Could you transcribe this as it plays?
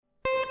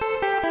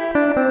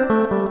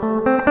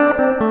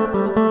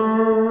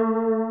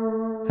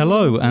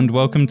Hello, and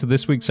welcome to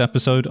this week's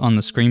episode on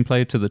the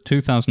screenplay to the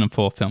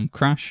 2004 film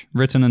Crash,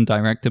 written and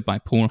directed by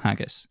Paul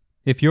Haggis.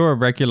 If you're a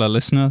regular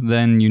listener,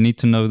 then you need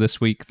to know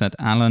this week that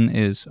Alan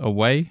is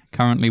away,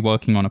 currently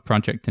working on a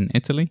project in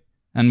Italy,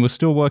 and we're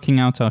still working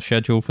out our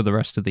schedule for the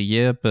rest of the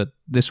year, but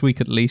this week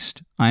at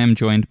least, I am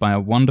joined by a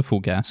wonderful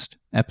guest,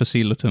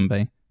 Eposi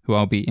Litumbe, who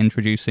I'll be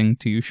introducing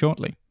to you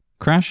shortly.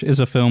 Crash is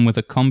a film with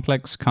a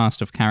complex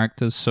cast of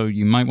characters, so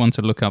you might want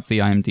to look up the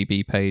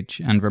IMDb page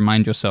and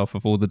remind yourself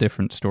of all the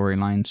different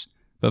storylines,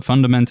 but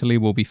fundamentally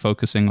we'll be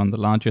focusing on the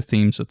larger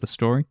themes of the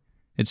story,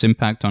 its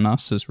impact on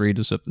us as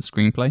readers of the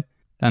screenplay,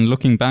 and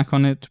looking back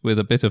on it with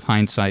a bit of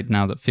hindsight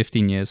now that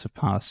 15 years have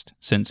passed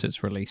since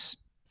its release.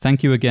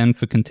 Thank you again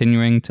for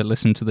continuing to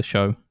listen to the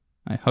show.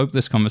 I hope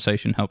this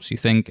conversation helps you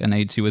think and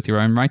aids you with your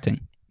own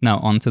writing. Now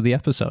on to the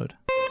episode.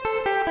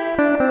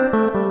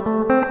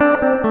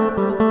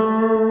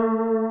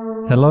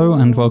 Hello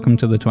and welcome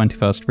to the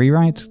 21st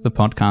Rewrite, the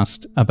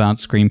podcast about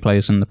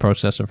screenplays and the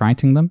process of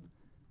writing them.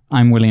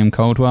 I'm William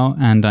Caldwell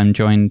and I'm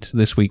joined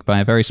this week by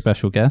a very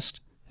special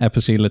guest,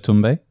 Eposi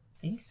Litumbe.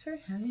 Thanks for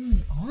having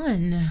me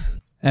on.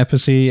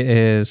 Eposi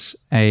is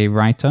a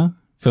writer,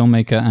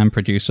 filmmaker and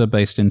producer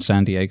based in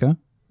San Diego.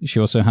 She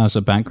also has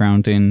a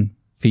background in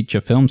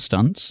feature film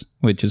stunts,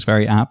 which is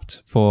very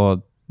apt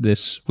for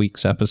this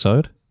week's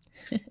episode.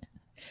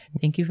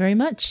 Thank you very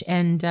much.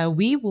 And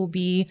we will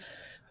be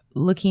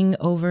looking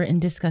over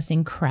and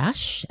discussing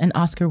Crash, an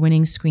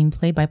Oscar-winning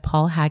screenplay by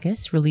Paul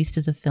Haggis, released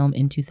as a film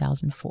in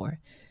 2004.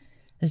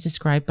 As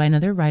described by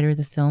another writer,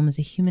 the film is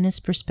a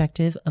humanist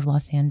perspective of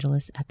Los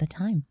Angeles at the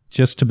time.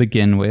 Just to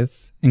begin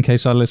with, in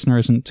case our listener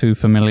isn't too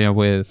familiar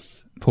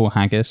with Paul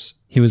Haggis,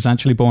 he was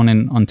actually born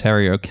in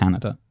Ontario,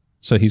 Canada.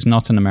 So he's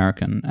not an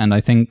American. And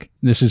I think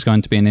this is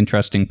going to be an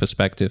interesting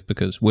perspective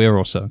because we're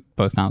also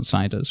both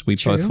outsiders. We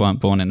both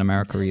weren't born in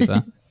America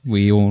either.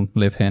 We all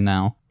live here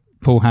now.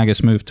 Paul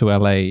Haggis moved to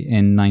LA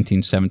in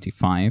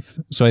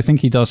 1975, so I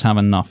think he does have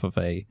enough of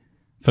a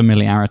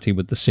familiarity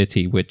with the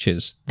city, which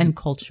is... And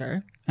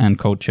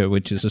culture,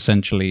 which is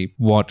essentially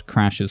what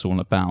Crash is all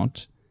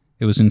about.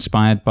 It was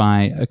inspired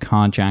by a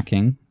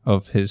carjacking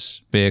of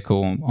his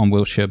vehicle on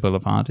Wilshire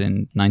Boulevard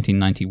in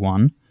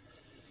 1991.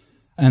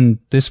 And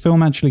this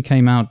film actually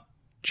came out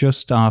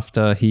just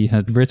after he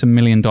had written $1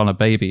 Million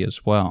Baby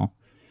as well,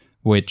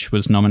 which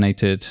was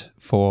nominated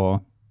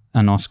for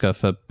an Oscar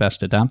for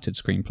Best Adapted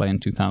Screenplay in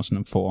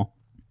 2004.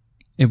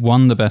 It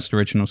won the Best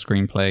Original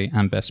Screenplay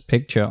and Best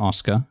Picture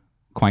Oscar,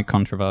 quite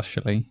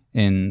controversially,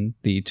 in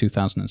the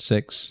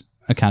 2006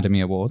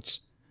 Academy Awards.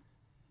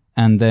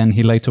 And then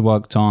he later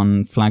worked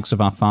on Flags of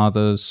Our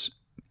Fathers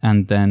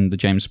and then the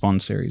James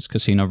Bond series,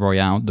 Casino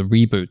Royale, the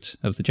reboot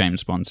of the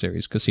James Bond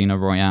series, Casino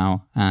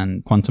Royale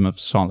and Quantum of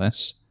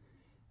Solace,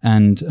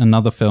 and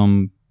another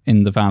film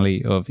in the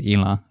Valley of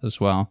Elah as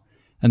well.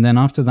 And then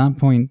after that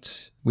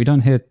point, we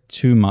don't hear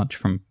too much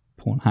from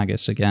Paul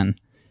Haggis again.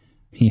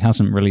 He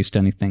hasn't released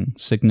anything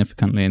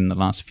significantly in the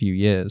last few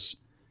years.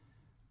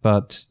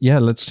 But yeah,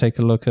 let's take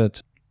a look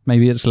at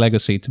maybe its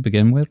legacy to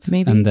begin with.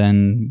 Maybe. And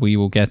then we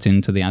will get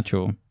into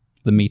the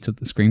meat of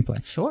the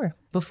screenplay. Sure.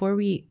 Before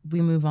we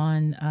move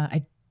on,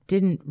 I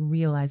didn't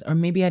realize, or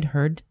maybe I'd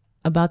heard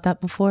about that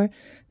before,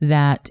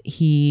 that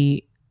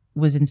he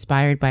was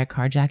inspired by a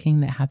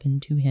carjacking that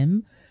happened to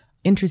him.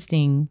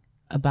 Interesting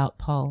about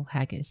Paul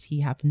Haggis,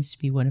 he happens to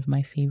be one of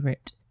my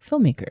favorite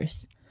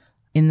filmmakers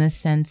in the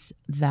sense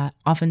that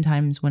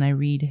oftentimes when I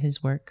read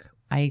his work,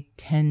 I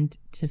tend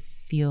to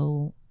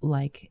feel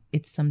like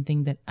it's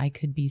something that I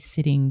could be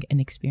sitting and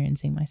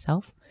experiencing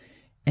myself.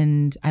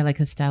 And I like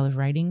his style of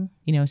writing.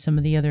 You know, some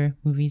of the other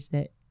movies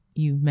that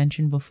you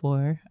mentioned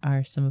before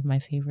are some of my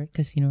favorite,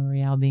 Casino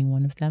Royale being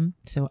one of them.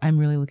 So I'm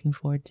really looking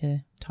forward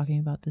to talking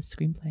about this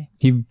screenplay.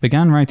 He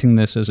began writing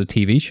this as a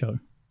TV show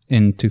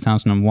in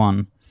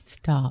 2001.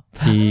 Stop.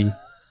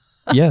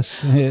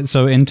 Yes.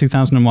 So in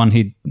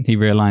 2001, he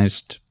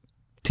realized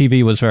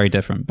TV was very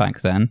different back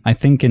then. I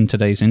think in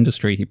today's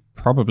industry, he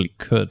probably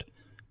could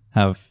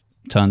have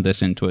turned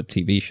this into a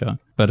TV show.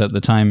 But at the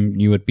time,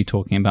 you would be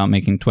talking about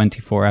making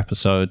 24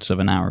 episodes of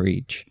an hour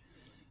each.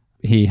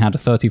 He had a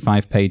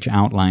 35-page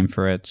outline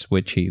for it,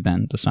 which he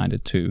then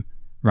decided to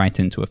write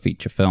into a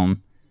feature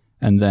film.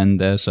 And then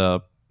there's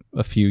a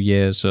few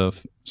years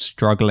of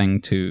struggling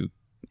to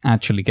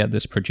actually get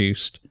this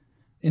produced.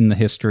 In the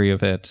history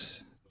of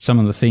it, some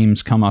of the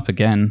themes come up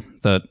again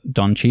that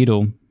Don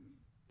Cheadle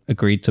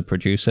agreed to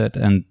produce it,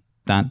 and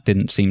that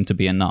didn't seem to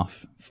be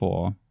enough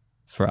for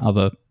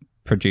other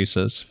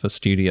producers, for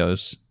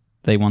studios.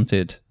 They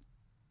wanted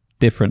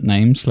different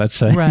names, let's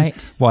say.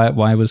 Right.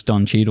 Why was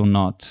Don Cheadle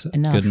not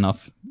good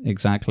enough?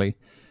 Exactly.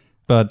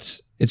 But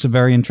it's a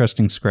very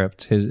interesting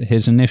script.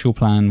 His initial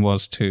plan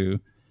was to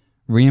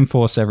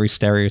reinforce every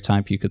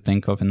stereotype you could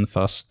think of in the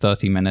first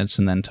 30 minutes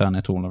and then turn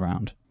it all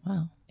around.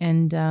 Wow.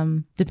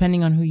 And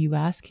depending on who you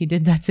ask, he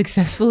did that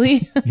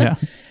successfully. Yeah.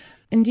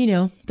 And, you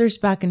know, there's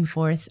back and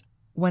forth.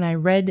 When I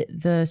read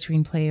the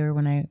screenplay or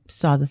when I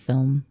saw the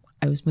film,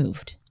 I was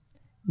moved.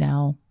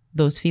 Now,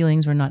 those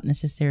feelings were not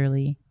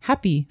necessarily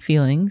happy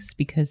feelings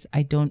because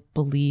I don't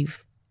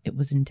believe it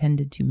was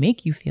intended to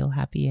make you feel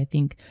happy. I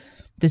think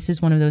this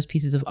is one of those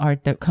pieces of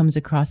art that comes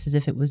across as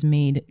if it was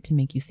made to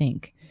make you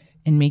think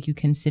and make you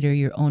consider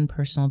your own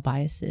personal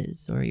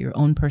biases or your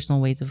own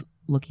personal ways of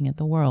looking at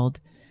the world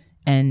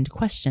and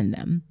question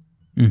them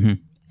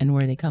and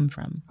where they come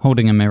from.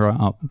 Holding a mirror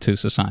up to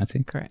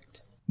society.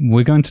 Correct.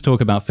 We're going to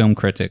talk about film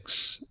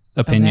critics'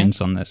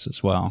 opinions on this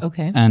as well.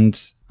 Okay. And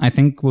I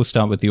think we'll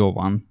start with your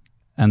one.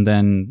 And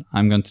then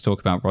I'm going to talk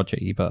about Roger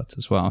Ebert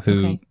as well,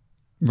 who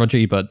Roger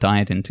Ebert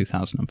died in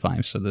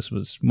 2005. So this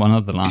was one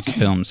of the last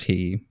films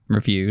he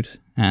reviewed.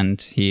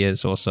 And he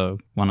is also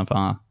one of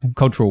our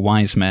cultural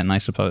wise men, I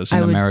suppose,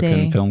 in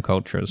American film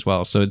culture as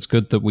well. So it's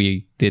good that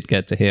we did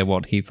get to hear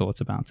what he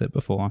thought about it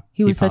before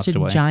he was passed such a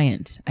away.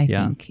 Giant, I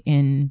think,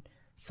 in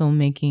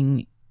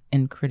filmmaking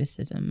and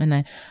criticism.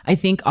 And I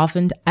think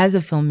often as a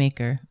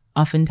filmmaker,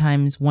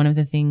 oftentimes one of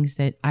the things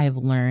that I have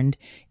learned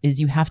is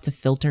you have to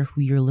filter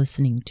who you're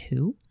listening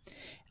to,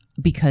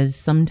 because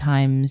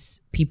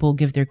sometimes people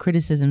give their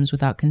criticisms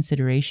without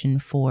consideration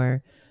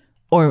for,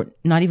 or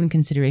not even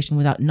consideration,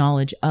 without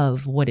knowledge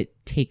of what it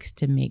takes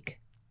to make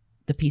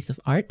the piece of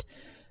art.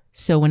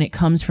 So when it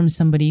comes from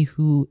somebody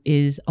who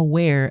is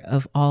aware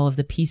of all of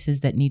the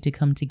pieces that need to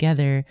come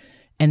together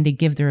and they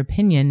give their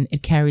opinion,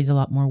 it carries a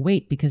lot more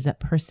weight because that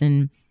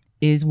person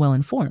is well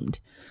informed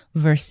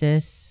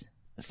versus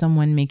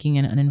someone making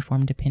an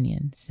uninformed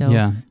opinion.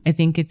 So I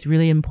think it's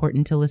really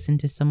important to listen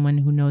to someone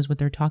who knows what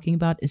they're talking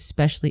about,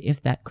 especially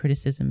if that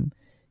criticism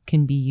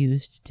can be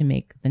used to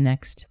make the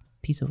next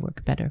piece of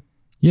work better.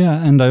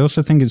 Yeah, and I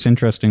also think it's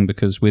interesting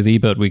because with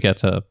Ebert we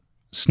get a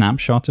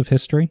snapshot of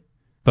history,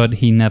 but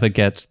he never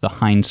gets the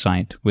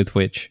hindsight with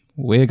which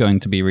we're going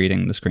to be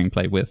reading the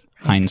screenplay with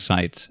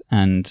hindsight.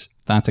 And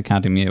that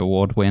Academy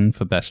Award win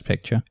for Best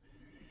Picture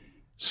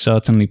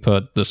certainly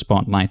put the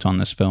spotlight on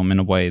this film in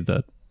a way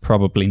that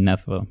probably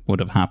never would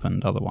have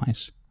happened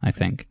otherwise, I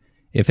think.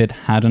 If it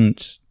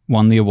hadn't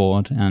won the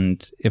award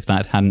and if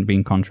that hadn't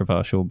been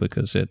controversial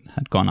because it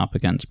had gone up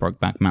against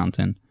Brokeback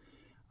Mountain,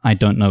 I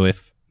don't know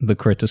if the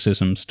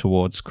criticisms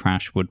towards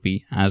Crash would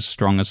be as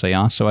strong as they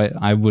are. So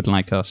I would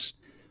like us,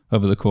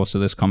 over the course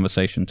of this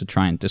conversation, to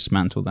try and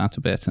dismantle that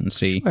a bit and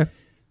see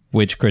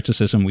which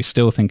criticism we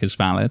still think is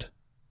valid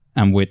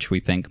and which we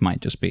think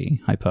might just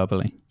be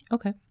hyperbole.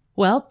 Okay.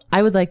 Well,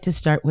 I would like to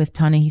start with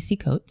Ta-Nehisi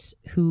Coates,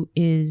 who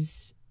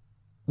is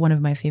one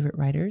of my favorite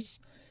writers.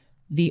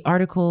 The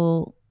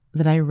article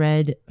that I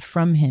read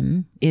from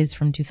him is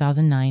from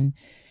 2009,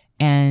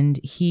 and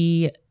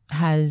he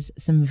has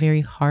some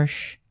very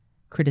harsh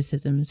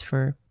criticisms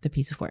for the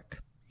piece of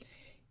work.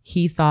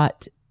 He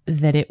thought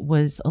that it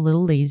was a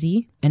little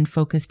lazy and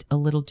focused a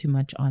little too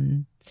much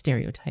on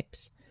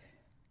stereotypes.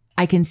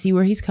 I can see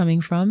where he's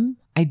coming from.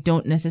 I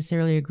don't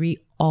necessarily agree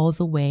all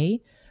the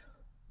way,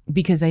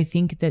 because I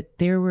think that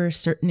there were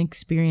certain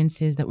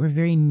experiences that were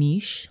very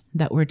niche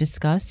that were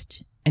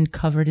discussed and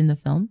covered in the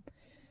film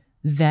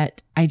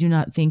that I do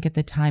not think at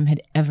the time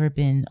had ever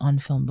been on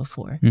film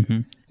before.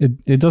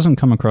 It doesn't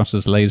come across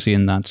as lazy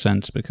in that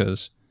sense,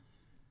 because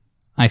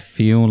I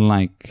feel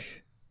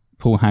like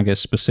Paul Haggis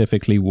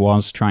specifically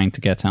was trying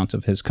to get out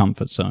of his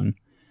comfort zone.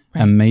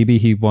 And maybe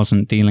he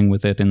wasn't dealing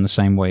with it in the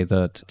same way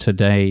that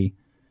today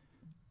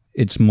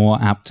it's more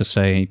apt to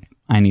say,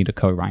 I need a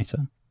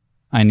co-writer.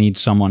 I need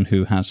someone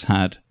who has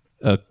had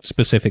a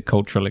specific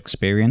cultural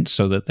experience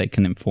so that they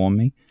can inform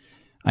me.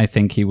 I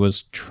think he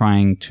was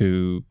trying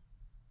to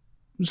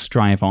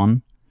strive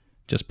on,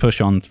 just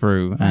push on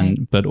through,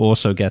 but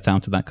also get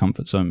out of that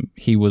comfort zone.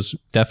 He was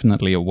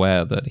definitely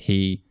aware that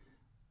he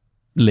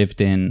lived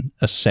in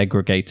a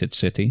segregated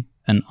city,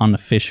 an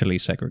unofficially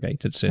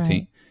segregated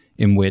city,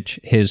 in which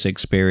his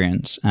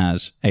experience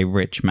as a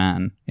rich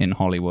man in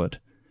Hollywood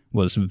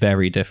was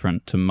very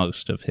different to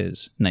most of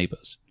his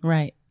neighbors.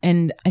 Right.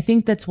 And I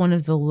think that's one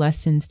of the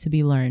lessons to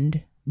be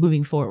learned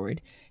moving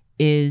forward,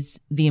 is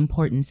the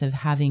importance of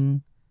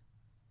having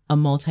a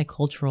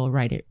multicultural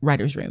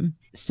writer's room.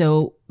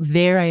 So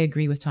there I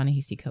agree with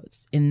Ta-Nehisi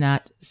Coates in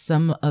that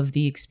some of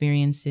the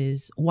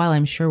experiences, while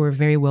I'm sure were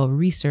very well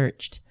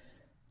researched,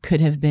 could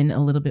have been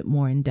a little bit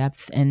more in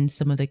depth, and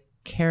some of the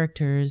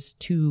characters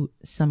to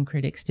some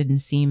critics didn't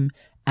seem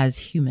as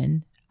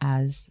human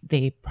as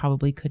they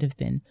probably could have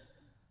been.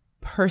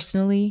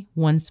 Personally,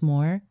 once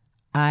more,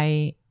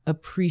 I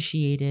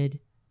appreciated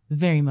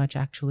very much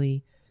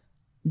actually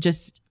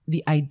just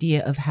the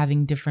idea of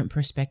having different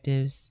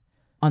perspectives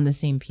on the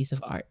same piece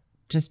of art,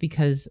 just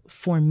because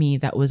for me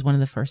that was one of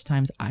the first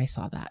times I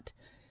saw that.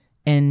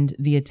 And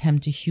the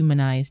attempt to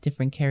humanize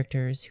different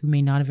characters who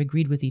may not have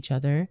agreed with each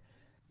other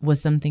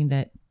was something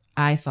that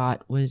I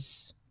thought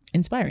was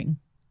inspiring.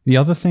 The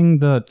other thing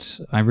that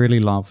I really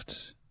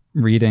loved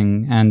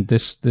reading, and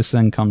this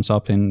then comes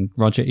up in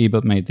Roger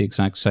Ebert made the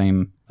exact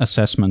same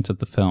assessment of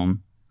the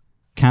film.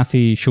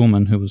 Kathy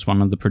Schulman, who was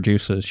one of the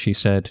producers, she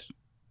said,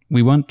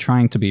 "We weren't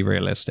trying to be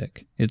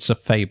realistic. It's a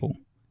fable."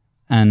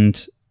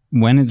 And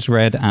when it's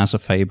read as a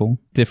fable,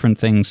 different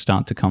things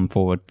start to come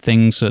forward.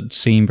 Things that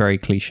seem very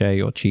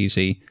cliche or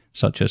cheesy,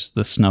 such as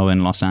the snow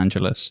in Los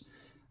Angeles.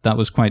 That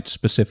was quite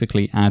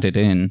specifically added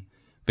in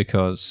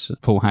because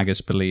Paul Haggis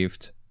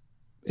believed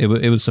it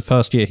was the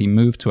first year he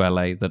moved to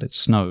LA that it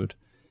snowed.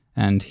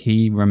 And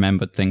he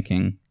remembered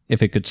thinking,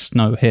 if it could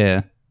snow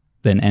here,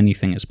 then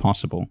anything is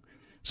possible.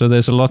 So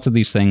there's a lot of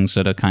these things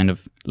that are kind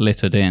of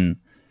littered in,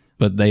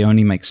 but they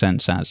only make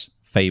sense as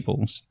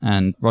fables.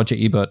 And Roger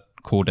Ebert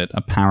called it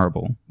a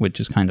parable, which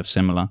is kind of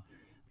similar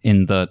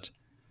in that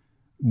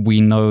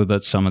we know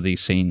that some of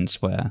these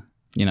scenes where,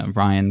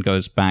 Ryan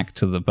goes back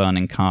to the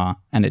burning car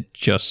and it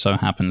just so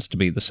happens to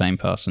be the same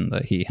person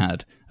that he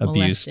had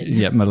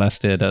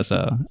molested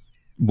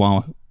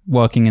while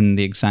working in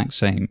the exact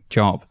same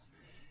job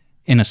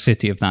in a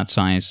city of that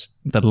size.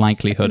 The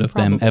likelihood of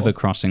them ever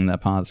crossing their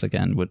paths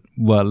again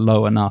were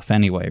low enough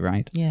anyway,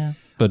 right? Yeah.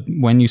 But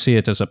when you see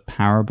it as a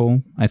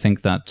parable, I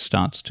think that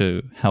starts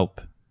to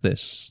help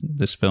this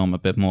film a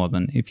bit more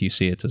than if you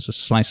see it as a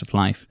slice of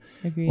life.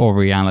 Agreed. Or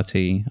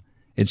reality.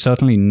 It's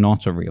certainly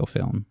not a real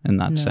film in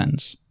that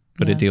sense,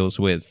 but it deals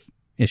with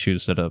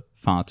issues that are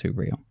far too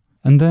real.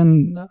 And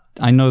then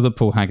I know that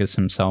Paul Haggis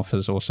himself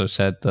has also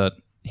said that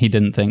he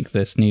didn't think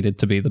this needed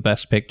to be the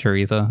best picture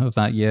either of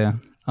that year.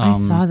 I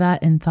saw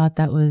that and thought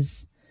that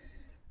was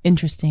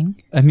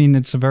interesting. I mean,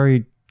 it's a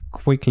very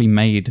quickly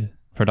made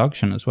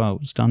production as well.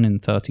 It was done in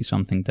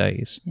 30-something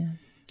days. Yeah.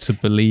 To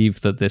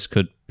believe that this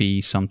could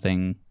be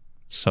something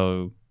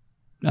so...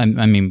 I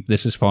mean,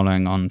 this is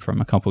following on from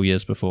a couple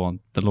years before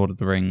The Lord of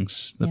the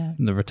Rings,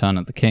 the Return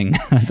of the King.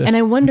 And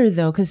I wonder,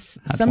 though, because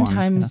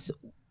sometimes,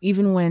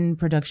 even when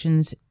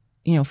productions,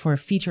 for a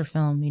feature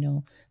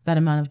film, that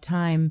amount of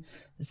time,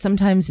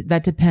 sometimes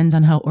that depends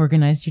on how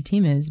organized your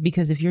team is.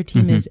 Because if your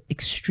team is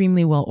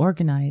extremely well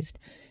organized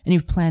and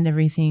you've planned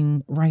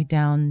everything right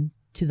down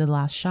to the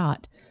last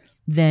shot,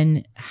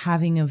 then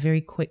having a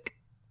very quick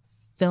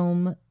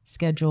film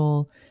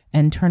schedule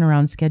and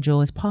turnaround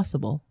schedule is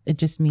possible. It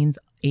just means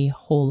a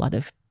whole lot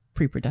of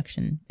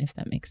pre-production, if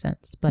that makes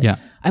sense. But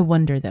I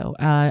wonder, though.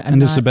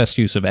 It's the best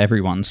use of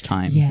everyone's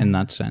time in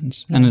that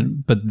sense. Yeah.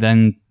 But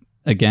then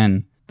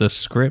again, the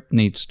script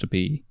needs to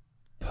be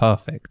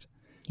perfect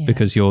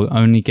because you're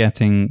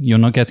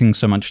not getting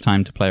so much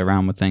time to play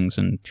around with things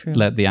and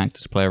let the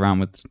actors play around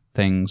with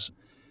things.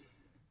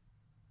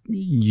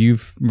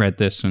 You've read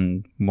this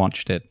and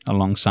watched it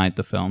alongside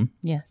the film.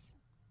 Yes.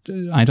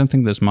 I don't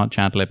think there's much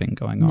ad-libbing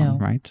going on,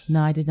 right?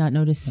 No, I did not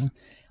notice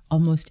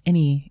almost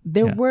any.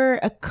 There were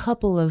a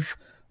couple of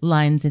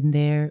lines in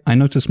there. I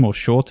noticed more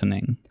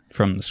shortening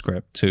from the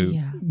script too,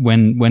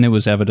 when it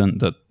was evident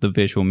that the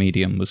visual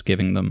medium was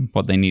giving them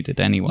what they needed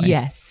anyway.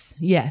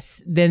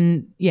 Yes.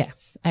 Then,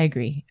 yes, I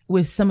agree.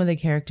 With some of the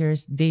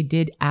characters, they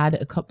did add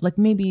a couple, like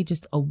maybe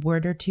just a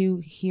word or two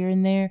here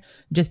and there,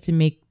 just to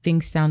make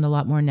things sound a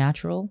lot more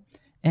natural.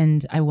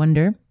 And I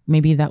wonder,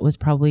 maybe that was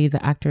probably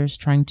the actors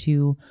trying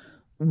to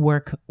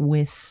work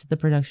with the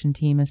production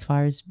team as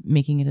far as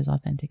making it as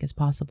authentic as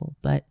possible.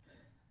 But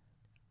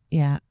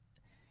yeah,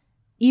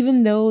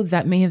 even though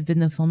that may have been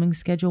the filming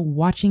schedule,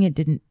 watching it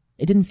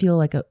didn't feel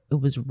like it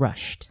was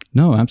rushed.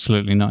 No,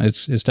 absolutely not.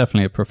 It's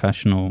definitely a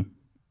professional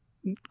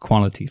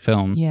quality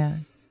film. Yeah.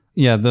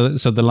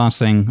 So the last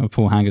thing of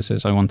Paul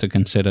Haggis I want to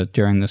consider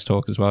during this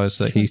talk as well is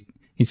that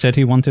he said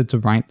he wanted to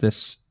write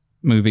this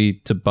movie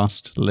to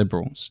bust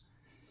liberals.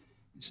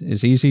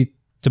 It's easy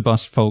to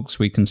bust folks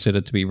we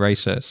consider to be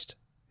racist.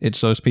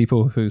 It's those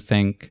people who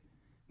think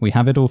we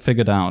have it all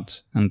figured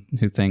out and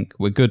who think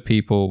we're good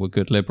people, we're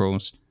good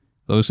liberals.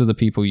 Those are the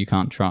people you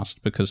can't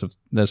trust because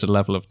there's a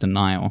level of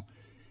denial.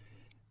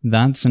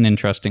 That's an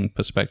interesting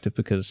perspective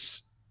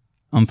because,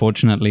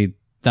 unfortunately,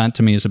 that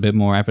to me is a bit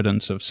more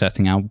evidence of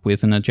setting out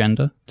with an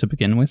agenda to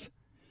begin with.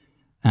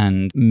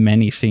 And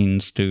many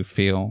scenes do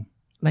feel...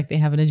 like they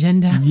have an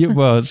agenda?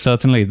 Well,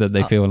 certainly that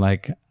they feel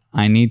like,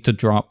 I need to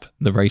drop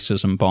the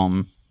racism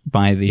bomb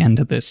by the end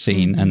of this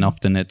scene. And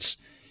often it's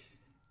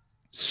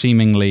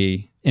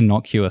seemingly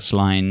innocuous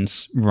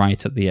lines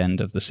right at the end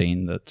of the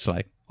scene that's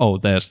like, oh,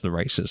 there's the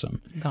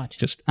racism. Gotcha.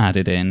 Just add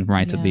it in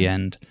right at the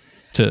end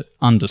to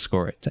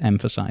underscore it, to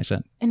emphasize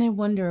it. And I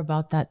wonder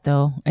about that,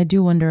 though. I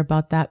do wonder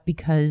about that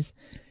because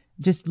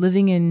just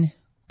living in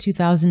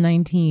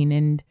 2019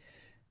 and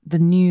the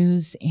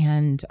news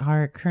and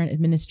our current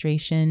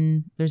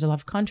administration, there's a lot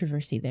of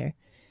controversy there.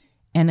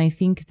 And I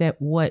think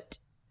that what,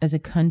 as a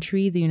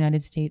country, the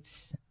United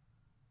States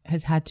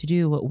has had to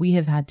do, what we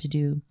have had to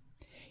do,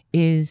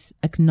 is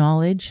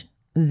acknowledge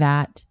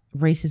that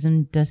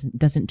racism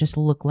doesn't just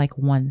look like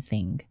one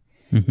thing.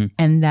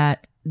 And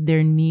that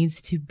there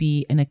needs to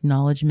be an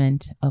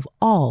acknowledgement of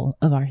all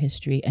of our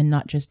history and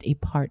not just a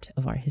part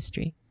of our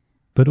history.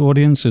 But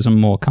audiences are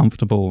more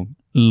comfortable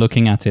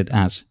looking at it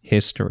as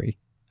history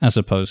as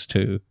opposed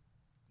to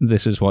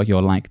this is what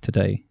you're like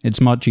today. It's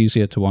much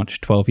easier to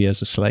watch 12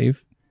 Years a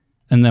Slave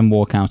and then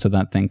walk out of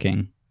that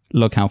thinking,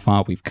 look how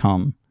far we've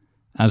come,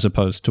 as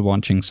opposed to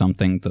watching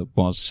something that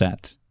was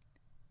set.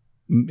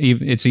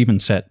 It's even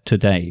set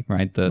today,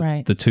 right?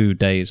 The 2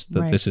 days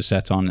that this is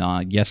set on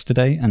are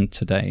yesterday and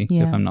today,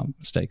 if I'm not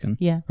mistaken.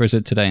 Yeah. Or is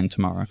it today and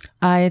tomorrow?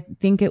 I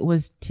think it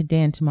was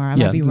today and tomorrow. I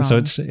might be wrong. So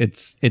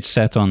it's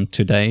set on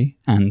today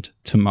and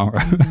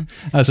tomorrow,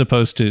 as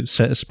opposed to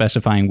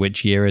specifying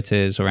which year it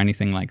is or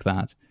anything like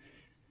that.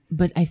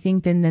 But I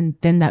think then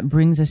that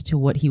brings us to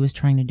what he was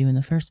trying to do in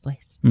the first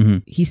place. Mm-hmm.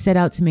 He set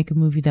out to make a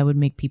movie that would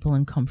make people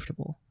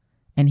uncomfortable.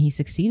 And he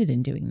succeeded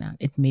in doing that.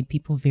 It made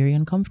people very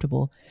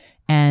uncomfortable.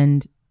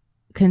 And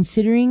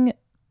considering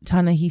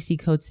Ta-Nehisi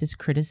Coates'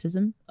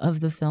 criticism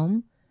of the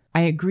film,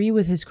 I agree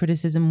with his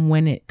criticism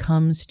when it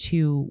comes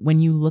to when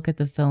you look at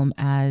the film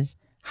as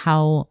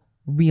how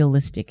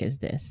realistic is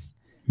this?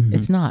 Mm-hmm.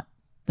 It's not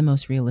the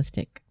most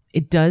realistic.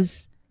 It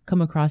does come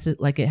across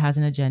it like it has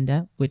an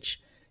agenda, which,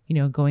 you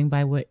know, going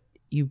by what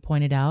you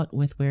pointed out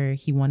with where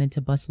he wanted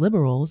to bust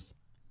liberals,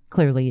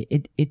 clearly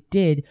it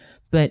did.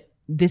 But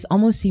this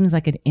almost seems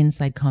like an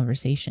inside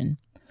conversation.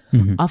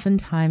 Mm-hmm.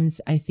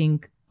 Oftentimes, I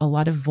think a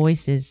lot of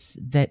voices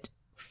that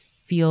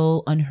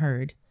feel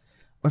unheard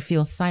or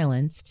feel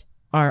silenced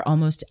are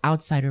almost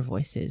outsider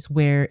voices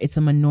where it's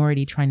a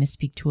minority trying to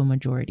speak to a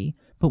majority.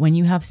 But when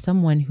you have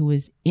someone who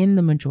is in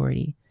the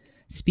majority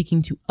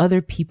speaking to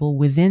other people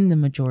within the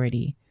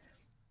majority,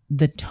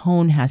 the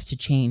tone has to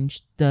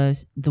change.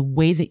 The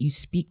way that you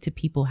speak to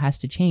people has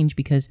to change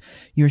because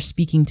you're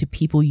speaking to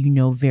people you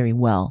know very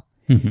well.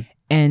 Mm-hmm.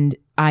 And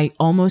I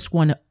almost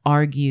want to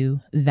argue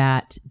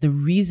that the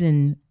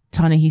reason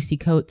Ta-Nehisi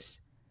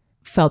Coates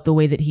felt the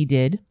way that he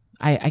did,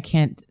 I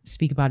can't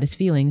speak about his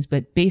feelings,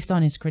 but based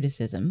on his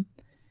criticism,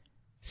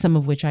 some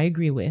of which I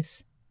agree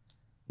with,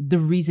 the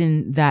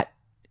reason that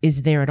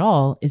is there at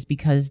all is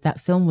because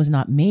that film was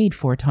not made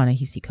for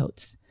Ta-Nehisi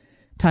Coates.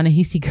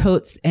 Ta-Nehisi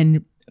Coates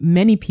and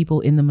many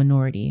people in the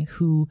minority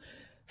who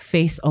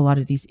face a lot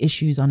of these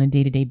issues on a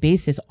day-to-day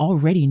basis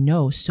already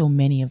know so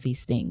many of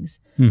these things.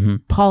 Mm-hmm.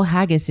 Paul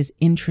Haggis is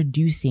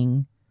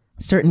introducing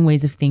certain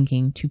ways of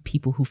thinking to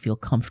people who feel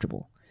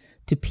comfortable,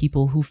 to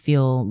people who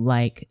feel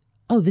like,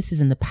 oh, this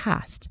is in the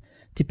past,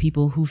 to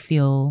people who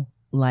feel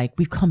like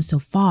we've come so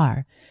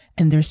far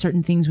and there's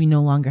certain things we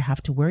no longer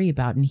have to worry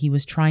about. And he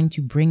was trying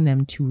to bring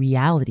them to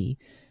reality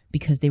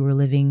because they were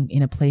living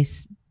in a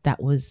place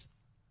that was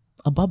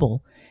a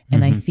bubble.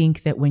 And I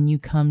think that when you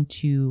come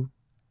to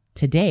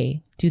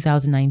today,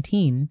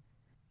 2019,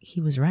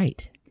 he was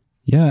right.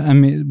 Yeah, I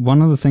mean,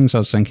 one of the things I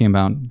was thinking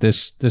about,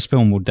 this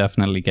film will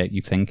definitely get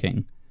you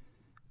thinking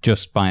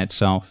just by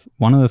itself.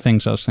 One of the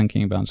things I was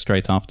thinking about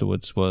straight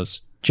afterwards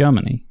was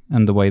Germany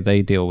and the way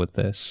they deal with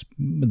this,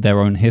 their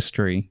own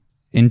history.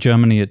 In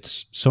Germany,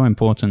 it's so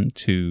important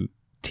to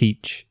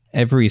teach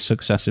every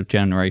successive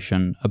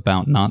generation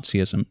about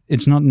Nazism.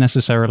 It's not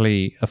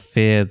necessarily a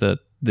fear that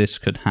this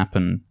could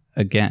happen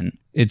again.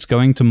 It's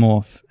going to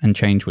morph and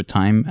change with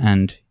time,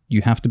 and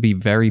you have to be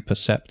very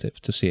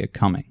perceptive to see it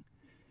coming.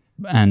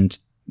 And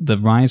the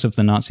rise of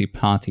the Nazi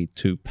Party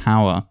to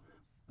power,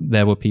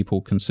 there were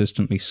people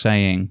consistently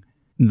saying,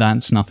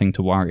 that's nothing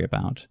to worry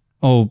about.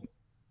 Oh,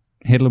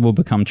 Hitler will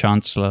become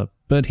chancellor,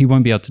 but he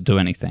won't be able to do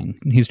anything.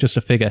 He's just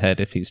a figurehead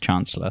if he's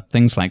chancellor.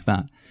 Things like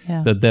that.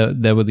 Yeah. That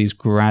there were these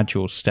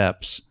gradual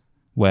steps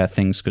where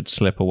things could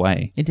slip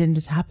away. It didn't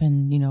just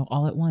happen,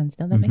 all at once.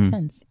 No, that makes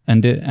sense.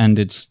 And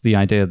it's the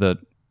idea that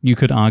you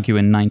could argue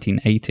in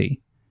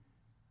 1980,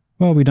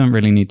 well, we don't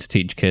really need to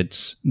teach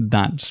kids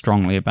that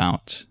strongly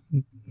about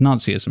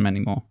Nazism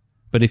anymore.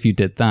 But if you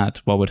did that,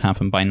 what would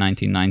happen by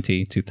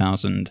 1990,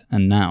 2000,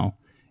 and now?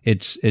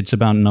 It's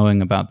about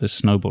knowing about this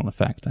snowball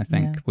effect, I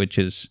think, which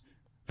is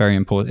very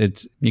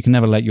important. You can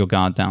never let your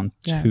guard down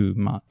too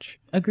much.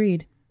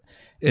 Agreed.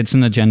 It's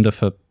an agenda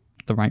for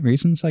the right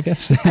reasons, I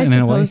guess. I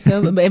suppose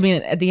so. But I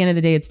mean, at the end of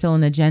the day, it's still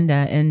an agenda,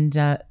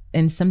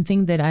 and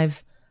something that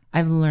I've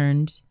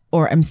learned,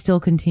 or I'm still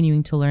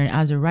continuing to learn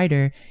as a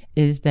writer,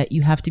 is that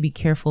you have to be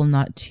careful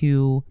not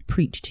to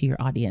preach to your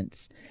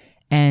audience.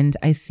 And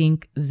I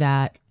think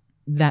that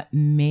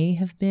may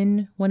have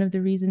been one of the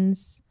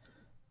reasons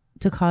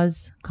to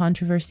cause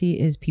controversy,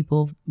 is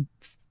people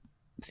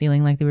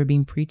feeling like they were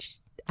being preached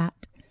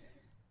at.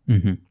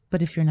 Mm-hmm.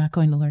 But if you're not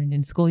going to learn it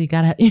in school, you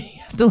have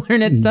to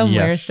learn it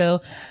somewhere. Yes. So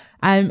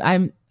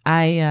and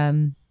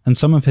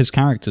some of his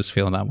characters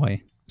feel that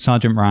way.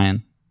 Sergeant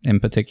Ryan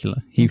in particular,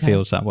 he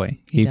feels that way.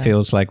 He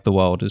feels like the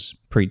world is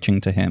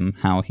preaching to him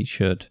how he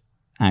should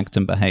act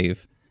and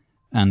behave.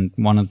 And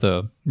one of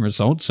the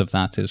results of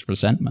that is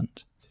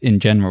resentment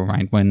in general,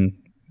 right?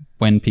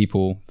 When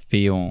people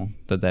feel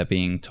that they're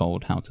being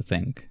told how to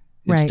think,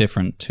 it's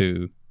different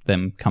to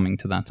them coming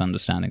to that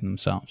understanding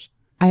themselves.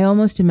 I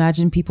almost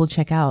imagine people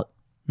check out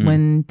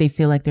when they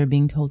feel like they're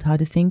being told how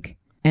to think.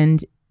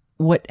 And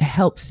what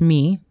helps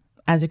me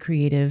as a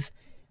creative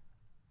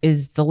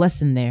is the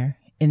lesson there,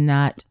 in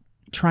that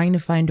trying to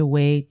find a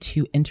way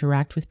to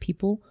interact with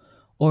people,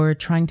 or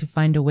trying to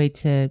find a way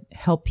to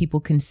help people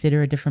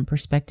consider a different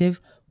perspective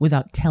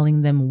without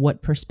telling them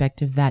what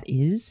perspective that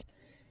is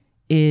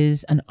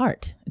an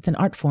art. It's an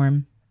art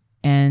form,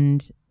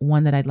 and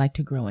one that I'd like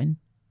to grow in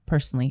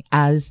personally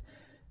as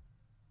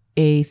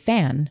a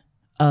fan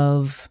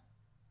of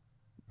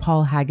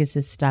Paul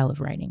Haggis' style of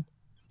writing.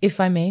 If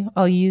I may,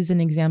 I'll use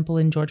an example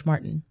in George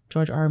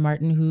R.R.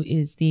 Martin, who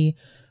is the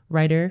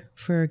writer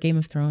for Game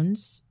of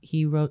Thrones.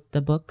 He wrote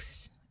the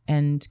books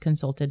and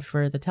consulted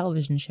for the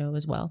television show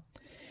as well.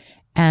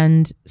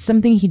 And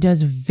something he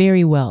does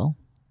very well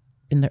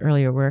in the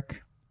earlier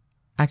work,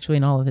 actually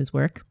in all of his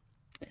work,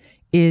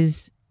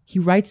 is he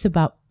writes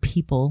about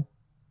people,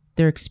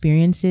 their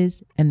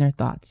experiences, and their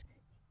thoughts.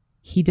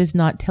 He does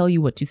not tell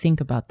you what to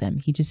think about them.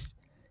 He just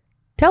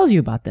tells you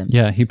about them.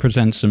 Yeah, he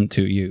presents them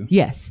to you.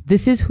 Yes,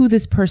 this is who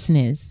this person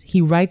is.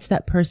 He writes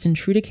that person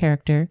true to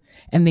character,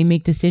 and they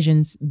make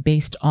decisions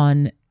based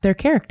on their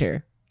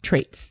character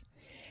traits.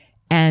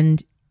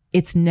 And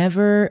it's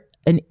never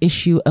an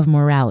issue of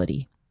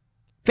morality.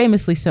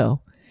 Famously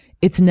so.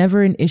 It's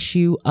never an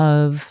issue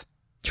of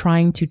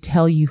trying to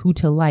tell you who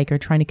to like or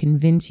trying to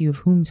convince you of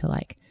whom to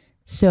like.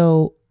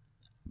 So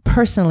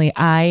personally,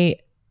 I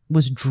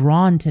was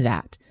drawn to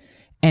that.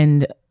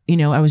 And,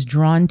 I was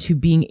drawn to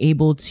being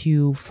able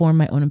to form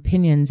my own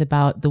opinions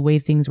about the way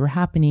things were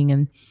happening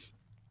and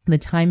the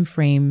time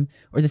frame,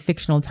 or the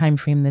fictional time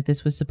frame that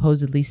this was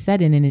supposedly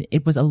set in. And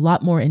it was a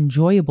lot more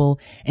enjoyable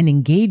and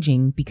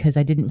engaging because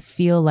I didn't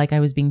feel like I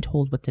was being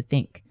told what to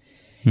think.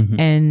 Mm-hmm.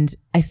 And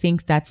I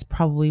think that's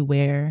probably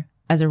where,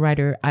 as a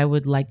writer, I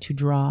would like to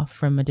draw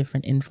from a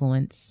different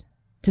influence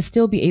to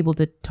still be able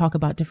to talk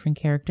about different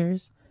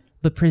characters,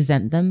 but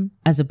present them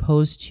as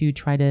opposed to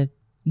try to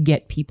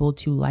get people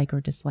to like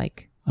or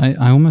dislike.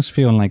 I almost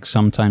feel like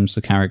sometimes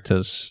the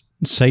characters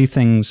say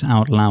things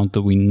out loud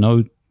that we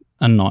know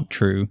are not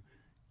true,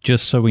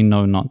 just so we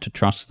know not to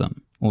trust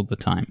them all the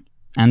time.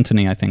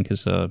 Anthony, I think,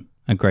 is a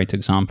great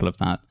example of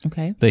that.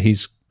 Okay. That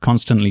he's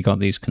constantly got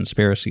these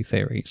conspiracy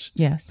theories.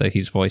 Yes. That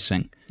he's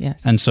voicing.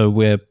 Yes. And so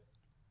we're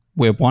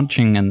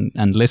watching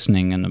and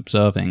listening and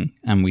observing,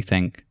 and we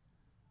think,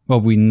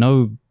 well, we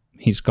know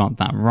he's got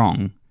that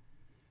wrong,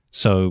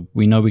 so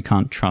we know we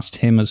can't trust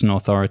him as an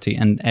authority.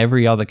 And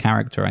every other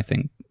character, I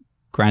think,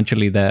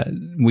 gradually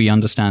we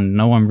understand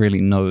no one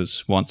really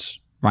knows what's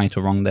right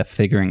or wrong. They're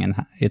figuring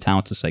it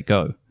out as they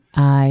go.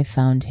 I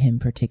found him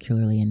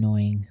particularly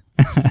annoying.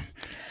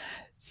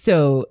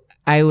 So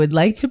I would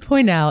like to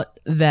point out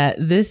that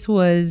this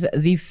was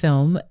the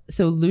film.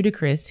 So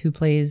Ludacris, who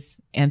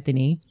plays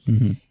Anthony,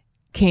 mm-hmm.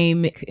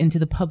 came into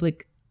the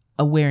public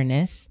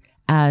awareness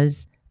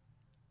as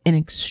an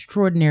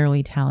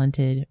extraordinarily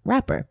talented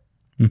rapper,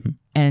 mm-hmm.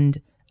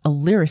 and a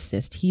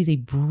lyricist. He's a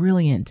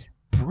brilliant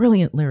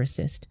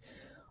lyricist.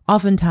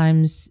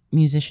 Oftentimes,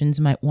 musicians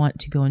might want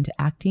to go into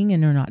acting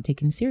and are not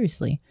taken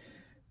seriously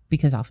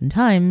because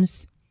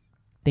oftentimes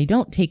they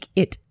don't take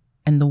it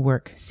and the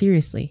work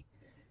seriously.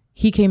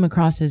 He came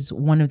across as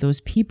one of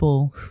those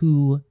people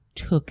who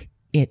took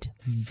it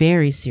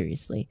very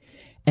seriously.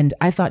 And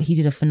I thought he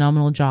did a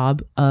phenomenal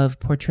job of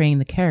portraying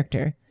the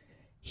character.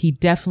 He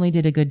definitely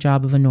did a good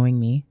job of annoying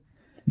me,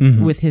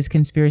 mm-hmm. with his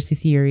conspiracy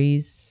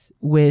theories,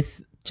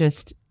 with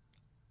just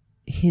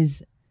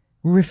his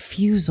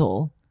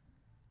refusal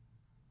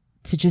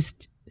to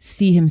just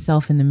see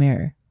himself in the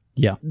mirror.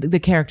 Yeah. The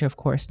character, of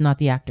course, not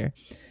the actor.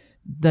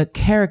 The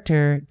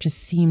character just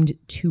seemed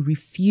to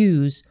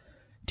refuse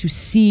to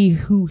see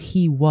who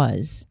he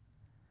was.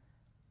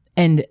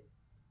 And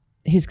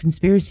his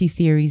conspiracy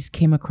theories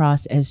came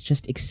across as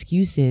just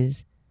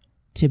excuses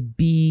to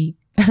be,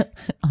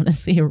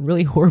 honestly, a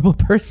really horrible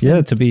person.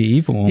 Yeah, to be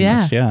evil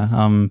almost,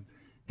 yeah.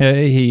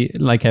 He,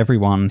 like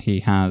everyone, he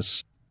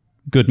has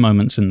good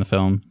moments in the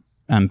film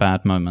and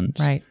bad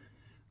moments. Right.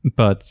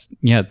 But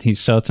yeah, he's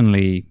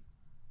certainly,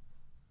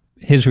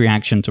 his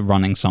reaction to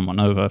running someone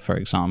over, for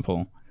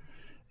example,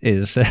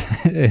 is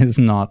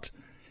not,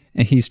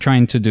 he's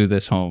trying to do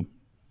this whole,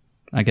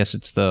 I guess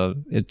it's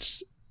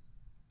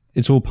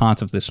all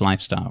part of this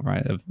lifestyle,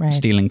 right? Of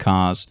stealing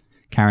cars,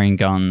 carrying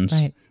guns,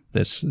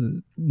 this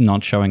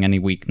not showing any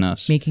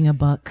weakness. Making a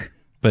buck.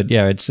 But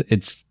yeah,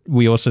 it's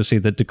we also see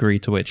the degree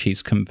to which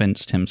he's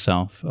convinced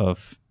himself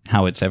of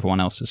how it's everyone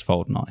else's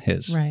fault, not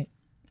his. Right.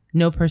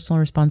 No personal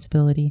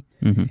responsibility.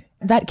 Mm-hmm.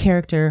 That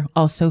character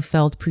also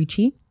felt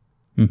preachy.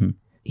 Mm-hmm.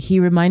 He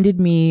reminded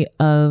me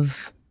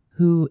of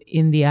who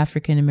in the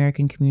African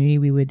American community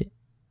we would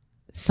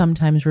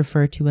sometimes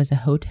refer to as a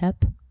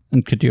hotep.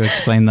 And could you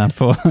explain that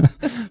for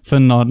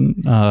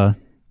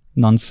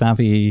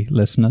non-savvy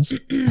listeners?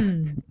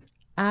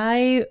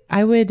 I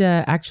would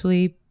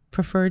actually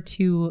prefer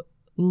to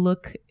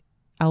look.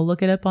 I'll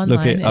look it up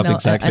online.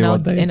 I'll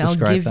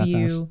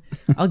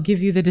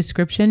give you the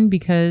description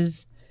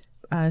because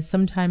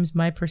sometimes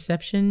my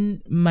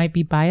perception might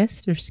be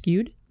biased or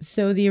skewed.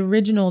 So the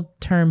original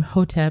term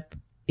hotep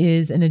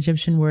is an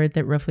Egyptian word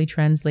that roughly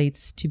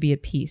translates to be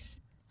at peace.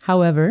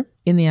 However,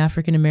 in the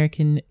African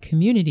American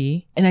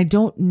community, and I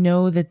don't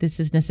know that this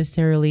is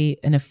necessarily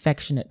an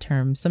affectionate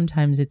term.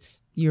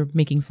 Sometimes you're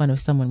making fun of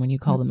someone when you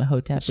call them a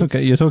hotep. It's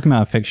okay. You're talking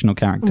about a fictional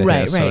character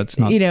here, so it's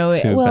not too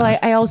bad.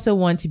 I also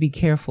want to be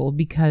careful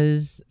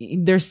because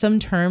there's some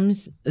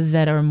terms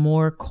that are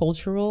more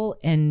cultural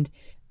and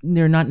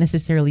they're not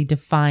necessarily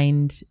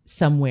defined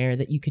somewhere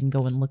that you can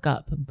go and look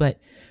up. But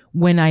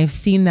when I've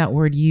seen that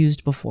word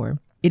used before,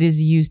 it is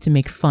used to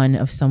make fun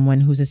of someone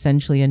who's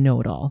essentially a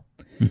know-it-all.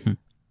 Mm-hmm.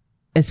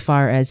 As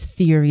far as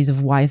theories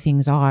of why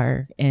things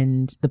are,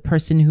 and the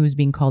person who is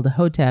being called a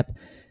hotep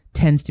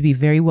tends to be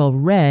very well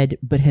read,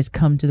 but has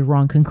come to the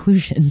wrong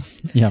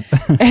conclusions. Yep.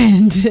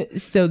 And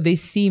so they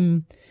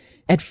seem,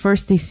 at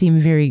first they seem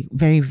very,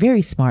 very,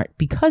 very smart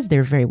because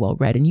they're very well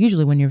read. And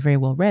usually when you're very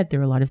well read, there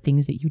are a lot of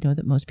things that you know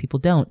that most people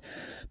don't.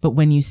 But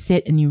when you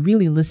sit and you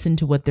really listen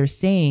to what they're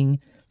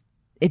saying,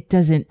 it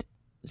doesn't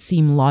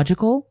seem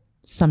logical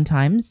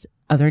sometimes.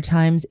 Other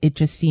times it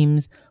just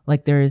seems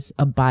like there's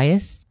a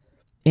bias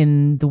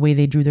in the way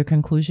they drew their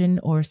conclusion,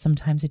 or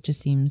sometimes it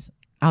just seems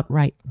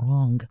outright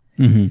wrong.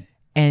 Mm-hmm.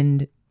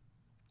 And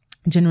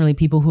generally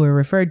people who are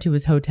referred to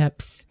as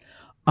hoteps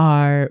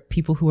are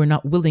people who are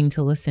not willing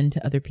to listen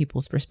to other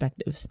people's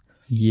perspectives.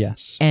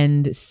 Yes.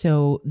 And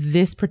so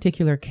this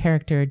particular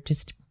character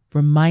just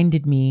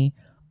reminded me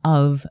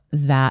of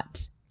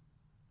that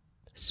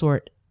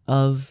sort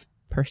of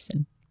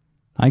person.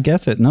 I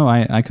get it. No,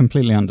 I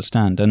completely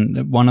understand.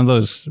 And one of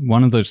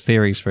those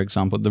theories, for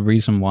example, the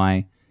reason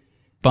why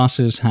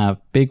buses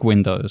have big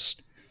windows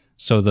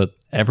so that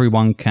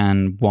everyone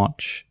can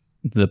watch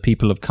the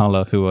people of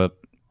color who are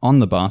on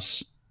the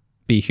bus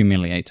be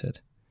humiliated.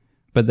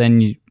 But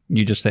then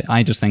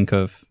I just think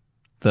of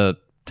the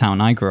town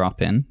I grew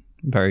up in,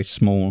 very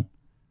small,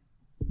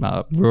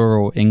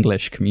 rural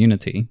English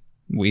community.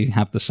 We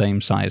have the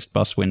same sized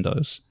bus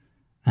windows,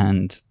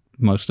 and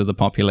most of the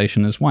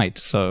population is white,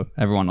 so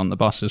everyone on the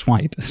bus is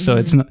white. So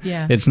it's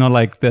not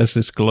like there's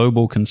this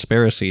global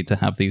conspiracy to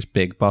have these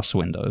big bus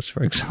windows,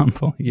 for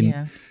example.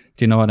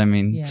 Do you know what I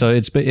mean? Yeah. So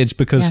it's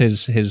because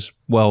his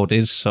world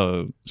is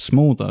so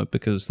small, though,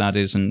 because that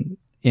is an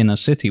inner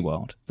city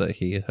world that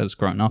he has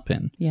grown up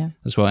in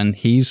as well. And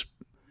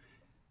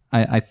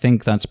I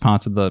think that's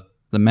part of the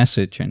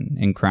message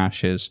in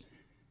Crash is,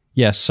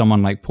 yes,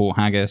 someone like Paul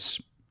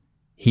Haggis,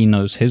 he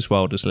knows his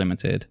world is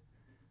limited,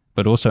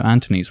 but also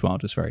Anthony's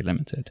world is very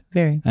limited.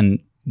 Very. And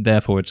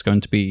therefore it's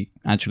going to be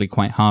actually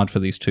quite hard for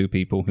these two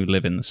people who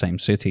live in the same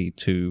city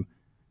to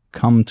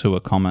come to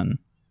a common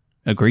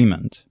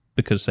agreement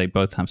because they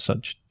both have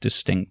such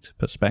distinct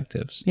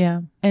perspectives.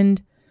 Yeah.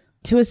 And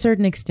to a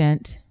certain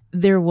extent,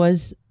 there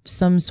was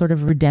some sort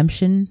of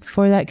redemption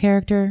for that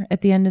character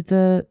at the end of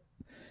the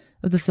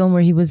film,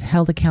 where he was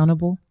held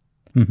accountable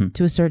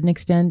to a certain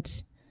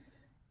extent.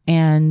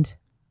 And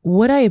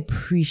what I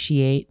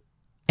appreciate,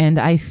 and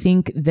I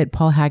think that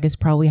Paul Haggis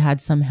probably had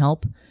some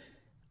help,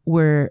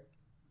 were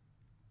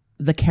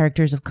the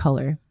characters of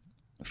color,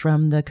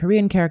 from the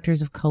Korean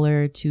characters of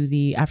color to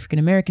the African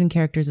American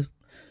characters of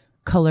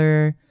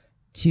color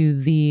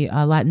to the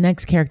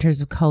Latinx characters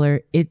of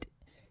color.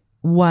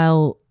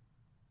 While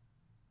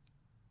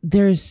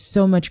there's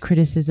so much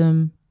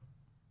criticism,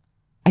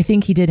 I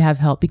think he did have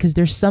help, because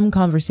there's some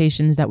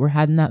conversations that were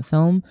had in that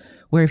film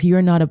where if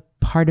you're not a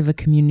part of a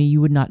community,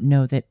 you would not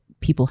know that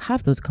people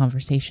have those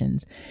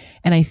conversations.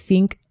 And I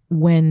think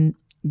when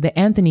the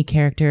Anthony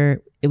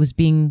character, it was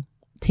being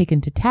taken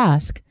to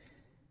task,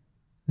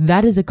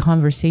 that is a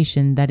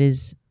conversation that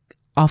is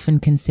often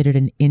considered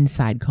an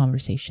inside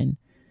conversation,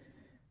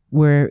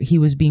 where he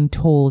was being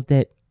told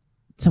that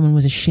someone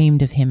was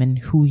ashamed of him and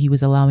who he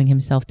was allowing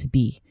himself to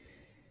be.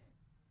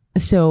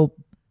 So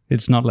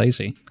it's not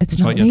lazy. It's That's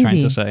not what you're lazy.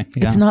 trying to say.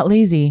 Yeah. It's not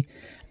lazy.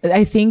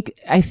 I think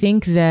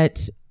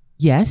that,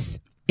 yes,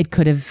 it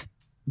could have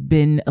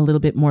been a little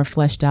bit more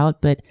fleshed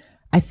out, but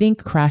I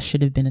think Crash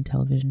should have been a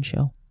television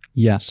show.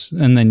 Yes.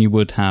 And then you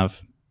would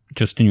have,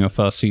 just in your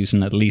first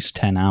season, at least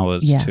 10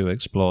 hours to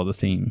explore the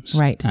themes.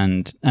 Right.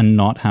 And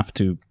not have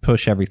to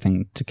push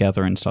everything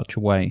together in such a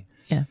way.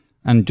 Yeah.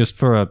 And just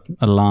for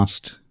a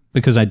last,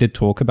 because I did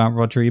talk about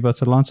Roger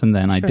Ebert a lot, and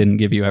then I didn't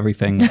give you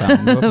everything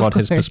about what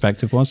his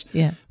perspective was.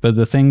 Yeah. But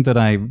the thing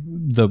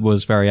that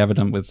was very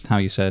evident with how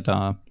you said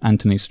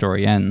Anthony's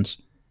story ends,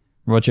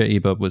 Roger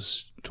Ebert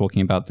was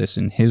talking about this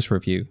in his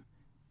review.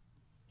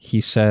 He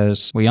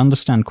says, "We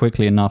understand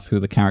quickly enough who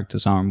the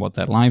characters are and what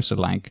their lives are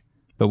like,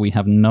 but we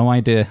have no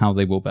idea how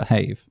they will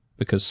behave,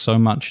 because so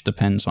much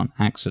depends on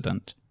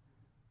accident.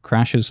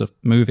 Crash is a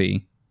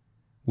movie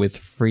with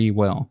free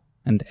will,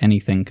 and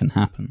anything can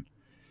happen."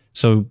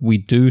 So we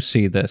do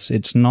see this.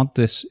 It's not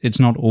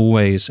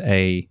always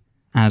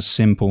as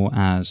simple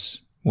as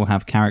we'll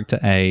have character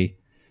A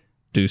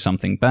do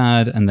something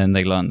bad and then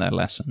they learn their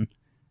lesson.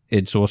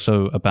 It's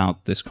also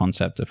about this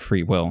concept of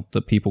free will,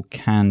 that people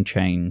can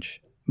change.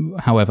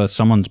 However,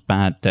 someone's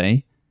bad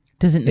day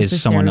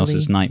is someone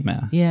else's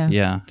nightmare. Yeah.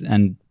 Yeah.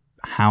 And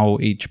how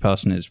each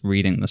person is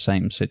reading the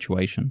same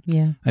situation.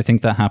 Yeah. I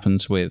think that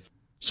happens with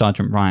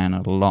Sergeant Ryan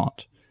a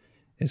lot.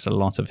 It's a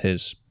lot of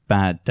his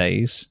bad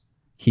days.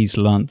 He's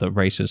learned that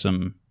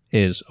racism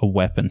is a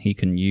weapon he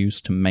can use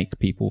to make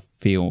people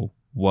feel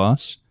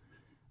worse,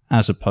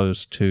 as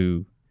opposed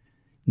to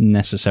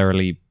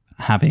necessarily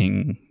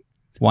having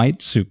white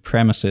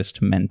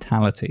supremacist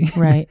mentality.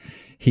 Right.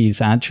 He's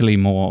actually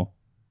more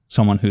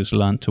someone who's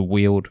learned to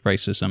wield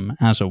racism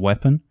as a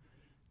weapon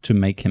to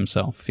make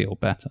himself feel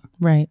better.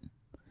 Right.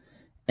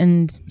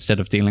 And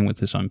instead of dealing with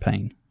his own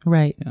pain.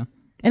 Right. Yeah.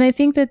 And I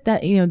think that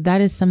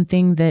that is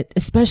something that,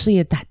 especially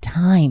at that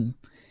time,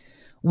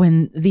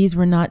 when these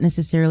were not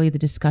necessarily the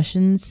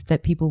discussions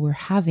that people were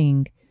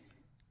having,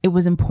 it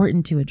was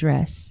important to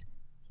address.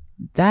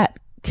 That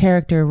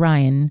character,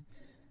 Ryan,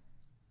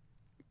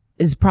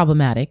 is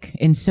problematic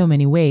in so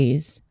many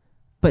ways,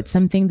 But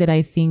something that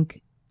I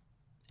think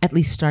at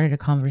least started a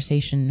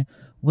conversation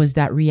was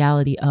that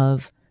reality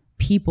of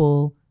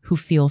people who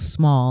feel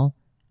small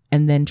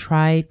and then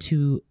try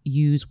to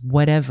use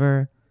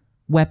whatever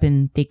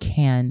weapon they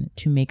can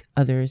to make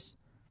others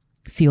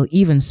feel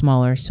even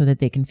smaller so that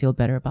they can feel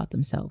better about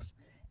themselves.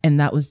 And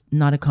that was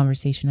not a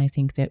conversation I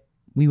think that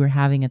we were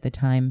having at the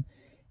time.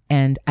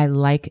 And I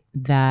like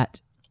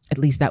that, at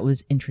least that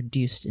was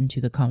introduced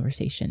into the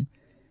conversation.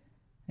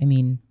 I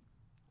mean...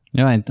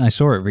 Yeah, I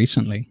saw it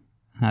recently,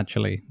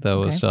 actually. There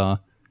was a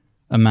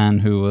man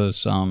who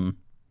was...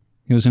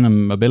 he was in a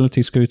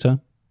mobility scooter.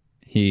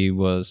 He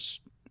was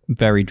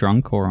very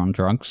drunk or on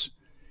drugs.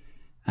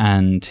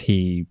 And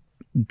he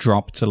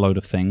dropped a load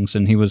of things.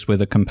 And he was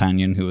with a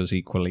companion who was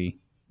equally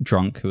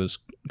drunk, who was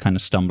kind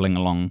of stumbling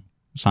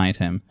alongside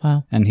him.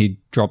 Wow. And he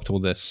dropped all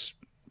this,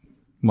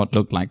 what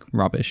looked like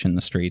rubbish in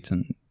the street.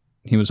 And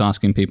he was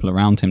asking people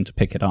around him to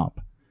pick it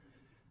up.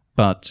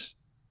 But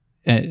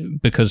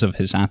because of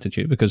his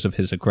attitude, because of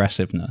his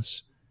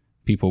aggressiveness,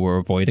 people were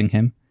avoiding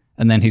him.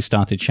 And then he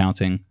started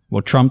shouting,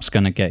 well, Trump's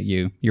going to get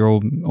you. You're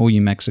all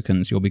you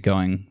Mexicans, you'll be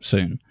going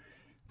soon.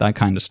 That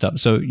kind of stuff.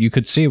 So you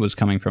could see it was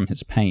coming from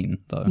his pain,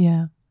 though.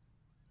 Yeah.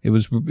 It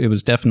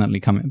was definitely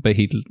coming, but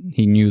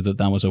he knew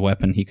that was a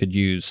weapon he could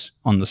use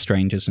on the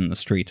strangers in the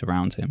street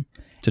around him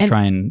to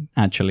try and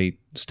actually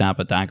stab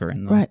a dagger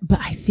in them. Right, but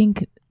I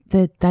think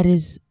that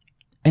is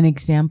an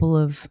example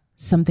of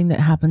something that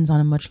happens on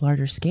a much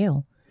larger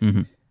scale.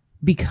 Mm-hmm.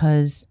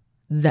 Because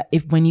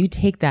when you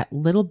take that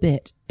little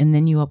bit and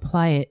then you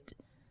apply it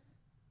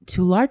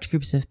to large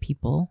groups of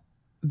people,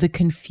 the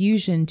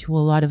confusion to a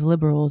lot of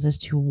liberals as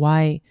to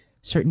why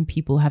certain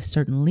people have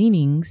certain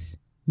leanings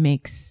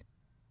makes,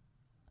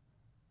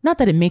 not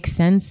that it makes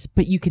sense,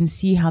 but you can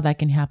see how that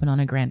can happen on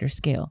a grander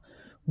scale,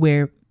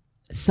 where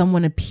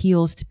someone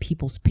appeals to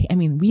people's pain. I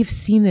mean, we've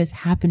seen this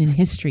happen in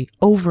history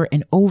over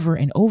and over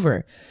and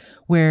over,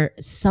 where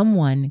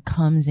someone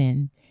comes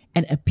in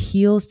and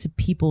appeals to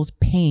people's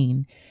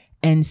pain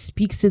and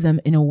speaks to them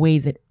in a way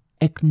that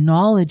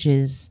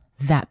acknowledges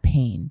that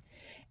pain.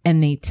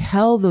 And they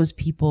tell those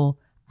people,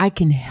 I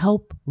can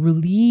help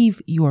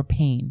relieve your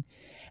pain.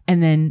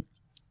 And then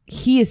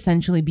he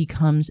essentially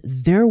becomes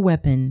their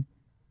weapon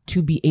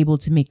to be able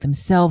to make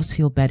themselves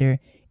feel better,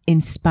 in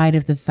spite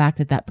of the fact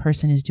that that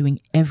person is doing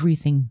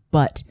everything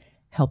but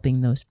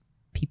helping those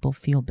people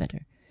feel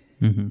better.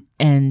 Mm-hmm.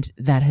 And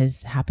that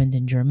has happened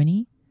in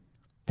Germany.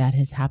 That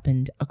has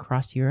happened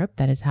across Europe.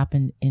 That has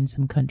happened in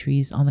some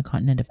countries on the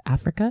continent of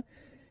Africa.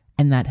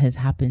 And that has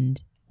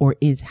happened or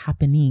is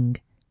happening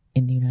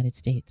in the United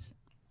States.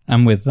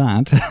 And with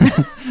that,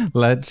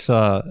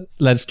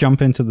 let's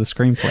jump into the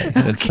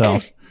screenplay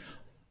itself.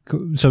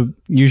 So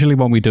usually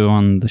what we do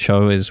on the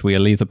show is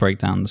we'll either break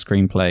down the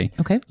screenplay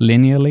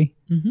linearly,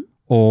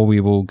 or we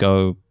will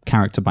go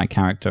character by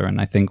character. And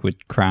I think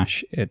with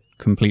Crash, it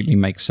completely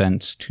makes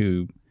sense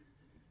to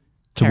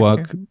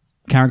work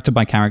character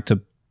by character,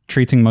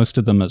 treating most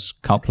of them as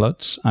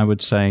couplets, I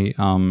would say.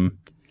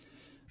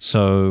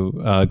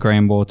 So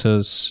Graham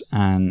Waters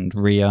and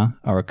Rhea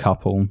are a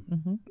couple.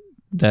 Mm-hmm.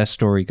 Their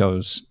story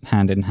goes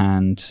hand in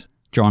hand.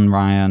 John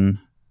Ryan,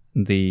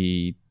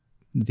 the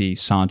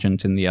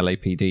sergeant in the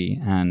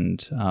LAPD,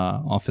 and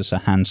Officer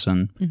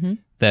Hansen,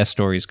 their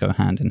stories go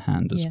hand in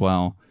hand as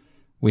well.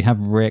 We have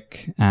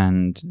Rick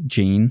and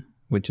Jean,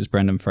 which is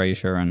Brendan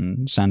Fraser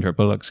and Sandra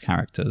Bullock's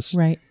characters.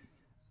 Right.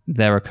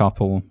 They're a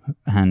couple,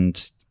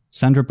 and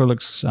Sandra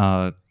Bullock's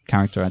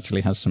character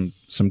actually has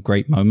some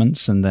great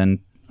moments, and then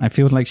I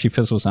feel like she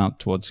fizzles out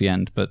towards the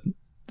end, but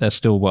they're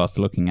still worth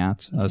looking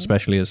at,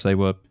 especially as they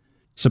were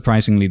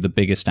surprisingly the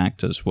biggest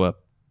actors were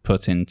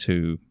put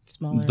into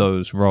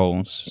those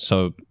roles.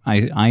 So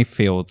I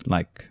feel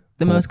like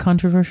the most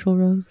controversial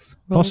roles?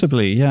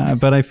 Possibly, yeah.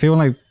 But I feel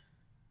like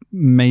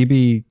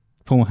maybe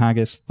Paul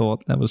Haggis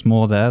thought there was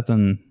more there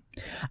than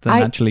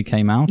actually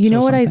came out. You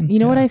know what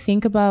what I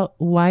think about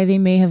why they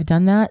may have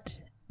done that?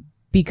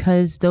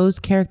 Because those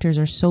characters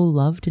are so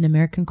loved in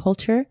American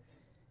culture.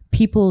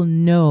 People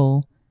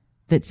know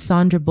that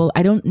Sandra Bullock,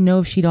 I don't know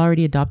if she'd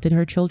already adopted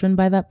her children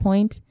by that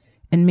point,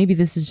 and maybe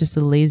this is just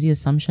a lazy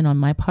assumption on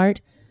my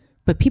part,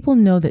 but people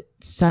know that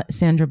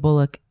Sandra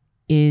Bullock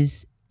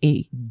is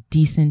a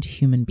decent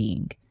human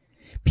being.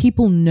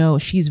 People know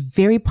she's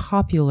very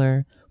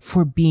popular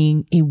for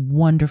being a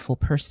wonderful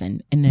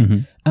person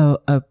and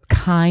a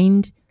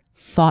kind,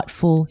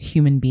 thoughtful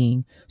human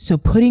being. So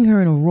putting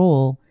her in a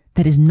role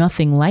that is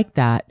nothing like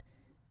that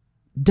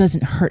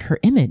doesn't hurt her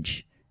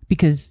image,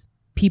 because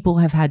people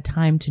have had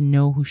time to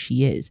know who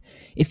she is.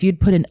 If you'd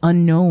put an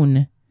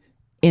unknown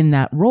in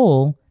that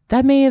role,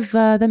 that may have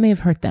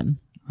hurt them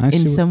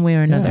in some way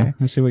or another.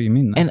 Yeah, I see what you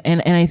mean.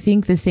 And I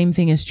think the same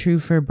thing is true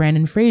for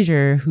Brendan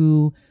Fraser,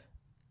 who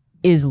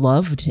is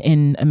loved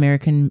in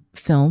American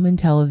film and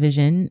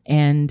television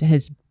and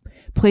has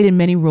played in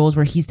many roles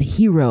where he's the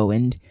hero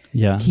and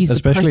he's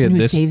especially the person who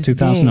this saves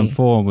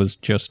 2004 the day. Was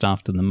just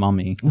after The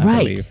Mummy, I right?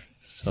 believe.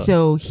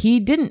 So he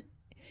didn't.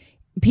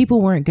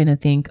 People weren't going to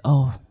think,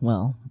 oh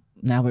well,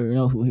 now we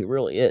know who he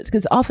really is,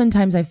 because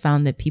oftentimes I've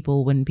found that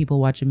when people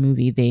watch a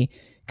movie, they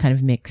kind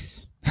of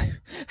mix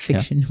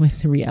fiction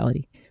with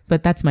reality.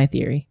 But that's my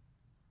theory.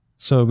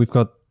 So we've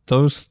got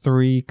those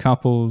 3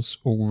 couples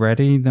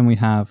already. Then we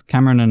have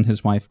Cameron and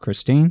his wife,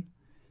 Christine.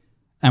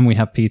 And we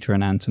have Peter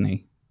and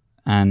Anthony.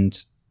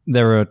 And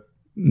there are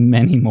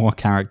many more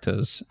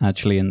characters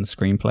actually in the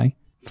screenplay.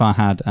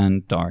 Farhad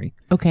and Dari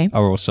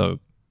are also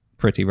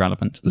pretty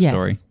relevant to the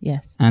story.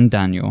 Yes. And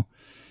Daniel.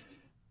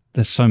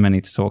 There's so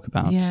many to talk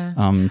about. Yeah.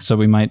 So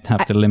we might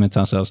have to limit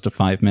ourselves to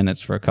 5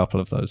 minutes for a couple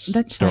of those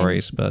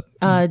stories. Fine.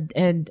 But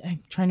and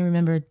I'm trying to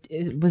remember,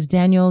 was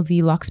Daniel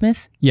the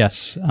locksmith?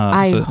 yes.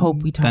 I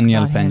hope we talk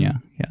Daniel about Peña,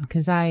 him. yeah.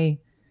 Because I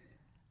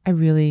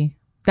really,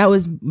 that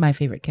was my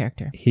favorite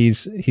character.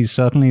 He's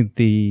certainly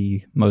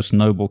the most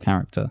noble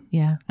character.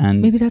 Yeah.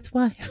 And maybe that's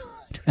why.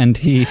 and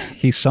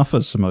he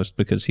suffers the most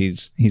because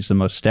he's the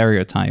most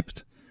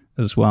stereotyped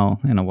as well,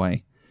 in a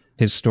way.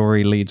 His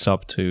story leads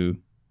up to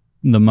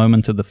the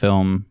moment of the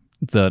film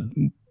that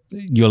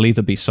you'll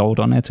either be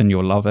sold on it and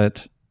you'll love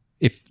it.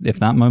 If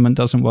that moment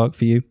doesn't work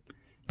for you,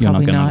 you're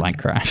Probably not going to not. like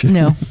Crash.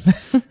 No.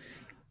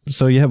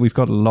 So yeah, we've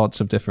got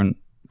lots of different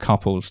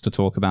couples to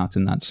talk about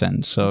in that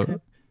sense.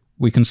 So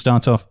we can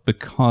start off,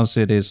 because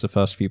it is the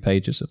first few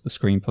pages of the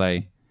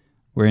screenplay.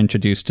 We're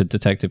introduced to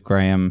Detective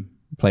Graham,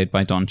 played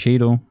by Don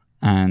Cheadle,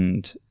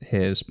 and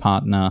his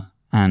partner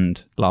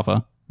and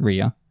lover,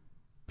 Rhea,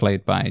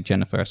 played by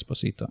Jennifer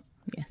Esposito.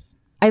 Yes.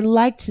 I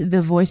liked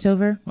the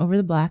voiceover over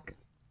the black,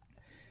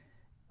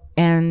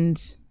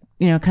 and,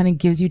 kind of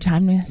gives you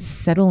time to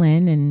settle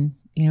in and,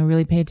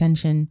 really pay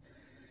attention.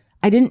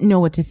 I didn't know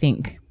what to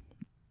think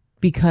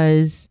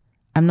because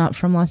I'm not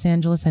from Los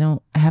Angeles. I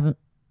haven't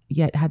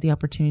yet had the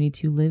opportunity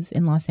to live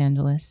in Los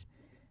Angeles.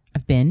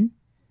 I've been,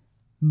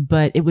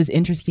 but it was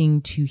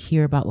interesting to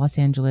hear about Los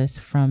Angeles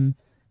from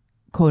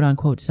quote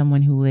unquote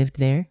someone who lived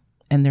there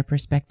and their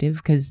perspective,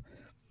 because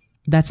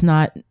that's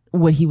not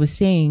what he was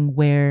saying,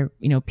 where,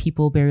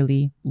 people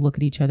barely look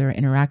at each other or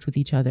interact with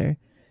each other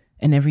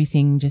and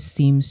everything just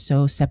seems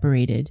so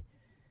separated.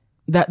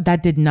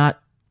 That did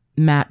not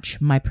match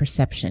my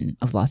perception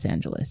of Los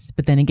Angeles.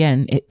 But then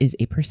again, it is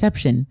a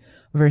perception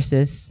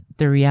versus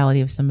the reality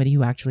of somebody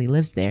who actually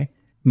lives there.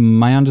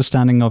 My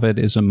understanding of it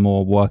is a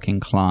more working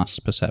class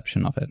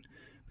perception of it,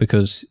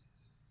 because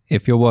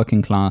if you're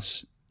working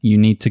class, you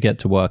need to get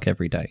to work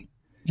every day.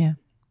 Yeah.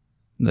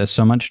 There's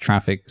so much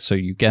traffic, so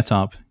you get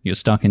up, you're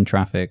stuck in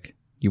traffic,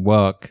 you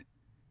work,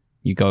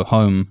 you go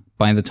home.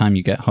 By the time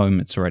you get home,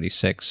 it's already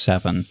 6,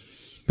 7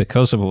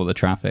 because of all the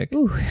traffic.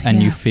 Ooh,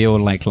 and you feel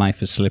like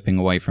life is slipping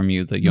away from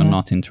you, that you're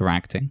not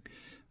interacting.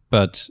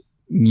 But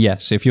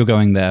yes, if you're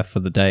going there for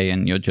the day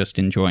and you're just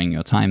enjoying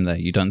your time there,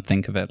 you don't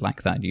think of it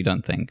like that. You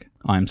don't think,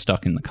 I'm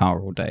stuck in the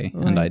car all day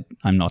and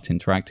I'm not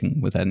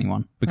interacting with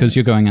anyone, because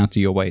you're going out of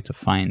your way to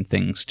find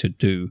things to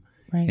do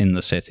in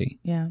the city.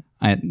 Yeah.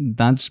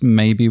 That's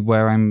maybe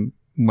where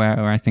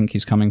I think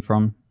he's coming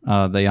from.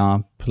 They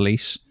are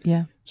police.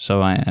 Yeah.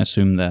 So I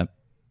assume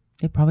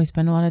they probably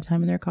spend a lot of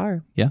time in their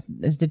car. Yeah.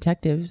 As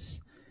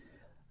detectives.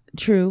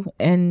 True.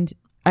 And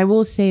I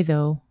will say,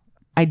 though,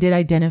 I did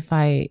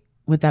identify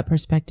with that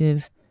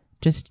perspective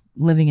just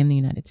living in the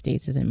United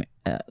States as an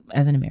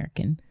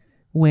American,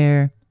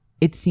 where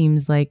it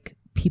seems like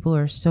people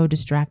are so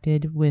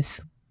distracted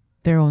with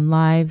their own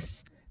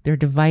lives, their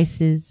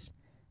devices,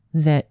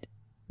 that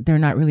they're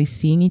not really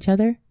seeing each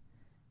other.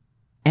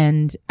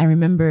 And I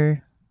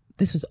remember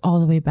this was all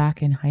the way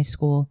back in high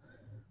school,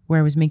 where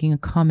I was making a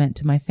comment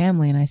to my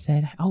family and I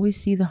said, I always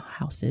see the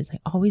houses, I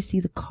always see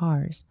the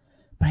cars,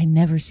 but I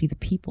never see the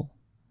people,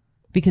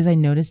 because I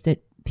noticed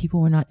that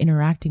people were not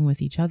interacting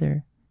with each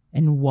other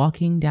and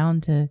walking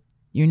down to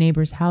your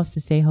neighbor's house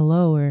to say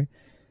hello.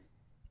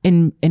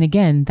 And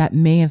again, that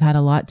may have had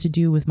a lot to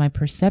do with my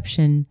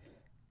perception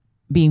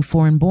being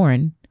foreign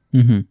born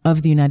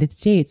of the United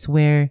States,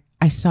 where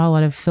I saw a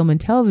lot of film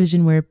and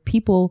television where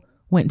people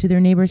went to their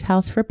neighbor's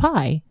house for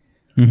pie,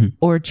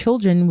 or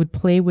children would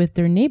play with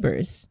their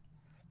neighbors.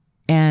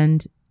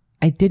 And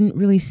I didn't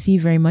really see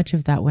very much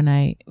of that when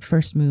I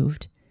first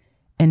moved.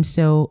 And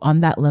so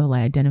on that level,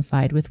 I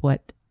identified with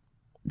what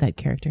that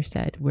character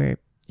said, where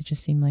it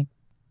just seemed like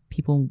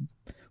people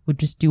would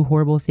just do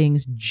horrible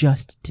things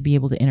just to be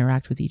able to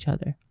interact with each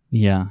other.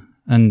 Yeah.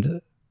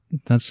 And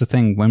that's the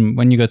thing.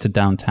 When you go to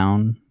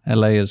downtown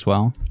LA as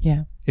well,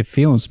 it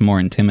feels more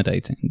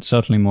intimidating. It's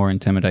certainly more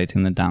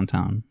intimidating than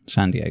downtown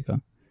San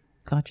Diego.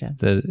 Gotcha.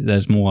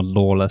 There's more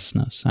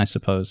lawlessness, I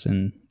suppose,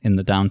 in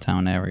the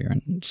downtown area,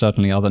 and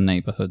certainly other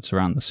neighborhoods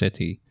around the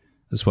city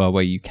as well,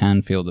 where you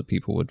can feel that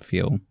people would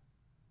feel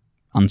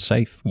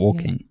unsafe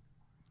walking. Yeah.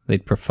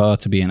 They'd prefer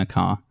to be in a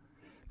car.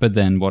 But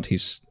then what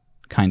he's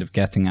kind of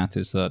getting at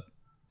is that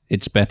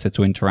it's better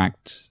to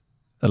interact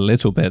a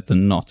little bit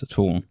than not at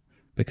all,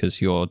 because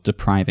you're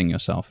depriving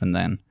yourself. And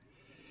then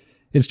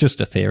it's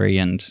just a theory,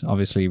 and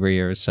obviously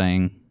Rhea is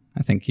saying,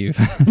 I think you've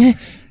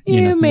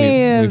you may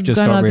have just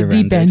gone on the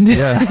deep end.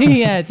 Yeah.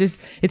 Yeah, just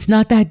it's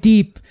not that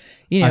deep,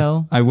 you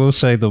know. I will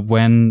say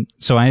that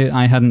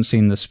I hadn't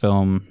seen this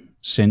film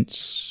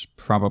since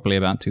probably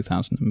about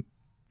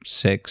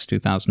 2006,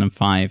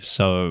 2005,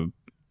 so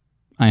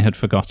I had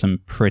forgotten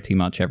pretty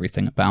much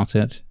everything about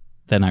it.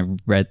 then I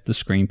read the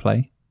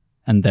screenplay,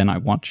 and then I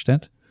watched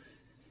it.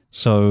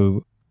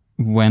 So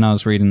when I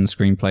was reading the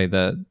screenplay,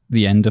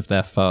 the end of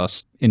their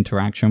first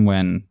interaction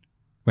when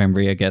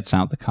Rhea gets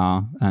out the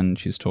car and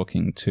she's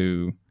talking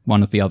to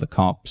one of the other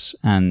cops,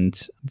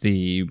 and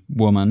the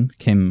woman,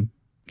 Kim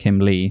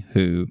Lee,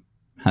 who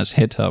has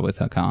hit her with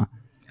her car.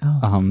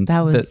 Oh,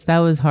 that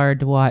was hard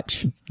to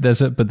watch.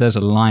 There's a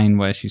line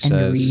where she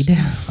says,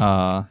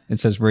 it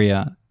says,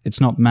 Rhea,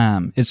 it's not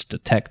ma'am, it's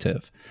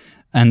detective.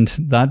 And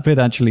that bit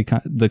actually,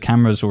 the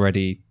camera's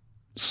already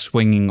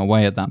swinging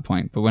away at that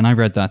point. But when I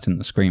read that in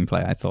the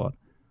screenplay, I thought,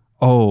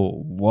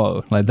 oh,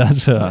 whoa, like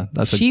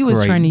she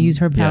was trying to use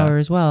her power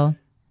as well.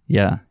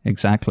 Yeah,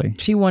 exactly.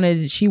 She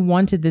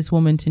wanted this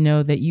woman to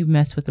know that you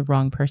messed with the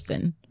wrong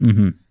person.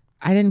 Mm-hmm.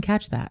 I didn't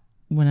catch that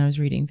when I was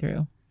reading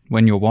through.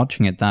 When you're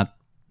watching it, that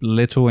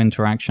little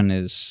interaction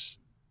is,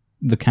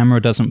 the camera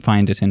doesn't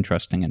find it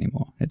interesting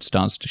anymore. It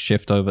starts to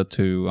shift over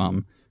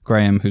to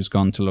Graham, who's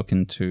gone to look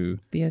into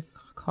the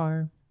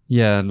car.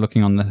 Yeah,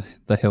 looking on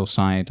the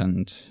hillside,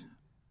 and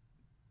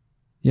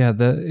yeah,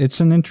 it's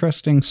an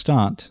interesting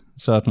start,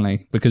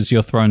 certainly, because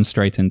you're thrown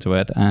straight into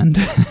it, and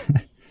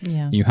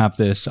you have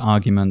this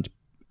argument,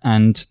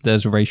 and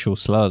there's racial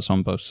slurs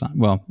on both sides.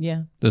 Well,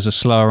 there's a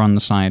slur on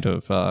the side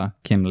of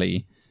Kim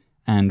Lee,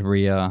 and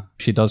Rhea,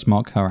 she does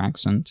mock her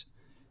accent,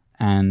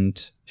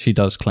 and she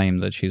does claim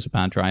that she's a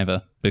bad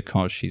driver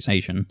because she's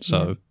Asian.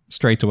 So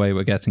straight away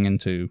we're getting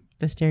into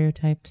the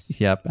stereotypes.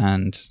 Yep,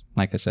 and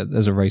like I said,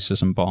 there's a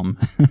racism bomb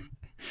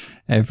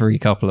every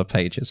couple of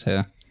pages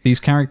here. These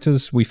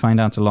characters, we find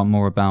out a lot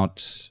more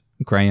about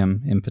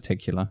Graham in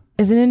particular.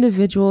 As an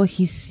individual,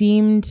 he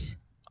seemed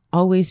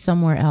always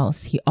somewhere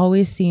else. He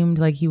always seemed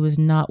like he was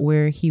not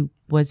where he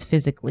was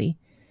physically,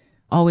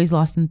 always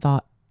lost in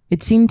thought.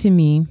 It seemed to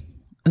me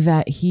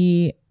that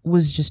he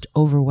was just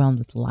overwhelmed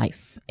with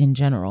life in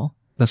general.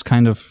 That's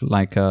kind of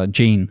like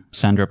Jean,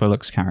 Sandra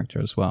Bullock's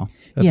character as well,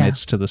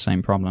 admits to the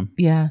same problem.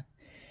 Yeah.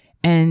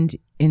 And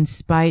in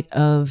spite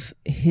of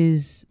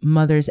his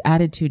mother's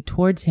attitude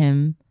towards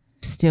him,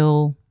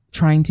 still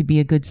trying to be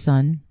a good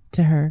son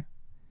to her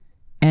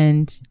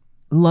and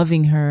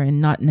loving her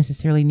and not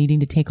necessarily needing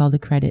to take all the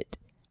credit.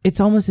 It's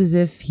almost as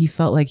if he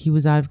felt like he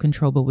was out of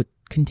control but would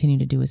continue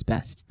to do his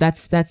best.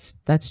 That's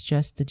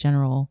just the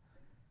general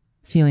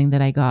feeling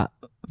that I got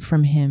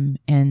from him,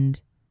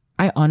 and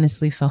I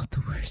honestly felt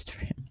the worst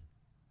for him.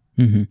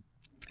 Mm-hmm.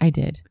 I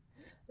did,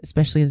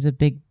 especially as I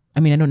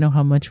don't know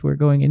how much we're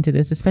going into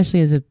this, especially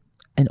as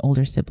an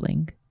older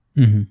sibling.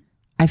 Mm-hmm.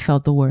 I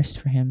felt the worst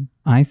for him.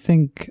 I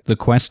think the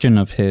question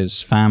of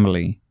his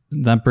family,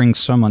 that brings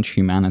so much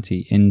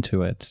humanity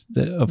into it.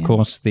 Of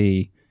course,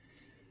 the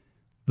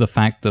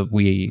fact that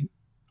we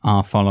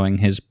are following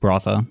his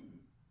brother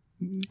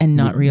and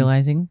not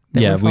realizing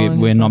that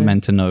we're not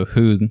meant to know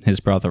who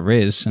his brother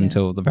is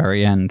until the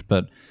very end.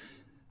 But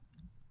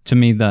to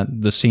me, that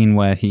the scene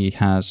where he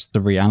has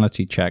the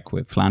reality check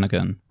with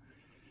Flanagan,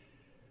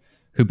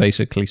 who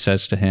basically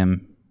says to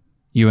him,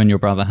 you and your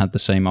brother had the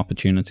same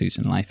opportunities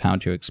in life. How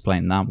do you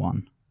explain that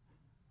one?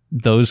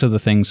 Those are the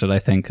things that I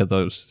think are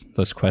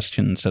those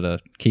questions that are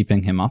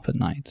keeping him up at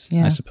night,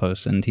 I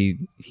suppose. And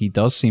he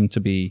does seem to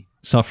be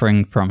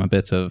suffering from a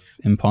bit of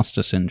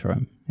imposter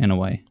syndrome in a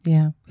way.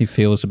 Yeah. He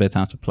feels a bit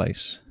out of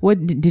place.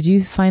 What did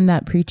you find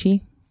that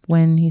preachy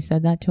when he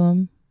said that to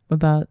him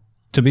about?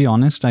 To be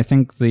honest, I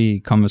think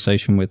the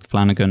conversation with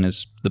Flanagan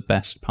is the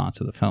best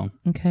part of the film.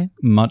 Okay.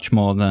 Much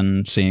more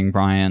than seeing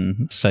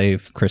Brian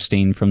save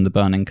Christine from the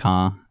burning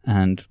car,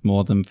 and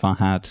more than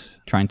Farhad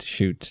trying to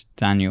shoot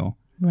Daniel.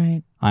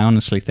 Right. I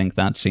honestly think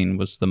that scene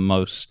was the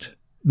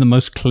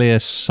most clear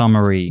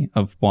summary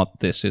of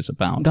what this is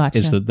about. Gotcha.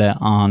 Is that there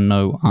are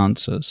no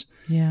answers.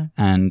 Yeah.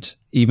 And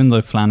even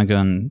though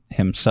Flanagan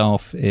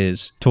himself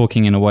is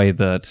talking in a way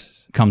that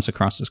comes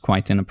across as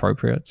quite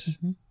inappropriate,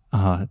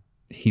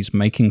 he's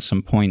making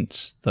some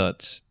points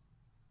that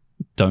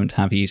don't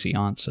have easy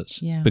answers.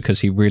 Yeah. Because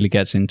he really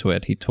gets into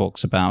it. He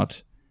talks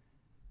about,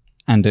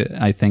 and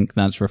I think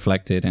that's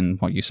reflected in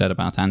what you said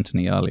about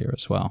Anthony earlier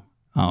as well.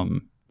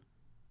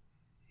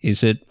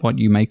 Is it what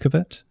you make of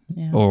it?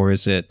 Yeah. Or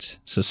is it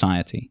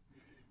society?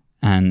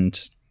 And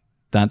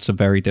that's a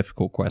very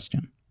difficult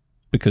question,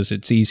 because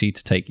it's easy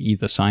to take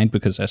either side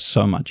because there's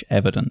so much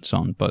evidence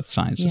on both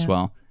sides as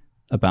well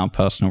about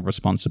personal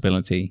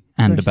responsibility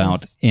and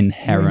about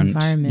inherent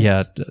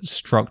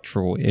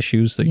structural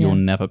issues that you'll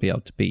never be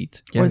able to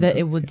beat. Or that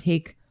it would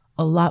take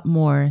a lot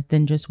more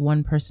than just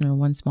one person or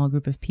one small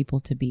group of people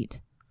to beat.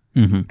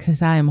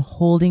 Because I am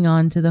holding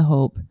on to the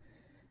hope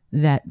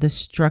that the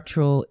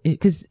structural,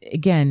 because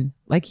again,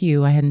 like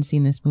you, I hadn't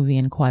seen this movie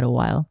in quite a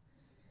while.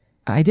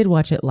 I did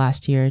watch it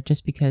last year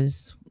just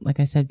because, like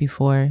I said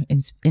before,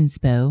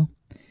 inspo.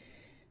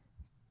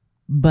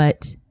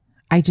 But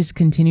I just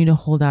continue to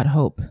hold out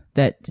hope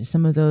that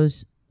some of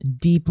those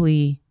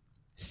deeply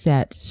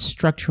set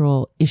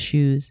structural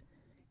issues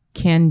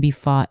can be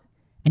fought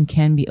and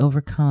can be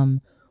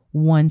overcome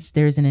once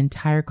there's an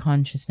entire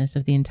consciousness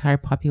of the entire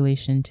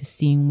population to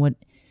seeing what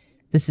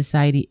the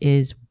society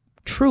is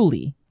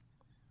truly,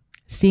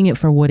 seeing it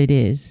for what it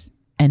is,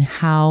 and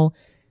how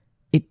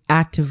it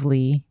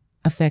actively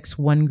affects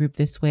one group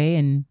this way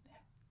and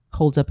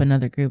holds up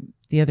another group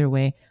the other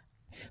way.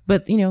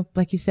 But, you know,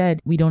 like you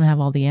said, we don't have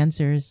all the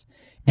answers,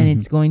 and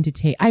it's going to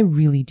take, I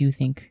really do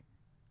think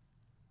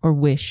or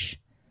wish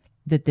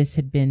that this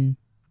had been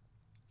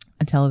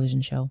a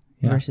television show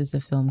versus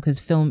a film,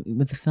 because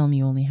with a film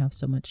you only have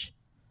so much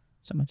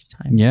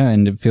time. Yeah,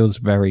 and it feels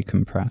very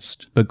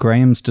compressed. But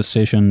Graham's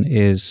decision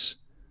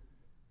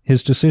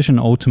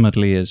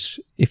ultimately is,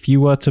 if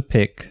you were to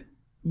pick,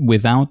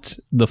 without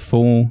the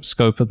full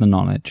scope of the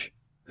knowledge,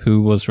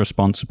 who was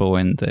responsible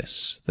in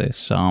this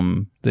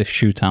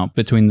shootout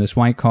between this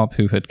white cop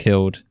who had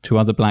killed 2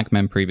 other black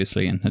men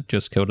previously and had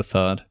just killed a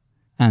third,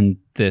 and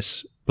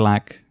this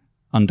black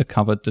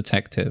undercover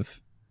detective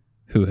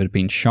who had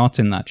been shot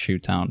in that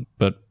shootout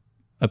but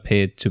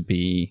appeared to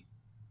be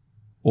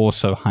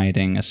also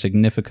hiding a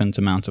significant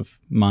amount of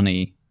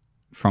money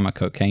from a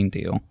cocaine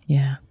deal.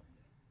 Yeah.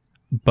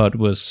 But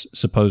was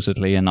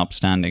supposedly an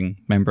upstanding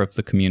member of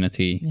the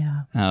community.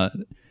 Yeah.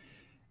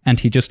 And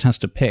he just has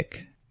to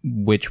pick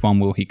which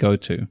one will he go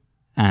to.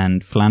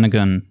 And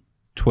Flanagan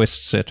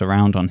twists it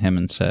around on him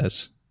and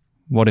says,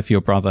 what if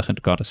your brother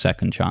had got a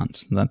second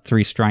chance? That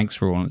 3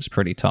 strikes rule is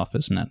pretty tough,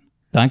 isn't it?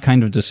 That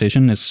kind of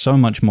decision is so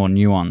much more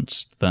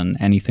nuanced than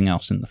anything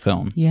else in the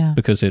film. Yeah.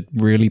 Because it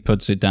really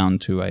puts it down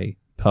to a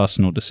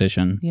personal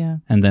decision. Yeah.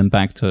 And then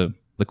back to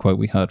the quote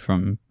we heard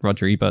from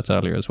Roger Ebert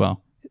earlier as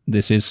well.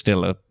 This is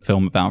still a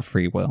film about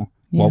free will.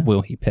 Yeah. What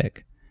will he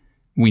pick?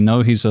 We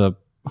know he's a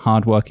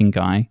hardworking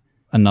guy.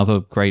 Another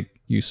great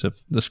use of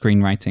the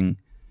screenwriting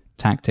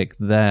tactic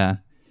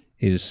there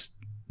is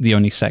the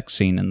only sex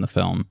scene in the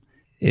film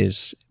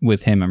is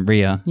with him and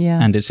Rhea,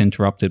 and it's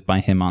interrupted by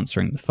him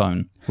answering the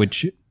phone,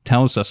 which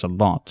tells us a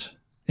lot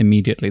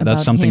immediately. About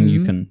That's something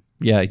him.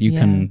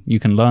 you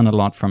can learn a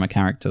lot from a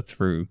character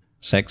through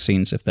sex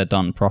scenes if they're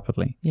done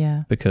properly.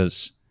 Yeah.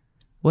 Because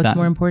what's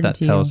more important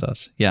to you? That tells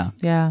us. Yeah.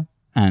 Yeah.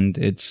 And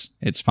it's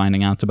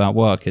finding out about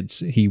work. It's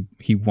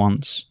he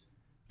wants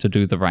to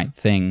do the right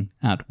thing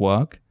at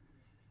work,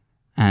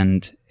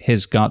 and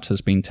his gut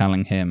has been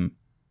telling him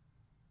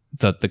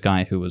that the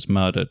guy who was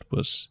murdered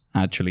was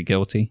actually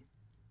guilty.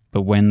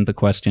 But when the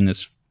question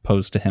is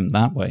posed to him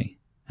that way,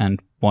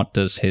 and what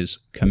does his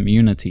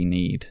community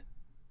need?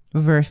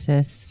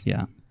 Versus.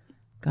 Yeah.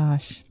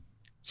 Gosh.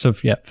 So,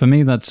 yeah, for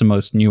me, that's the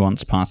most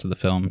nuanced part of the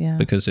film, Yeah.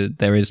 because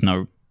there is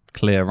no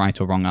clear right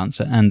or wrong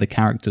answer, and the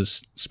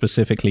characters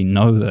specifically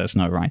know there's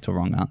no right or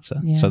wrong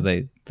answer. Yeah. So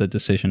the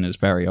decision is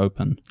very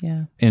open.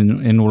 Yeah.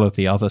 In all of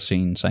the other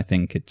scenes, I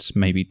think it's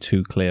maybe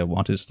too clear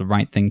what is the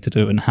right thing to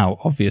do and how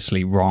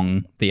obviously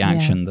wrong the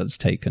action that's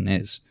taken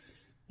is.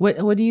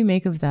 What do you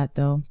make of that,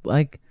 though?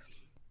 Like,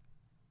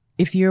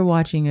 if you're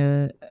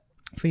watching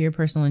for your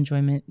personal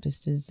enjoyment,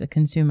 just as a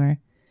consumer,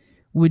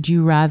 would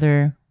you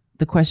rather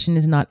the question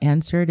is not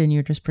answered and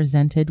you're just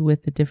presented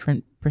with the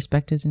different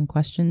perspectives and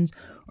questions,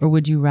 or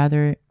would you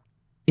rather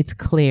it's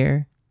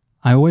clear?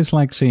 I always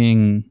like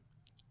seeing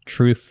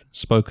truth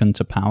spoken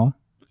to power.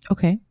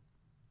 Okay.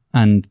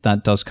 And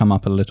that does come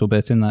up a little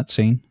bit in that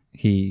scene.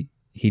 He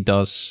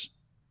does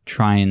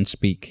try and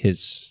speak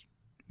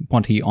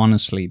what he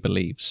honestly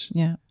believes.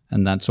 Yeah.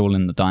 And that's all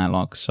in the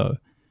dialogue. So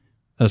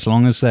as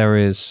long as there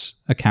is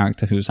a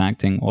character who's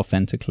acting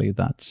authentically,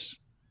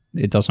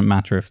 it doesn't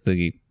matter if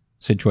the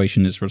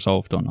situation is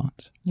resolved or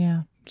not.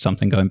 Yeah.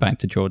 Something going back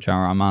to George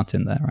R.R.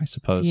 Martin there, I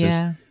suppose.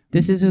 Yeah.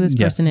 This is who this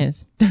person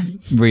is.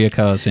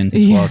 Reoccurs in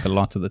his work a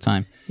lot of the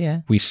time.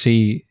 Yeah. We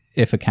see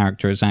if a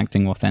character is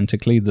acting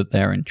authentically that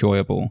they're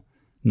enjoyable,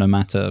 no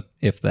matter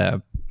if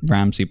they're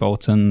Ramsay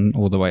Bolton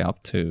all the way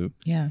up to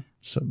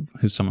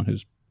someone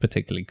who's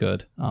particularly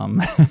good.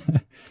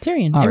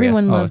 Tyrion. Arya.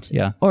 Everyone loved.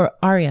 Or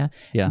Arya.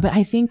 Yeah. But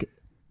I think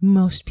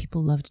most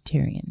people loved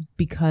Tyrion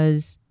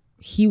because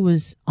he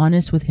was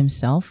honest with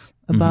himself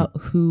about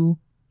who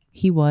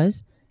he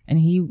was, and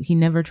he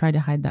never tried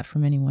to hide that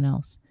from anyone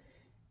else.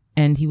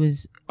 And he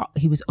was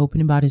open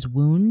about his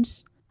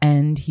wounds,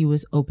 and he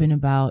was open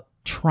about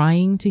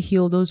trying to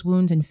heal those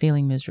wounds and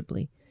failing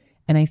miserably.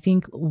 And I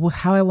think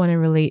how I want to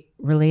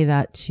relay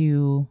that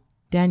to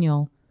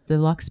Daniel, the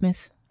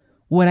locksmith,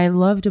 what I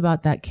loved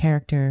about that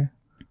character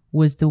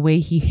was the way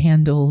he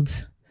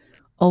handled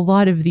a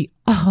lot of the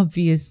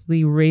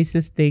obviously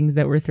racist things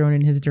that were thrown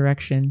in his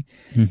direction.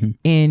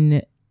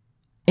 He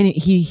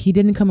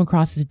didn't come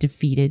across as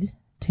defeated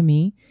to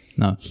me.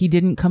 No. He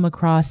didn't come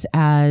across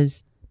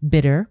as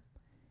bitter.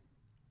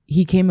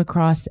 He came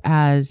across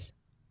as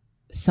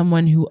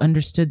someone who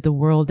understood the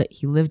world that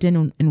he lived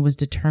in and was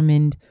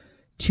determined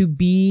to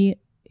be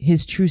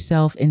his true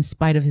self in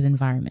spite of his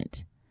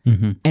environment,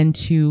 and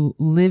to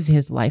live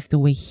his life the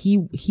way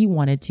he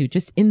wanted to,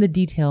 just in the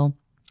detail.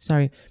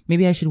 Sorry,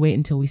 maybe I should wait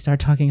until we start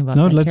talking about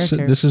that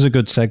character. This is a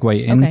good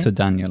segue into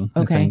Daniel,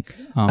 I think.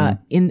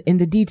 In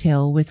the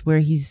detail with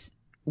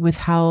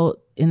how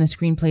in the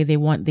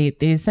screenplay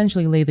they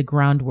essentially lay the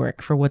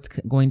groundwork for what's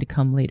going to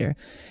come later,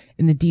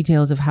 in the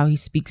details of how he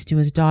speaks to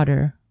his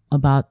daughter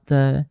about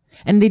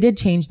and they did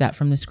change that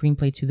from the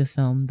screenplay to the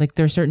film. Like,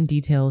 there are certain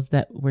details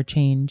that were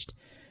changed,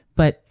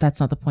 but that's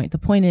not the point. The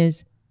point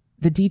is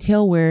the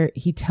detail where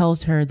he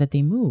tells her that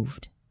they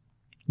moved.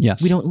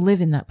 Yes. We don't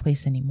live in that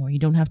place anymore. You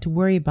don't have to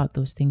worry about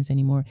those things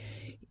anymore.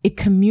 It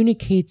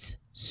communicates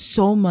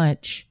so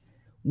much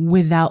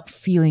without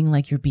feeling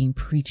like you're being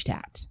preached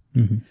at.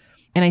 Mm-hmm.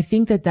 And I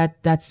think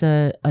that's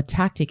a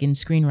tactic in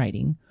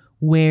screenwriting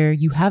where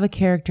you have a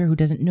character who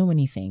doesn't know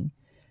anything,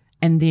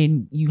 and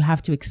then you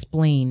have to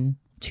explain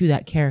to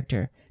that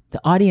character.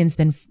 The audience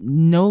then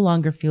no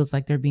longer feels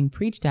like they're being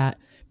preached at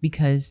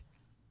because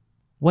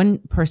one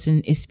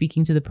person is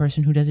speaking to the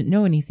person who doesn't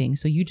know anything.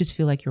 So you just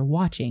feel like you're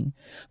watching,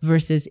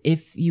 versus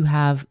if you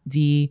have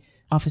the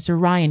Officer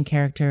Ryan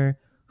character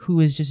who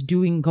is just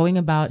going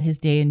about his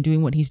day and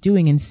doing what he's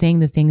doing and saying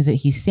the things that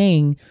he's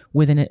saying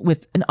with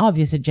an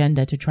obvious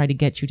agenda to try to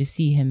get you to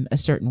see him a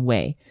certain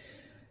way.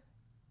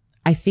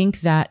 I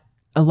think that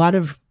a lot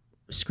of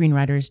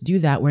screenwriters do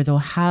that, where they'll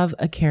have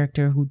a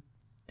character who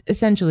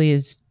essentially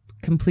is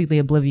completely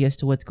oblivious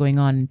to what's going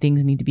on and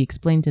things need to be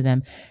explained to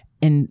them.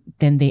 And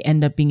then they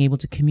end up being able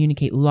to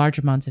communicate large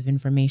amounts of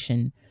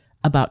information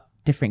about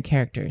different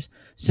characters.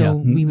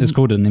 So it's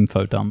called an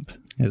info dump.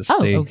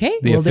 Okay.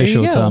 The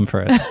official term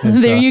for it.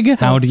 There you go.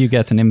 How do you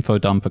get an info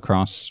dump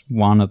across?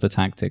 One of the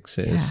tactics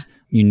is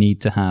you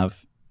need to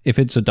have, if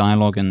it's a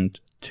dialogue and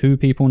two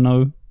people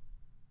know,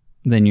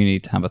 then you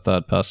need to have a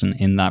third person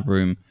in that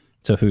room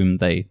to whom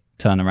they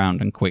turn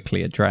around and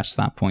quickly address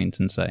that point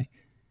and say,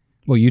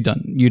 well, you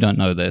don't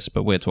know this,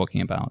 but we're talking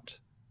about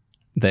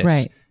this.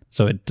 Right.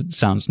 So it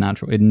sounds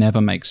natural. It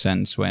never makes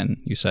sense when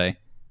you say,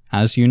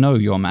 as you know,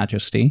 Your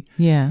Majesty.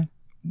 Yeah.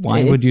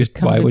 Why would you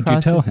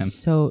tell him?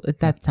 So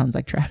that sounds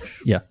like trash.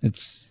 Yeah,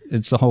 it's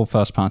the whole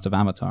first part of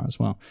Avatar as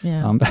well.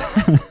 Yeah.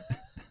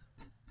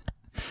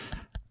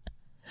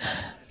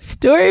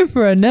 Story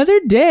for another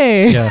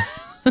day. Yeah.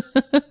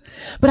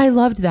 But I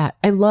loved that.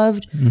 I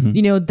loved,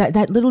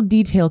 that little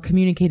detail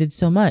communicated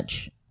so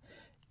much.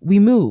 We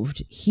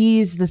moved.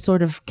 He's the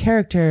sort of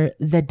character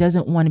that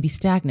doesn't want to be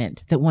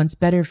stagnant, that wants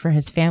better for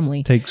his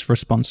family. Takes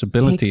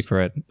responsibility for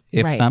it.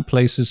 If that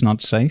place is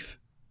not safe,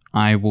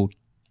 I will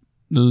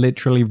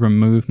literally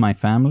remove my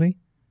family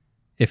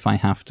if I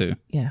have to.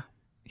 Yeah.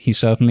 He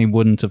certainly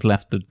wouldn't have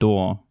left the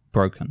door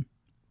broken.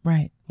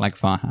 Right. Like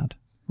Farhad.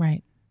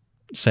 Right.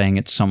 Saying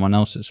it's someone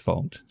else's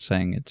fault.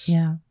 Saying it's...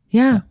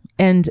 Yeah.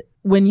 And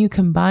when you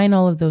combine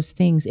all of those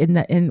things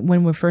and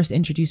when we're first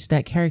introduced to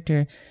that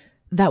character,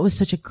 that was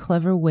such a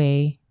clever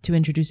way to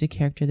introduce a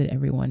character that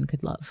everyone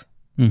could love.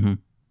 Mm-hmm.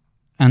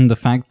 And the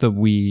fact that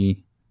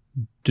we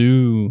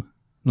do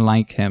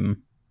like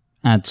him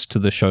adds to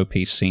the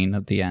showpiece scene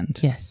at the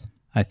end. Yes.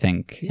 I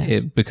think.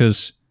 Yes.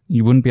 Because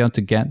you wouldn't be able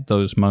to get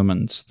those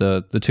moments,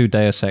 the two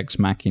Deus Ex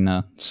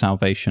Machina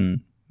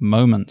salvation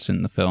moments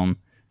in the film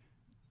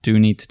do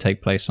need to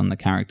take place on the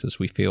characters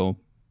we feel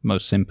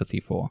most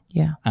sympathy for.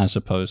 Yeah. As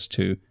opposed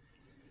to...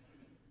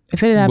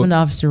 If it had happened to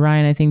Officer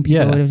Ryan, I think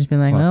people would have just been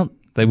like, well,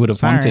 they would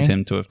have wanted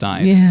him to have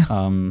died. Yeah.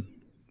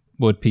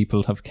 Would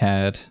people have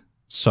cared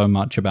so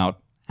much about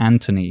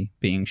Anthony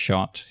being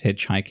shot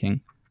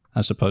hitchhiking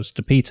as opposed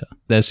to Peter?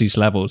 There's these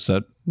levels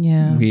that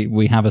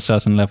we have a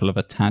certain level of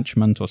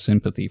attachment or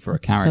sympathy for a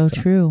character.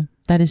 So true.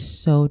 That is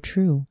so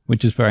true.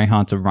 Which is very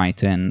hard to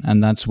write in.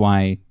 And that's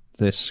why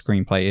this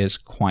screenplay is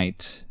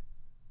quite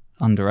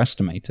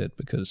underestimated,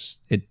 because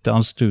it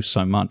does do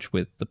so much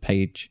with the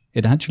page.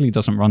 It actually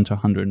doesn't run to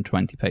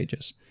 120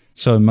 pages.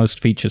 So most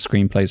feature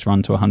screenplays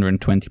run to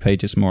 120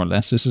 pages more or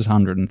less. This is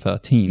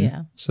 113.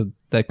 Yeah. So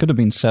there could have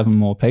been 7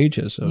 more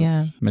pages of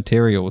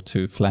material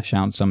to flesh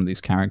out some of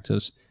these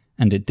characters,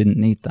 and it didn't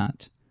need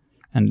that.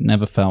 And it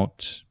never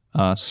felt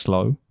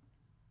slow.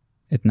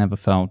 It never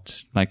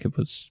felt like it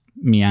was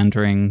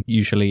meandering.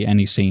 Usually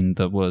any scene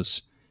that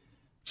was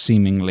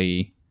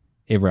seemingly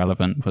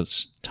irrelevant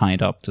was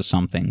tied up to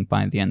something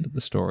by the end of the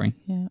story.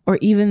 Yeah. Or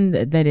even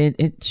that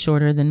it's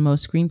shorter than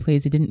most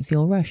screenplays, it didn't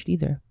feel rushed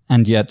either.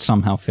 And yet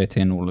somehow fit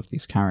in all of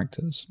these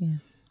characters. Yeah.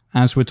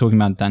 As we're talking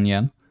about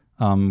Daniel,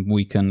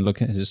 we can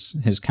look at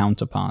his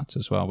counterpart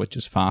as well, which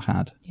is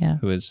Farhad,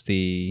 who is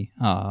the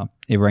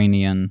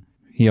Iranian.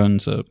 He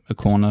owns a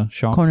corner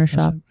shop.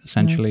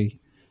 Essentially.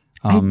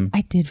 Yeah.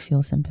 I did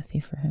feel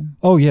sympathy for him.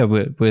 Oh yeah,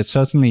 we're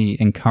certainly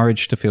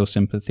encouraged to feel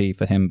sympathy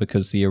for him,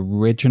 because the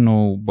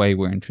original way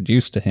we're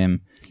introduced to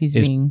him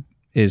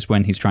is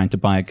when he's trying to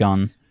buy a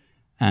gun,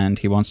 and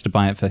he wants to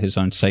buy it for his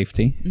own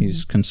safety. Mm-hmm.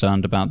 He's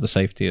concerned about the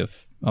safety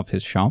of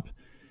his shop.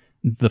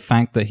 The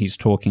fact that he's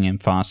talking in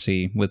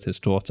Farsi with his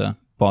daughter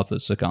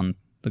bothers the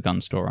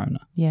gun store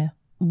owner. Yeah.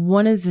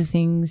 One of the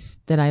things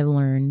that I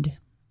learned,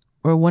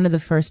 or one of the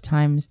first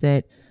times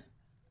that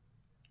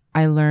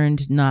I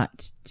learned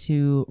not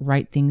to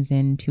write things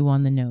in too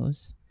on the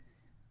nose,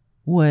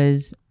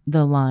 was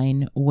the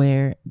line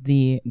where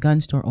the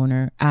gun store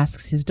owner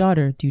asks his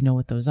daughter, "Do you know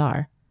what those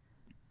are?"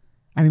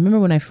 I remember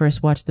when I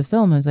first watched the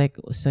film, I was like,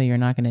 so you're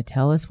not going to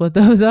tell us what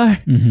those are?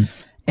 Mm-hmm.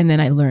 And then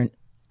I learned.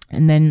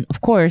 And then,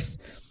 of course,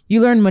 you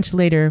learn much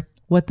later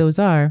what those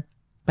are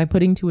by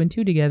putting 2 and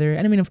 2 together.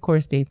 And I mean, of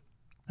course,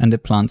 and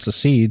it plants a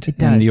seed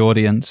in the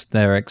audience.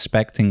 They're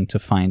expecting to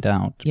find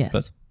out.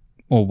 Yes.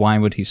 Or why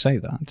would he say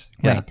that?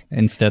 Right.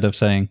 Instead of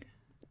saying,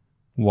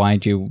 why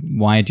do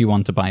you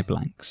want to buy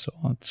blanks,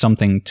 or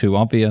something too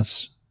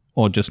obvious,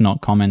 or just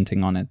not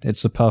commenting on it.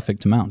 It's the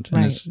perfect amount,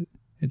 and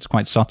it's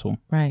quite subtle.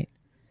 Right.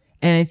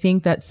 And I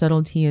think that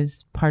subtlety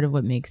is part of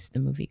what makes the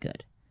movie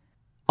good.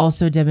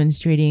 Also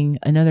demonstrating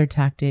another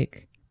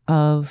tactic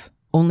of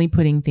only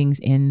putting things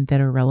in that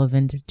are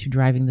relevant to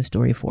driving the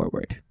story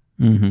forward.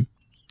 Mm-hmm.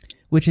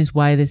 Which is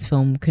why this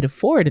film could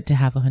afford to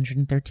have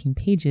 113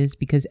 pages,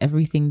 because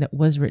everything that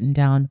was written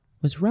down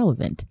was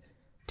relevant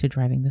to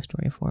driving the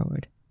story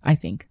forward, I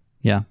think.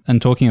 Yeah.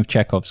 And talking of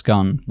Chekhov's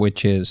gun,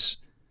 which is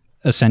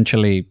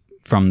essentially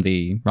from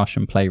the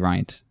Russian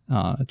playwright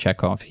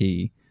Chekhov,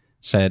 he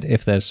said,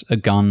 if there's a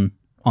gun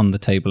on the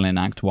table in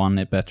Act 1,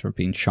 it better have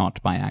been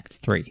shot by Act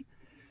 3.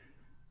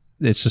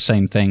 It's the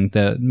same thing.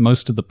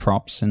 Most of the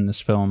props in this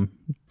film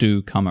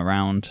do come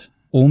around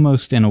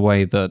almost in a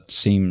way that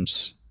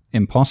seems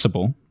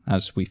impossible,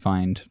 as we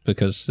find,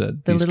 because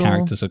these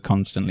characters are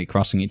constantly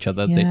crossing each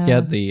other.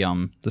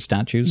 The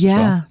statues. Yeah,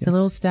 as well. The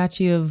little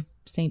statue of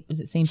Saint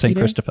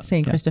Christopher.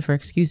 Saint Christopher,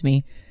 excuse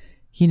me.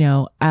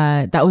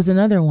 That was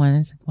another one.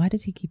 It's like, why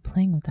does he keep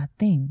playing with that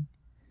thing?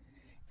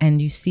 And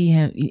you see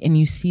him, and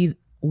you see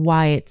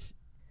why it's.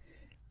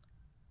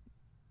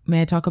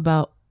 May I talk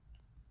about?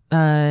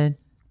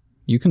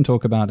 You can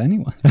talk about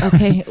anyone.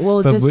 Okay,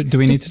 well, but do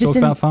we need to talk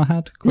about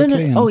Farhad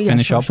quickly and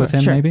finish up with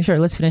him, maybe? Sure,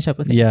 let's finish up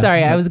with him. Yeah.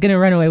 Sorry, I was going to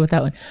run away with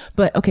that one.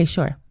 But, okay,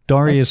 sure.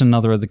 Dori is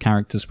another of the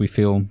characters we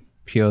feel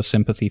pure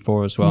sympathy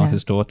for as well,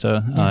 his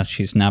daughter. Yes.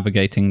 She's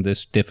navigating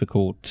this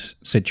difficult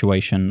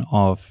situation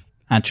of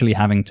actually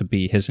having to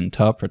be his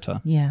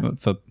interpreter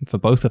for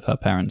both of her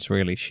parents,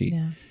 really.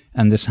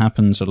 And this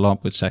happens a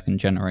lot with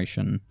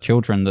second-generation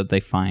children, that they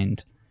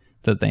find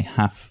that they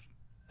have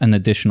an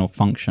additional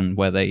function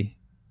where they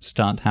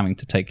start having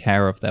to take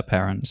care of their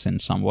parents in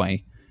some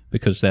way,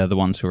 because they're the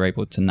ones who are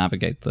able to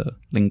navigate the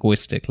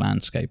linguistic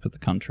landscape of the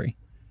country.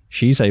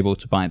 She's able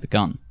to buy the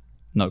gun,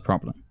 no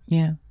problem.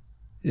 Yeah.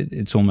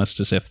 It's almost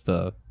as if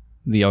the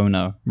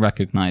owner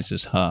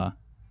recognizes her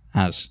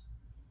as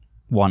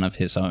one of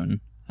his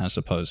own, as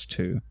opposed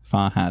to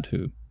Farhad,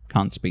 who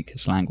can't speak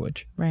his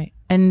language. Right.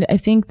 And I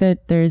think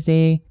that there's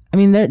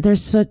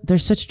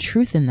such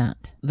truth in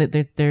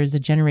that there's a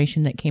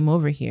generation that came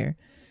over here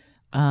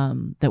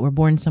that were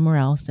born somewhere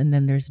else, and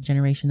then there's a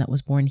generation that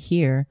was born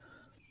here.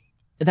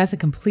 That's a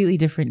completely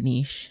different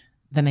niche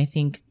than I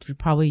think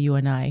probably you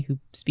and I, who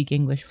speak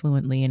English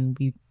fluently, and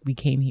we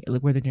came here.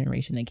 We're the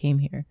generation that came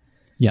here.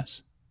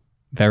 Yes,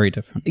 very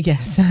different.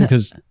 Yes,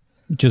 because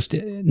just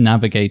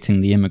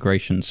navigating the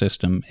immigration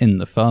system in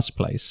the first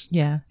place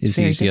is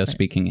easier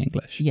speaking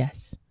English.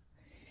 Yes,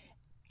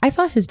 I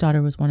thought his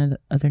daughter was one of the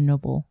other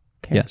noble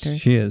characters.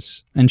 Yes, she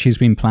is, and she's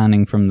been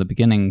planning from the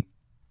beginning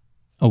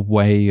a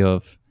way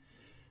of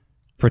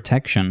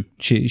protection.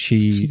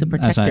 She's a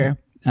protector.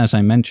 As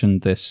I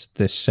mentioned, this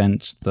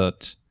sense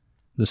that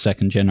the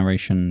second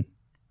generation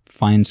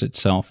finds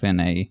itself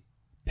in a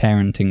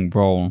parenting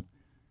role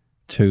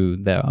to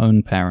their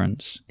own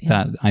parents.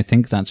 That I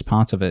think that's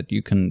part of it.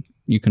 You can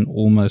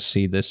almost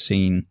see this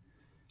scene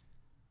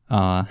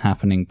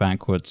happening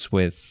backwards,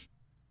 with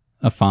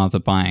a father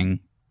buying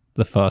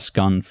the first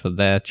gun for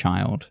their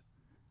child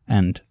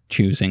and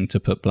choosing to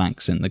put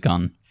blanks in the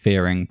gun,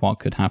 fearing what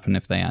could happen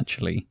if they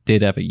actually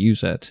did ever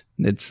use it.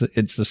 It's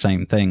the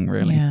same thing,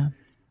 really. Yeah.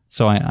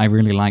 So I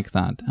really like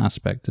that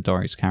aspect to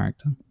Dori's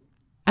character.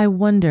 I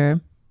wonder,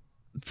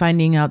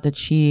 finding out that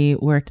she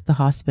worked at the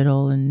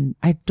hospital, and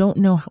I don't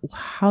know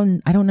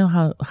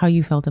how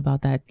you felt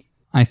about that.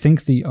 I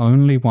think the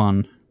only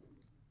one,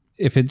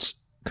 if it's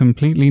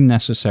completely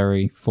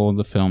necessary for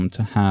the film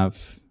to have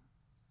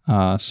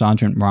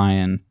Sergeant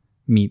Ryan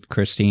meet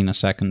Christine a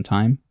second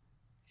time,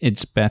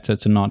 it's better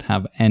to not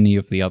have any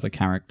of the other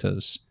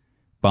characters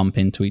bump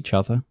into each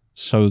other,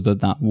 so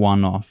that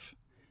one-off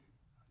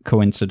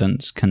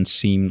coincidence can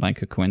seem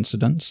like a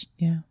coincidence.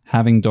 Yeah.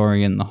 Having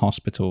Dori in the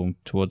hospital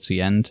towards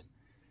the end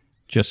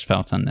just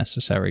felt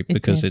unnecessary,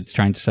 because it's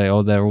trying to say,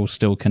 oh, they're all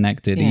still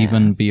connected,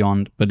 even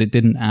beyond, but it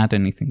didn't add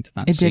anything to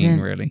that scene,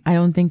 really. I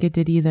don't think it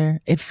did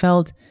either. It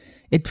felt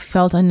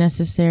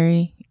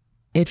unnecessary.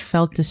 It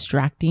felt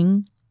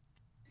distracting.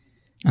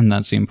 And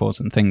that's the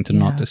important thing, to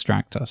not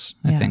distract us,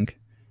 I think.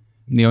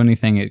 The only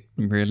thing it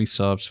really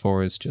serves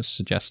for is just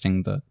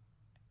suggesting that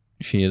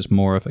she is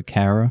more of a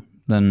carer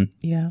than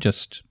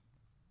just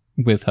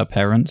with her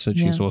parents. So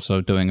she's also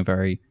doing a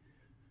very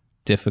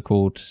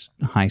difficult,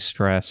 high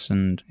stress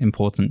and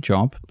important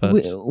job.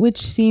 But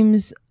which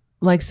seems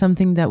like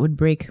something that would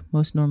break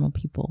most normal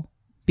people,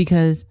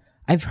 because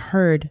I've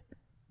heard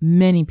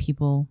many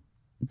people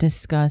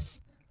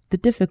discuss the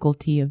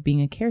difficulty of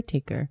being a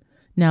caretaker.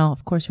 Now,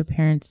 of course, her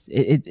parents,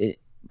 it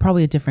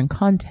probably a different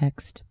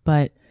context,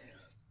 but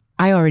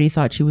I already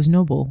thought she was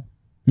noble.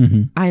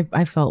 Mm-hmm.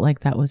 I felt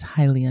like that was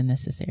highly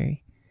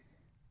unnecessary.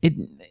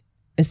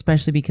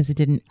 Especially because it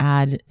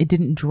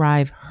didn't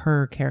drive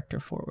her character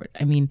forward.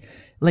 I mean,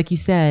 like you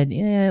said,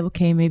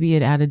 maybe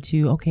it added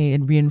to,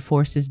 it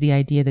reinforces the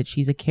idea that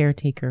she's a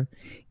caretaker.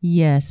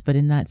 Yes, but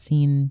in that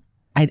scene,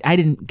 I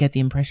didn't get the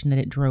impression that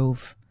it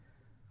drove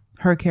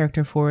her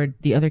character forward,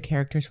 the other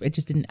characters, it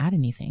just didn't add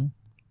anything.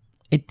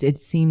 It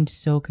seemed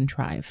so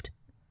contrived.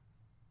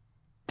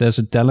 There's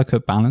a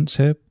delicate balance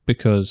here,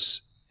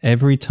 because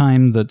every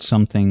time that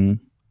something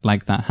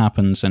like that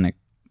happens and it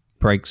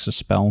breaks a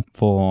spell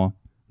for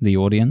the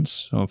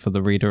audience or for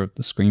the reader of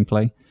the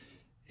screenplay,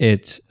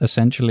 it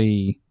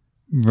essentially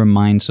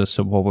reminds us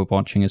that what we're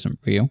watching isn't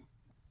real.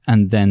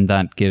 And then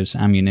that gives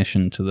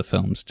ammunition to the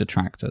film's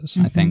detractors,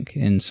 I think,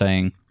 in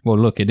saying, well,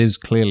 look, it is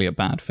clearly a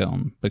bad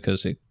film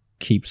because it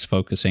keeps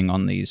focusing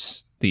on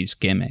these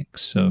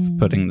gimmicks of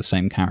putting the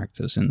same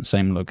characters in the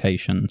same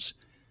locations.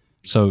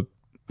 So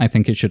I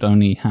think it should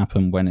only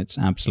happen when it's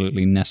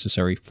absolutely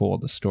necessary for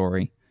the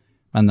story.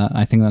 And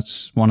I think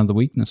that's one of the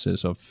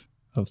weaknesses of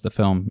the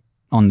film.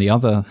 On the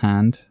other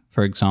hand,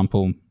 for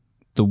example,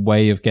 the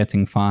way of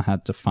getting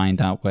Farhad to find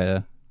out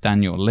where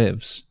Daniel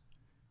lives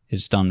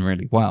is done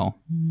really well.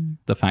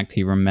 The fact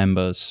he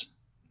remembers,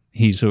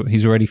 he's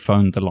already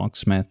phoned the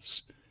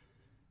locksmiths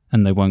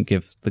and they won't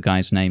give the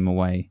guy's name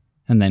away.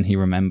 And then he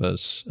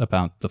remembers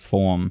about the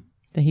form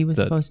that he was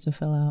supposed to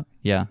fill out.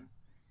 Yeah.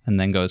 And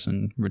then goes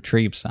and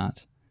retrieves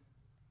that.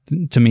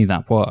 To me,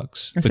 that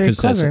works. That's because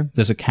very clever.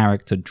 there's a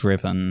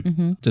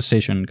character-driven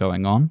decision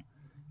going on.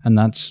 And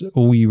that's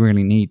all you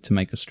really need to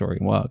make a story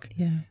work.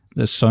 Yeah.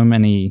 There's so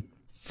many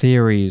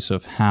theories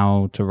of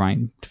how to write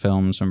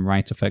films and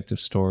write effective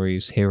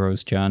stories,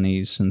 heroes'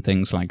 journeys, and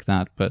things like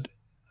that. But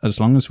as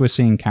long as we're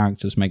seeing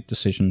characters make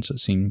decisions that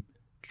seem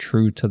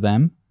true to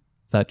them,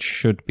 that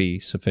should be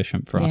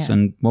sufficient for us.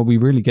 And what we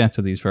really get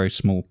are these very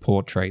small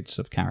portraits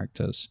of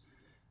characters.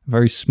 A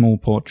very small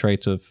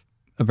portrait of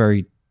a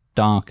very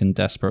dark and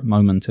desperate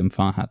moment in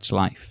Farhad's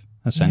life,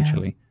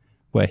 essentially,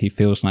 where he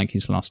feels like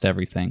he's lost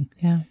everything.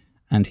 Yeah.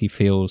 And he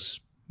feels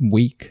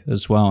weak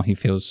as well. He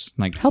feels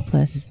like...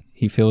 helpless.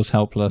 He feels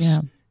helpless.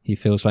 Yeah. He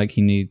feels like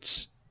he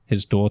needs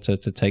his daughter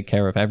to take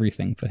care of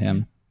everything for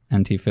him.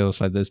 And he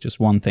feels like there's just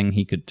one thing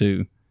he could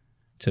do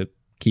to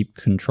keep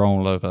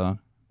control over...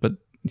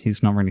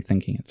 He's not really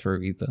thinking it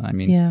through either. I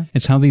mean,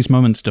 it's how these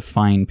moments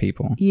define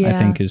people, I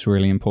think, is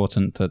really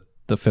important, that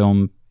the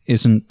film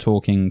isn't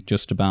talking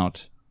just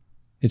about...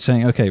 It's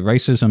saying, okay,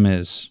 racism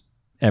is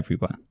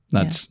everywhere.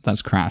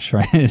 That's Crash,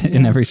 right?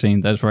 In every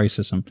scene, there's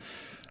racism.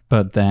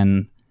 But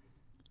then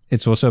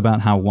it's also about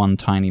how one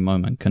tiny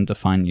moment can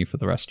define you for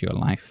the rest of your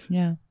life.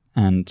 Yeah.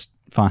 And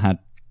Farhad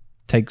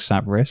takes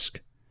that risk.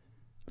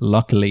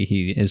 Luckily,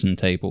 he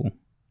isn't able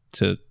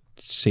to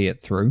see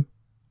it through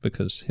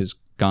because his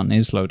gun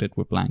is loaded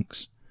with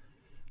blanks.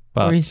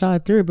 But or he saw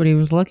it through, but he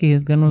was lucky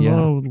his gun was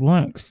loaded with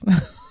blanks.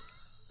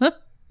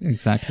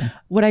 Exactly.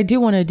 What I do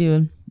want to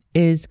do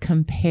is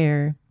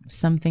compare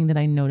something that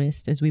I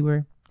noticed that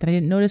I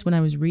didn't notice when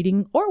I was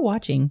reading or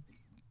watching.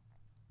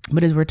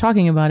 But as we're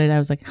talking about it, I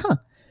was like,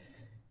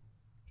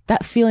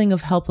 that feeling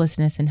of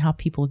helplessness and how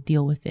people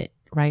deal with it,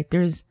 right?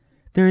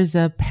 There's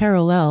a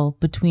parallel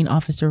between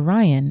Officer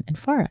Ryan and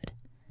Farhad.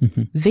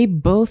 Mm-hmm. They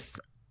both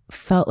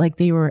felt like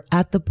they were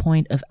at the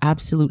point of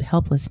absolute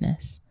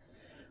helplessness,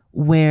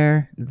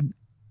 where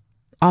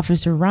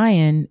Officer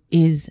Ryan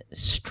is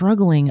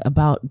struggling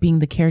about being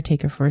the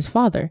caretaker for his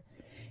father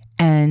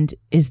and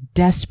is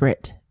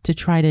desperate to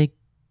try to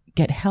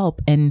get help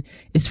and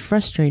is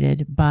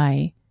frustrated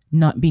by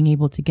not being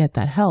able to get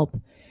that help.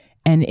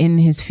 And in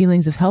his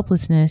feelings of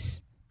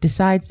helplessness,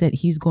 decides that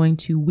he's going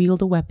to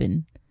wield a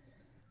weapon.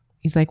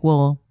 He's like,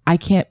 well, I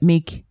can't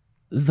make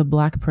the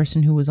black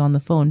person who was on the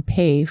phone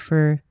pay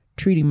for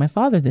treating my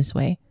father this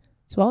way.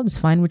 So I'll just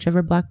find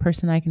whichever black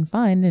person I can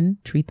find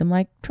and treat them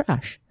like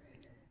trash.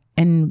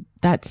 And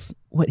that's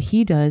what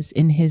he does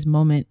in his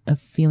moment of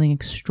feeling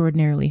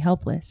extraordinarily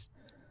helpless.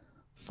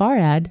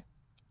 Farhad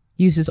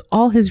uses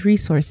all his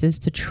resources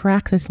to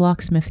track this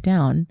locksmith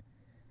down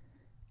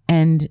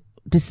and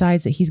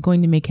decides that he's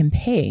going to make him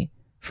pay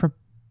for,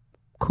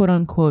 quote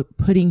unquote,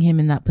 putting him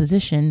in that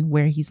position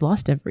where he's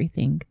lost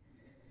everything,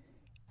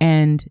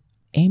 and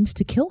aims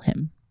to kill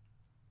him.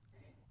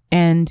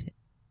 And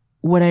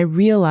what I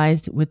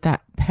realized with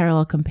that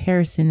parallel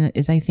comparison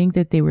is I think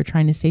that they were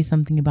trying to say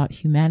something about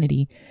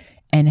humanity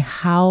and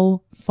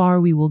how far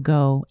we will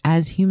go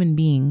as human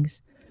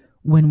beings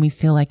when we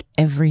feel like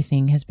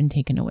everything has been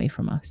taken away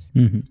from us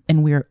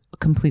and we're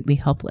completely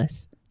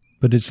helpless.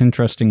 But it's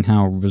interesting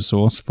how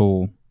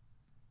resourceful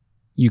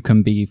you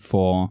can be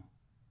for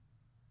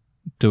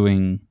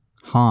doing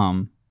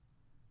harm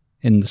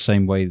in the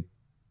same way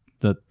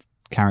that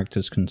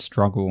characters can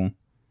struggle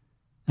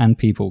and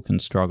people can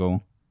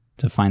struggle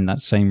to find that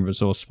same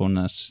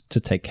resourcefulness to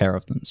take care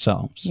of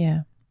themselves.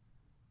 Yeah.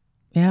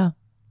 Yeah.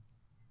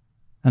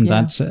 And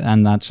that's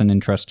an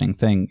interesting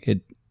thing.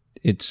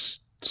 It's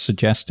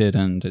suggested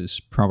and is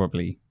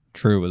probably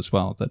true as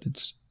well that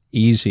it's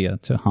easier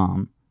to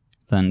harm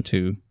than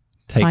to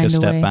take a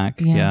step back,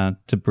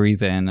 to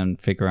breathe in and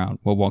figure out,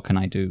 well, what can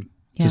I do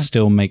to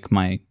still make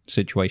my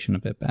situation a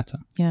bit better?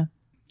 Yeah.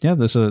 Yeah,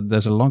 there's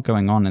a lot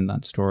going on in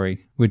that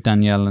story with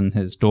Danielle and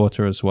his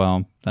daughter as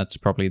well. That's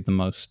probably the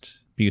most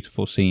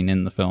beautiful scene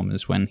in the film,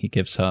 is when he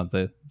gives her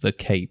the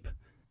cape,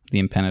 the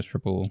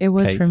impenetrable It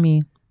was cape. for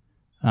me.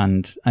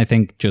 And I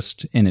think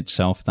just in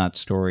itself, that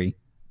story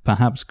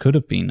perhaps could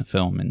have been a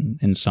film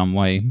in some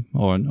way,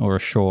 or a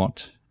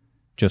short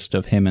just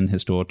of him and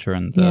his daughter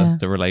and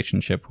the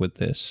relationship with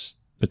this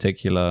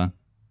particular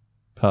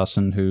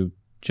person who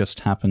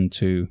just happened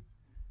to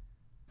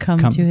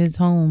come to his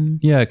home.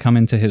 Yeah, come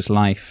into his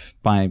life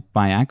by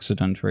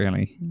accident,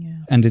 really. Yeah.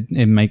 And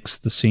it makes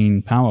the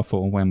scene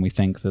powerful when we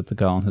think that the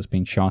girl has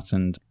been shot.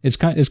 And it's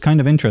kind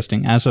of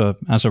interesting as a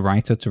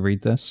writer to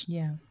read this.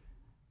 Yeah.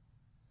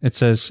 It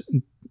says,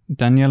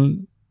 Daniel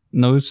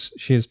knows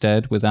she is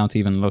dead without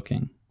even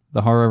looking.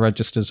 The horror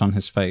registers on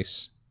his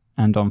face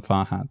and on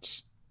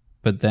Farhad's.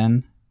 But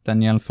then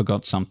Danielle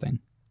forgot something.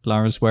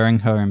 Lara's wearing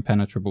her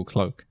impenetrable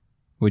cloak,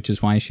 which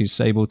is why she's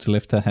able to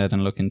lift her head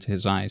and look into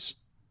his eyes.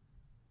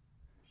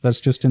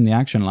 That's just in the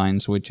action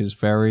lines, which is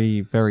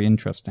very, very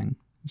interesting.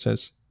 It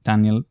says,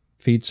 Daniel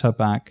feeds her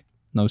back,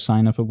 no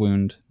sign of a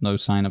wound, no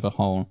sign of a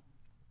hole.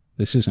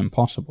 This is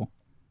impossible.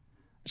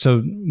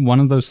 So one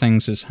of those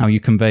things is how you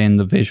convey in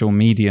the visual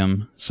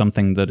medium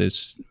something that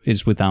is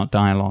without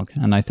dialogue.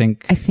 And I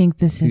think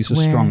this is these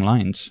are strong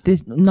lines.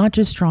 This, not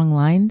just strong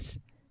lines,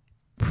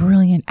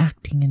 brilliant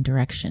acting and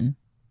direction.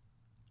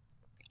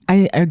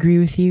 I agree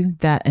with you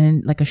that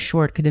like a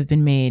short could have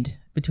been made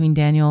between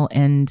Daniel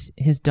and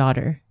his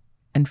daughter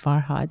and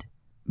Farhad,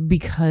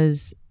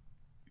 because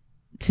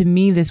to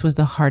me this was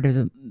the heart of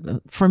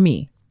the for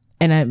me,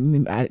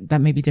 and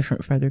that may be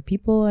different for other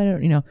people. I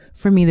don't,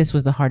 for me this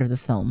was the heart of the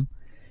film.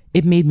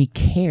 It made me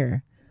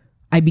care.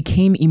 I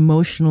became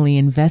emotionally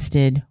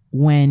invested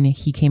when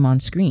he came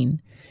on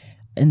screen,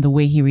 and the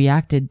way he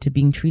reacted to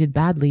being treated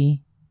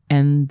badly,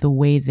 and the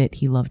way that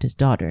he loved his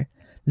daughter.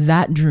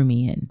 That drew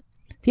me in.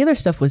 The other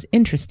stuff was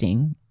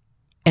interesting,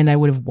 and I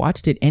would have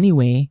watched it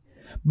anyway,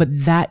 but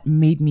that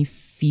made me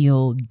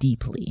feel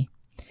deeply.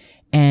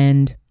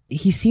 And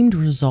he seemed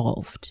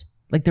resolved.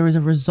 Like there was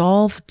a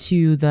resolve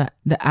to the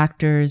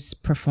actor's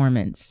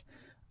performance,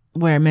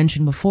 where I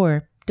mentioned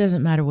before,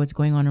 doesn't matter what's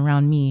going on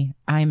around me,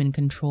 I'm in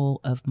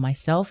control of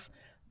myself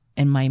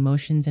and my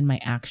emotions and my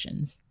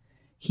actions.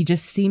 He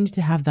just seemed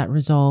to have that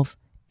resolve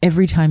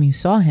every time you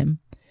saw him.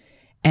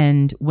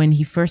 And when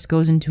he first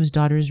goes into his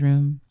daughter's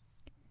room,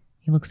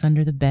 he looks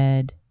under the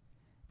bed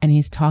and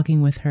he's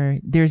talking with her.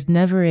 There's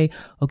never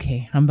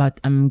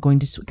I'm going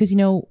to, because,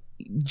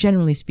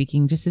 generally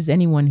speaking, just as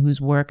anyone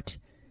who's worked,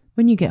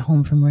 when you get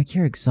home from work,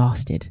 you're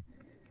exhausted.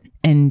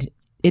 And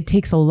it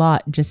takes a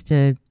lot just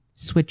to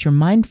switch your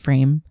mind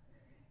frame.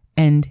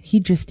 And he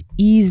just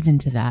eased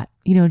into that,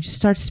 just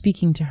starts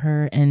speaking to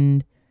her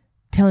and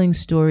telling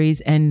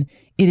stories. And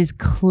it is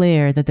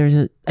clear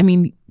that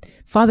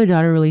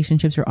father-daughter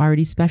relationships are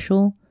already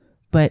special,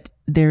 but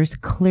there's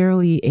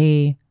clearly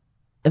a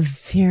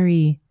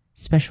very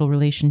special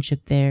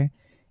relationship there.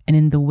 And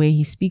in the way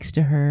he speaks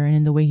to her and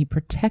in the way he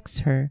protects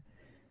her.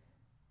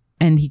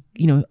 And he,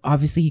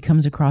 obviously he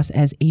comes across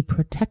as a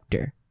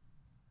protector.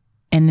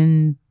 And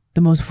in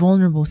the most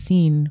vulnerable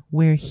scene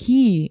where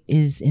he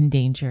is in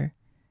danger,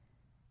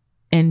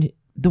 and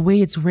the way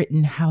it's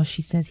written, how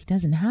she says he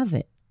doesn't have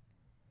it.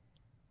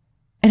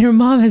 And her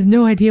mom has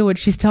no idea what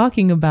she's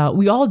talking about.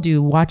 We all do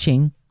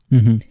watching.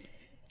 Mm-hmm.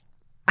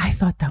 I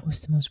thought that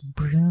was the most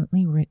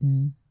brilliantly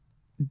written.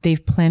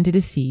 They've planted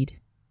a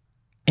seed,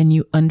 and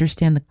you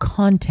understand the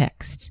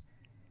context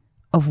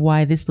of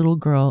why this little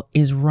girl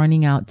is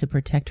running out to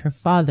protect her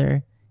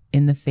father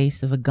in the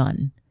face of a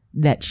gun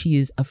that she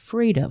is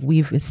afraid of.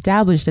 We've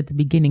established at the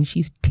beginning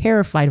she's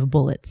terrified of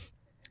bullets.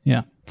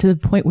 Yeah. To the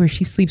point where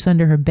she sleeps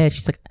under her bed.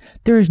 She's like,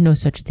 there is no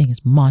such thing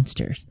as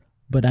monsters,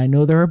 but I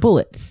know there are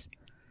bullets.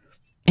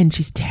 And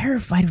she's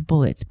terrified of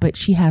bullets, but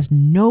she has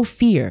no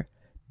fear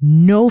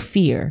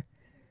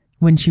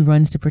when she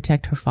runs to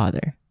protect her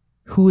father,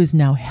 who is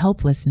now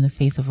helpless in the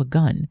face of a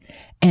gun.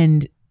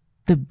 And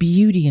the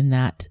beauty in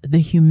that, the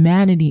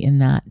humanity in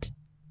that,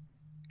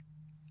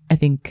 I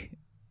think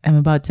I'm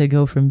about to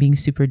go from being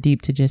super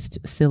deep to just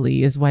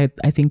silly, is why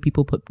I think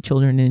people put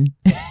children in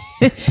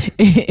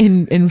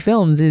in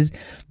films. Is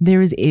there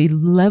is a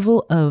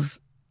level of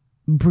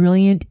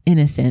brilliant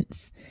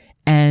innocence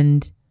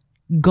and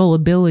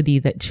gullibility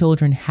that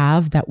children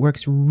have that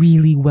works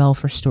really well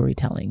for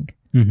storytelling.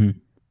 Mm-hmm.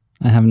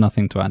 I have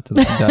nothing to add to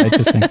that. I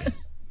just think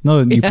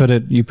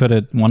you put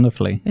it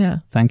wonderfully. Yeah,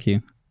 thank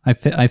you. I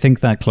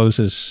think that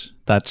closes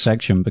that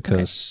section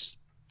because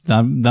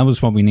that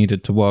was what we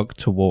needed to work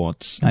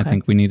towards. Okay. I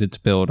think we needed to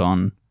build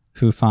on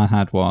who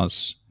Farhad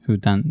was, who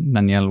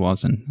Danielle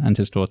was, and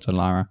his daughter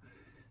Lara,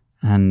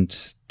 and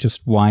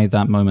just why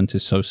that moment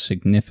is so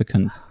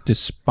significant,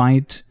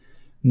 despite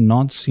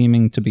not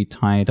seeming to be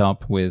tied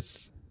up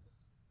with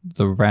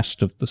the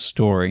rest of the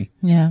story.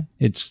 Yeah,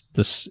 it's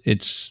the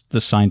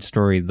side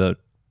story that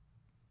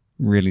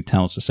really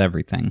tells us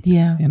everything.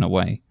 Yeah, in a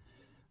way.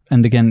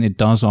 And again, it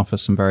does offer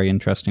some very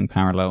interesting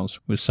parallels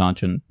with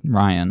Sergeant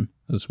Ryan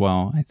as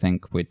well, I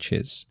think, which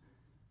is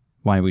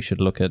why we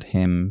should look at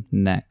him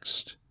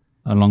next,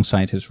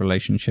 alongside his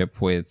relationship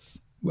with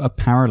a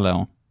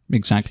parallel,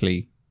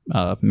 exactly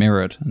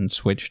mirrored and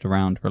switched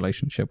around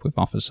relationship with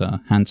Officer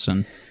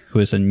Hansen, who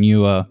is a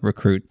newer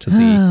recruit to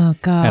the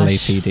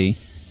LAPD.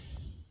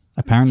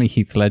 Apparently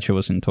Heath Ledger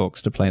was in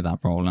talks to play that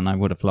role, and I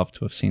would have loved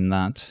to have seen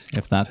that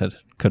if that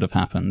could have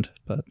happened,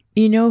 but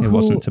it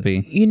wasn't to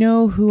be. You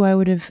know who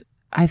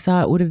I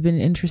thought would have been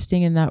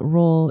interesting in that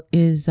role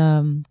is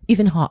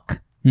Ethan Hawke.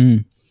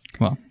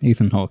 Well,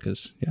 Ethan Hawke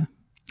is,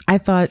 I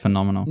thought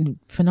phenomenal.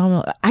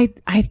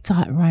 I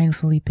thought Ryan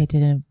Felipe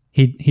did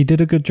He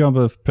did a good job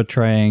of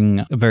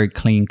portraying a very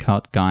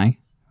clean-cut guy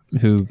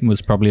who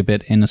was probably a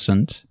bit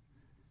innocent.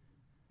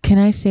 Can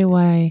I say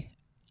why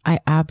I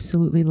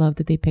absolutely love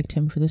that they picked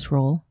him for this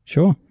role?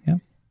 Sure, yeah.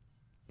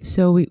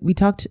 So we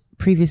talked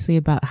previously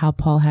about how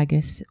Paul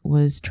Haggis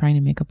was trying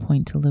to make a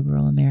point to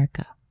liberal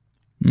America.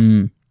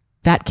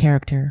 That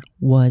character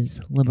was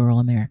liberal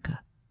America.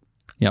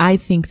 Yep. I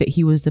think that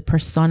he was the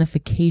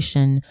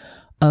personification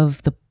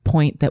of the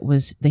point that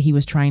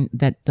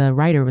the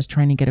writer was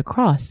trying to get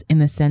across, in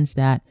the sense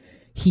that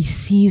he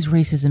sees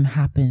racism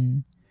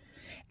happen.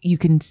 You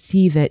can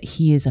see that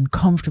he is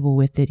uncomfortable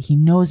with it. He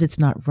knows it's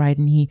not right.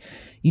 And he,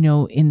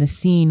 in the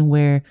scene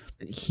where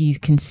he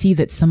can see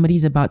that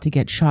somebody's about to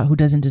get shot who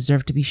doesn't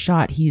deserve to be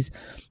shot, he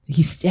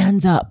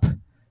stands up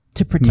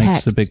to protect.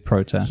 Makes the big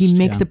protest. He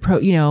makes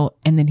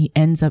and then he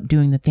ends up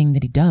doing the thing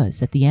that he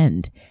does at the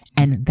end.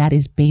 And that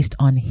is based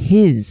on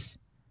his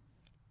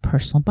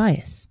personal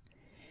bias.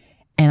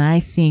 And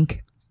I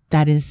think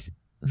that is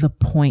the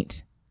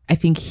point. I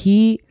think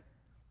he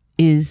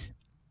is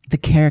the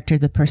character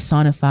that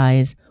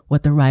personifies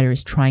what the writer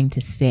is trying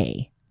to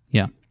say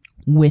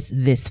with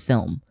this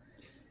film,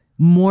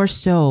 more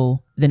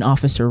so than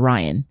Officer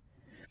Ryan,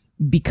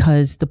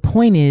 because the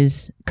point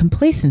is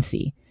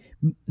complacency.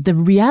 The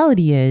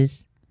reality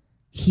is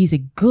he's a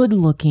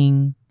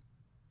good-looking,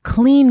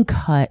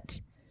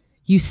 clean-cut.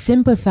 You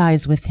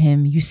sympathize with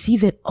him. You see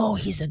that,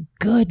 he's a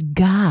good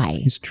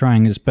guy. He's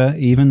trying his best,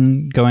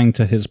 even going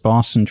to his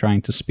boss and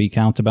trying to speak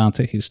out about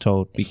it. He's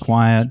told, be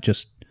quiet,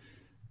 just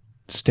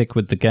stick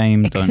with the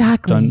game.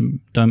 Exactly.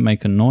 Don't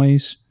make a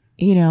noise.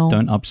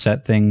 Don't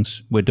upset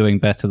things. We're doing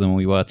better than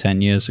we were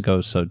 10 years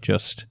ago, so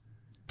just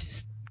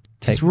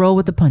roll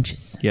with the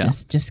punches. Yeah.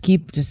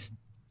 Just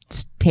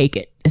take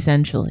it,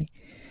 essentially.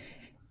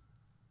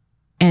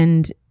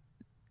 And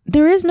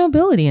there is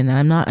nobility in that.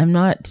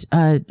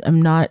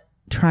 I'm not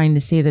trying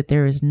to say that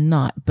there is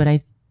not,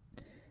 but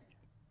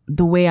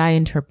the way I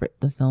interpret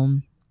the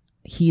film,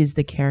 he is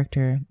the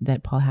character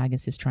that Paul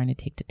Haggis is trying to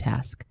take to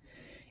task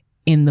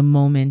in the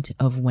moment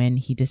of when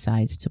he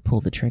decides to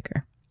pull the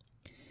trigger.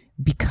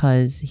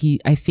 Because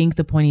I think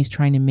the point he's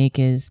trying to make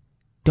is,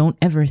 don't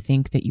ever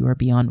think that you are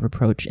beyond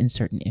reproach in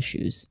certain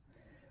issues.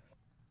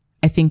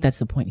 I think that's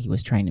the point he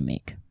was trying to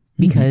make.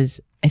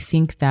 Because I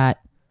think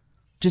that,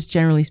 just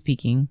generally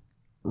speaking,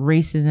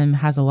 racism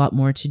has a lot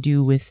more to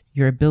do with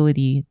your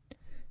ability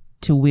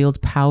to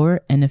wield power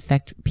and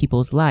affect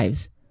people's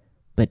lives.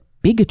 But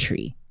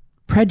bigotry,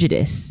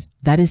 prejudice,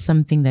 that is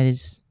something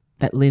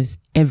that lives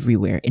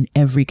everywhere in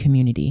every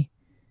community,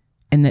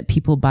 and that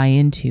people buy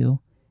into.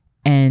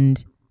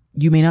 And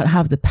you may not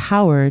have the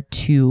power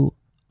to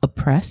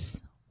oppress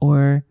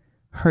or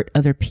hurt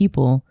other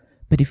people,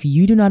 but if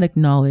you do not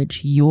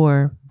acknowledge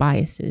your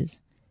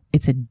biases,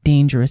 it's a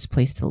dangerous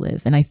place to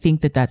live. And I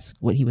think that that's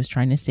what he was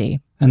trying to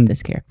say with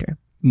this character.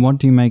 What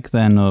do you make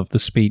then of the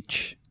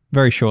speech,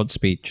 very short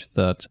speech,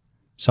 that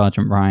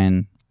Sergeant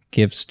Ryan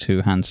gives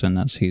to Hansen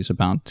as he's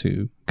about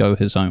to go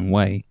his own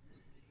way?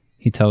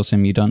 He tells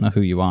him, you don't know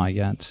who you are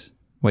yet.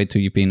 Wait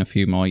till you've been a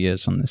few more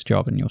years on this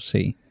job and you'll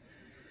see.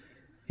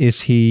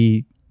 Is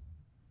he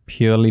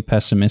purely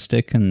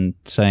pessimistic and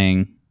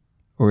saying,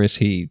 or is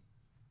he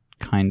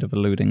kind of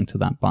alluding to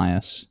that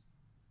bias?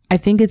 I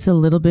think it's a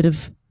little bit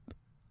of,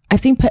 I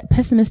think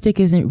pessimistic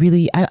isn't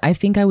really, I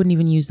think I wouldn't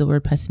even use the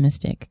word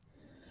pessimistic.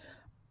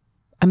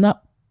 I'm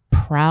not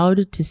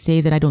proud to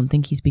say that I don't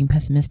think he's being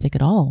pessimistic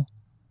at all.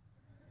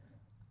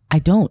 I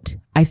don't.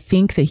 I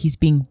think that he's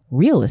being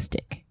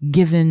realistic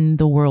given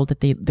the world that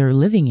they're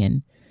living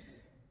in.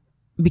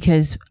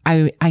 Because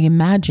I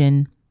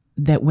imagine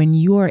that when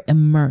you are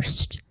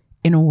immersed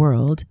in a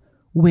world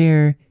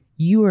where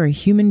you are a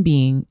human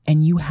being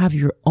and you have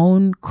your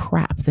own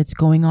crap that's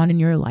going on in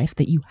your life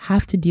that you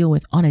have to deal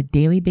with on a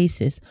daily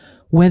basis,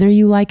 whether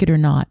you like it or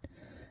not,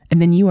 and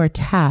then you are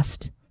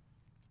tasked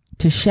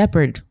to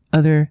shepherd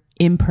other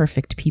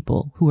imperfect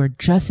people who are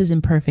just as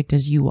imperfect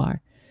as you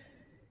are.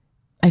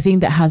 I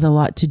think that has a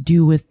lot to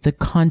do with the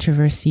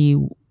controversy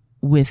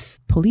with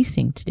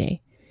policing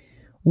today,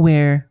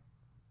 where,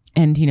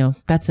 and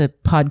that's a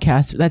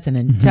podcast, that's an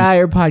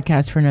entire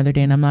podcast for another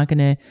day, and I'm not going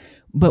to,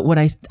 but what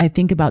I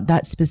think about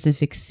that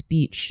specific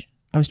speech,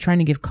 I was trying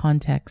to give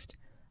context.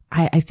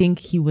 I think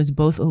he was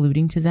both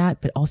alluding to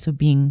that, but also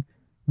being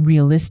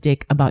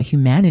realistic about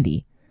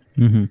humanity.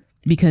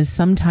 Because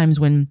sometimes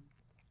when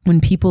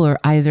people are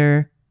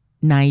either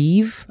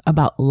naive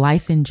about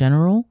life in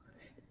general,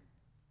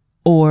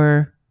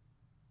 or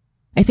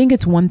I think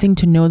it's one thing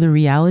to know the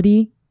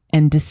reality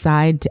and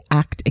decide to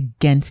act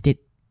against it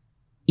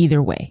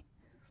either way.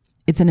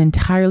 It's an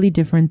entirely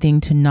different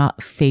thing to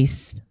not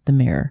face the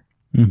mirror.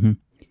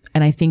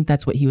 And I think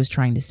that's what he was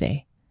trying to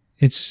say.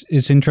 It's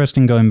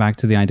interesting going back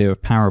to the idea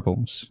of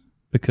parables,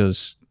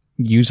 because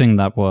using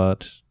that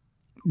word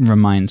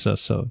reminds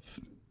us of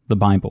the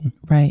Bible.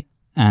 Right.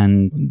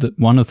 And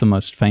one of the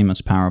most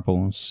famous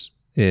parables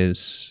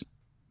is,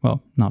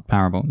 well, not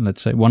parable,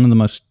 let's say, one of the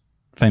most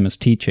famous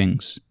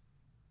teachings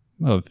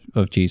of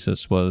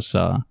Jesus was,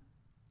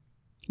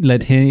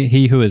 let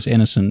he who is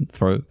innocent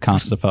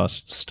cast the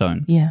first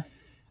stone. Yeah.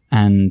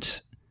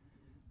 And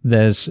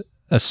there's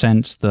a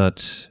sense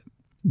that,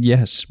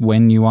 yes,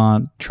 when you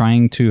are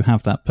trying to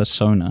have that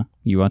persona,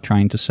 you are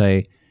trying to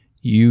say,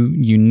 you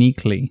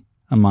uniquely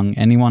among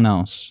anyone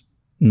else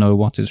know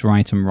what is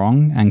right and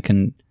wrong, and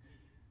can,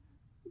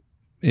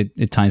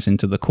 it ties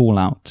into the call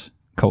out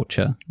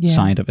culture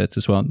side of it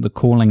as well. The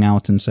calling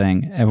out and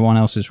saying, everyone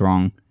else is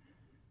wrong,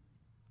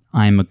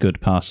 I'm a good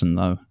person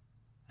though.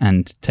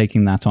 And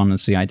taking that on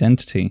as the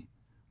identity.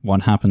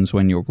 What happens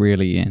when you're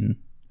really in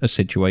a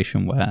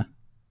situation where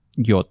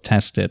you're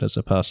tested as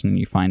a person and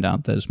you find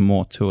out there's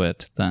more to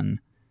it than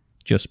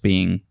just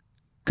being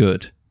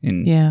good,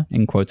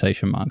 in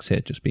quotation marks here,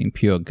 just being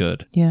pure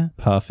good,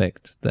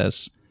 perfect.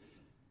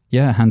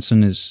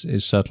 Hansen is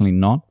certainly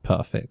not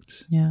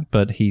perfect,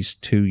 but he's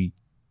too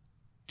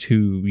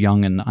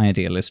young and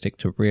idealistic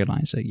to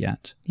realize it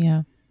yet.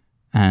 Yeah.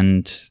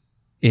 And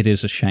it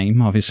is a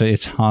shame. Obviously,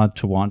 it's hard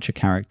to watch a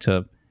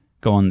character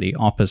go on the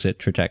opposite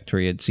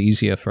trajectory. It's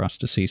easier for us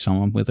to see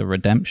someone with a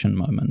redemption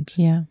moment.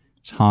 Yeah.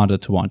 It's harder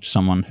to watch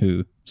someone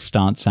who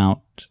starts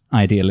out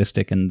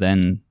idealistic and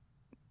then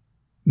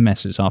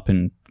messes up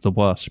in the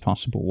worst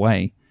possible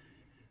way.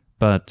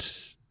 But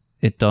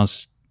it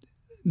does,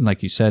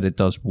 like you said, it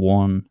does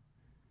warn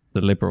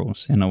the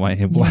liberals in a way.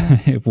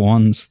 It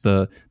warns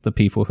the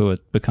people who are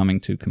becoming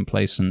too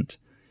complacent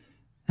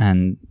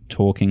and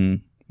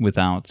talking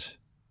without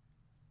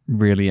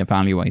really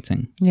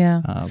evaluating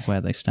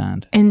where they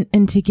stand.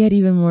 And to get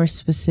even more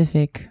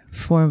specific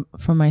for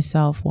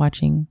myself,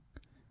 watching,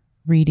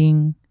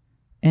 reading,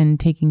 and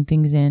taking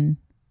things in,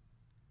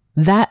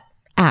 that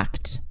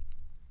act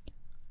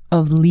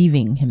of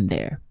leaving him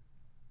there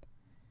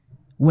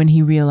when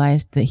he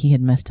realized that he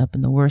had messed up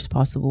in the worst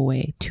possible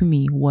way, to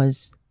me,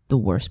 was the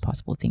worst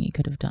possible thing he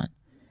could have done.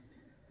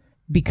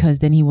 Because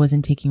then he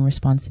wasn't taking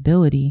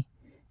responsibility.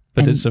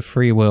 But it's a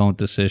free will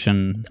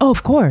decision. Oh,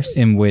 of course.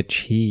 In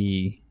which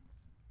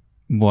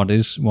what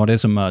is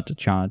a murder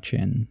charge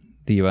in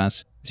the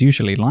US? It's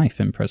usually life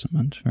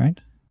imprisonment, right?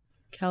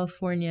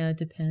 California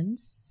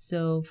depends.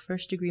 So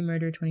 1st-degree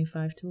murder,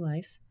 25 to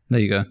life. There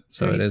you go.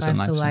 So it is a life.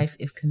 35 to life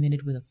if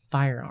committed with a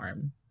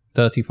firearm.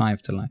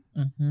 35 to life.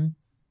 Mm-hmm.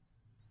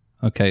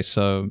 Okay,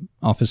 so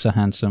Officer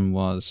Hansen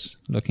was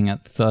looking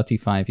at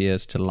 35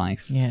 years to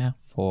life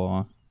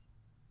for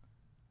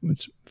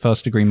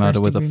first-degree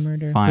murder with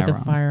a firearm.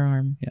 With a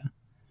firearm. Yeah.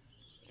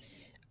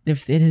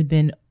 If it had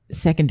been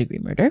second-degree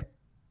murder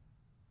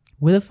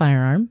with a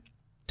firearm,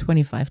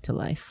 25 to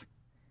life.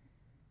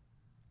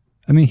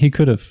 I mean, he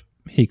could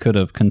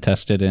have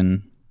contested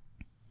in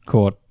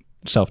court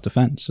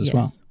self-defense as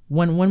well.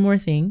 One more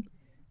thing.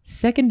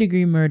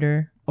 Second-degree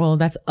murder, well,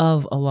 that's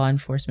of a law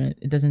enforcement.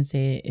 It doesn't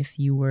say if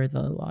you were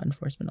the law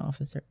enforcement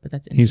officer, but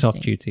that's interesting. He's off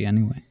duty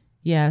anyway.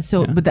 Yeah,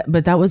 so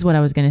but that was what I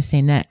was going to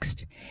say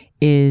next,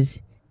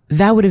 is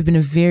that would have been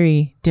a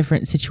very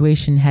different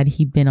situation had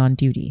he been on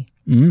duty.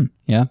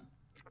 Yeah.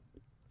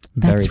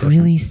 That's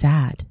really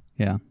sad.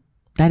 Yeah.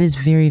 That is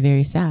very,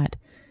 very sad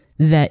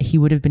that he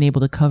would have been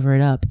able to cover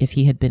it up if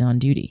he had been on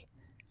duty.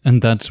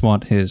 And that's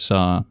what his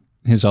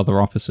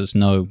other officers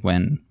know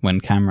when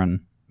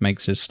Cameron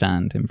makes his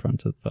stand in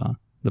front of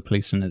the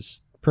police and is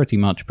pretty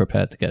much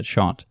prepared to get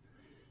shot.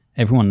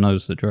 Everyone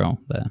knows the drill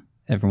there.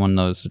 Everyone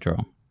knows the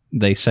drill.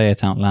 They say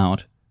it out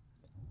loud.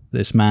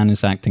 This man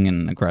is acting in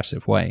an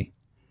aggressive way.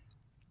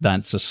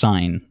 That's a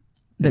sign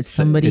that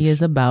somebody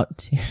is about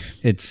to.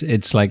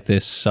 It's like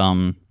this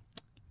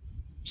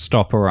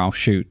stop or I'll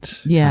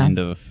shoot kind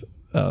of,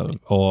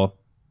 or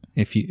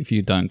if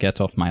you don't get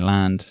off my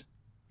land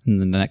in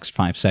the next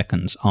 5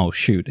 seconds, I'll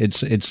shoot.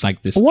 It's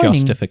like this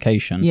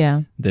justification.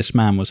 Yeah. This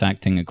man was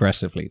acting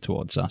aggressively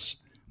towards us.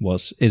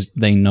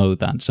 They know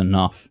that's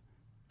enough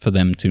for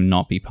them to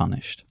not be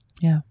punished.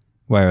 Yeah.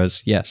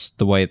 Whereas, yes,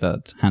 the way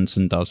that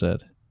Hansen does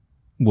it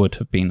would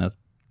have been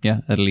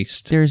at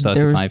least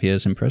 35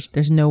 years in prison.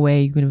 There's no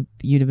way he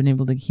would have been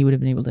able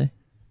to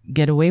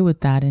get away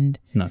with that, and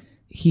no.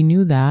 He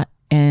knew that,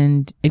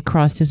 and it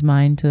crossed his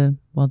mind to,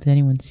 well, did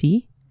anyone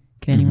see?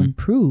 Can anyone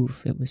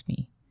prove it was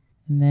me?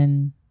 And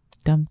then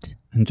dumped.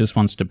 And just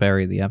wants to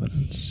bury the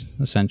evidence.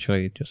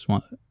 Essentially,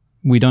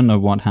 we don't know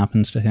what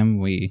happens to him.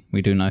 We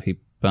do know he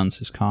burns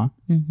his car,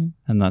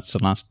 and that's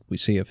the last we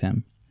see of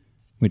him.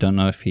 We don't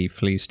know if he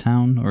flees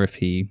town or if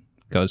he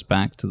goes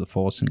back to the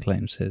force and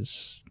claims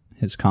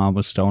his car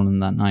was stolen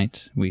that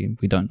night. We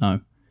don't know.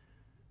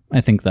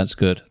 I think that's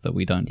good that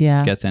we don't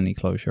get any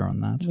closure on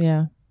that.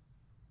 Yeah.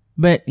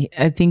 But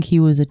I think he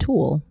was a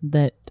tool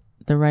that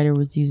the writer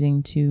was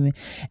using to...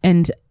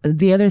 And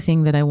the other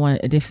thing that I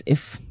wanted,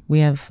 if we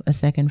have a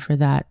second for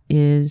that,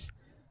 is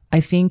I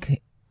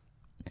think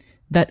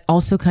that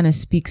also kind of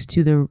speaks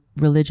to the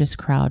religious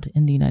crowd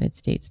in the United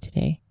States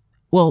today.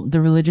 well,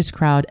 the religious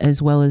crowd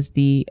as well as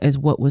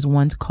what was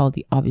once called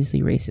the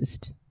obviously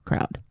racist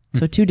crowd.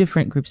 So two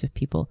different groups of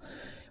people.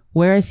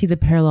 Where I see the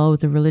parallel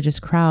with the religious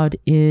crowd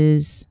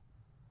is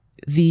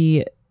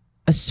the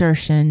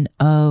assertion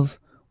of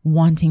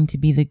wanting to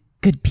be the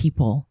good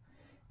people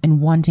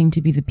and wanting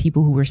to be the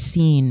people who were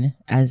seen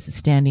as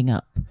standing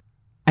up.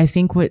 I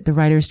think what the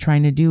writer is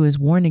trying to do is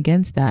warn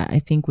against that. I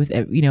think with,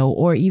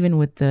 or even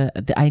with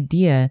the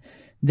idea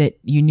that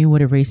you knew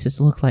what a racist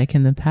looked like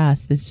in the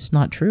past, it's just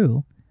not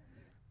true.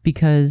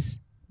 Because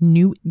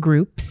new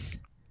groups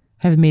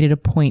have made it a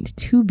point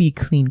to be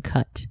clean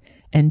cut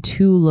and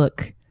to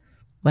look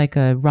like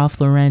a Ralph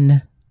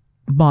Lauren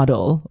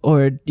model,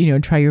 or,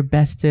 try your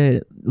best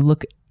to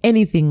look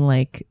anything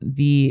like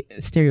the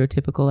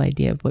stereotypical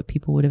idea of what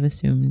people would have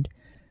assumed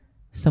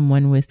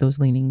someone with those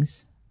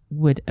leanings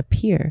would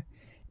appear.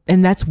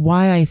 And that's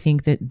why I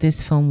think that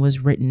this film was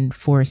written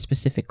for a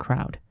specific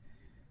crowd.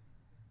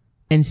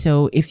 And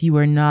so if you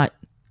were not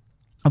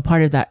a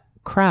part of that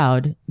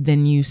crowd,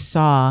 then you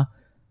saw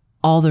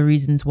all the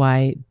reasons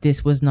why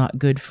this was not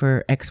good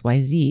for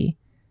XYZ,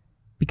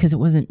 because it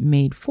wasn't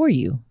made for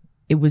you.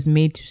 It was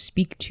made to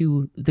speak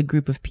to the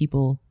group of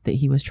people that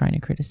he was trying to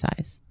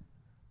criticize.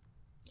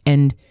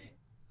 And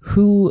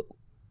who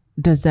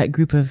does that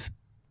group of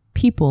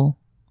people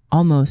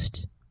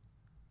almost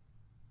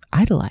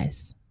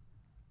idolize?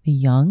 The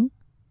young,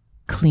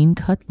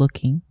 clean-cut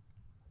looking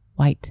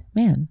white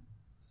man.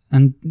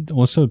 And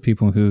also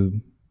people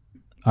who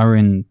are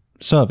in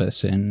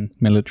service in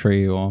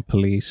military or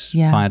police,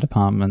 fire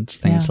departments,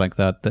 things like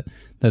that. That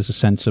there's a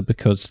sense of,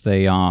 because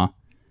they are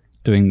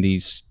doing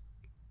these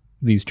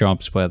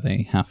jobs where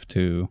they have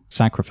to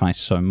sacrifice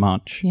so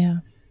much. Yeah.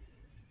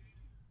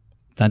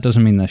 That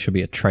doesn't mean there should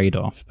be a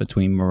trade-off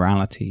between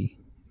morality.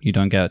 You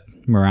don't get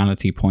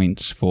morality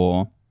points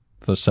for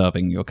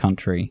serving your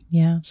country,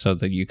 so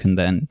that you can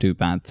then do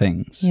bad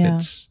things.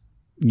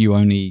 You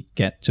only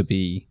get to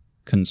be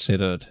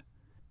considered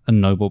a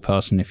noble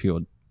person if your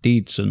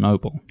deeds are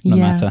noble, no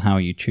matter how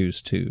you choose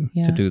to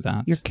do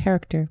that. Your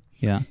character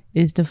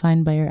is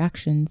defined by your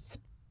actions.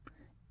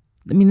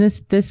 I mean,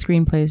 this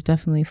screenplay is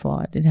definitely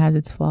flawed. It has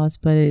its flaws,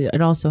 but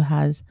it also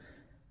has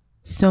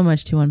so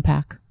much to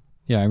unpack.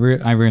 Yeah,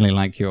 I really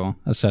like your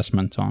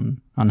assessment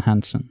on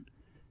Hansen.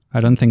 I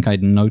don't think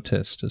I'd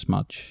noticed as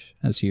much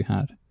as you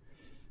had.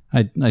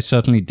 I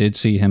certainly did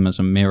see him as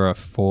a mirror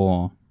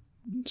for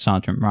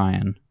Sergeant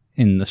Ryan,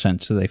 in the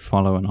sense that they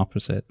follow an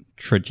opposite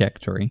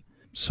trajectory.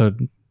 So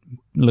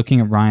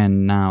looking at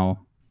Ryan now,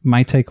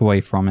 my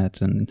takeaway from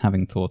it, and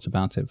having thought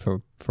about it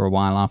for a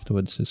while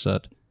afterwards, is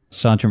that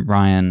Sergeant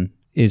Ryan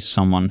is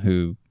someone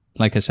who,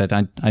 like I said,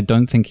 I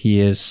don't think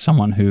he is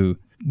someone who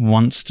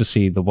wants to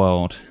see the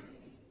world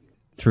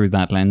through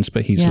that lens,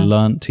 but he's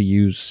learned to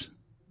use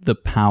the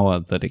power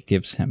that it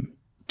gives him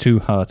to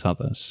hurt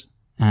others.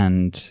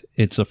 And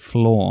it's a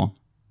flaw.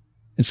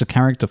 It's a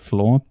character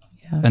flaw.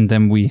 Yeah. And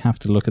then we have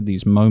to look at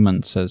these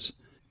moments as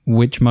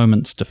which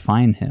moments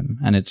define him.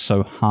 And it's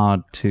so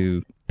hard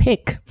to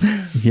pick.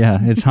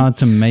 It's hard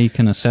to make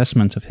an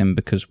assessment of him,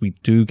 because we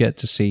do get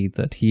to see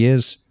that he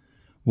is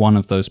one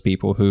of those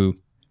people who,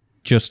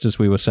 just as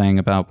we were saying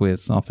about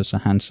with Officer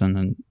Hansen,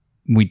 and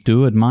we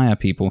do admire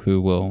people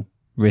who will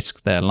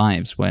risk their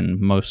lives when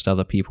most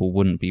other people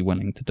wouldn't be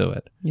willing to do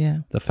it. Yeah.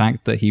 The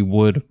fact that he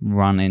would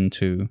run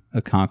into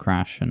a car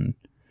crash and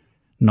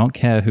not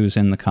care who's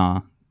in the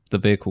car, the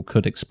vehicle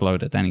could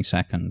explode at any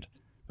second,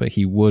 but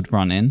he would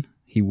run in,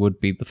 he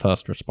would be the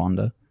first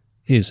responder,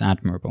 is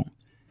admirable.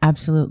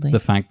 Absolutely. The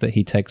fact that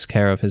he takes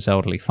care of his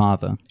elderly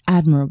father.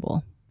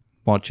 Admirable.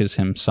 Watches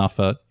him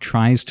suffer,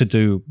 tries to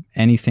do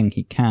anything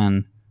he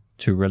can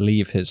to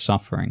relieve his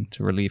suffering,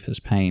 to relieve his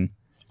pain.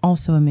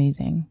 Also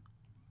amazing.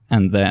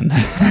 And then...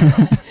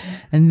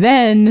 and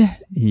then...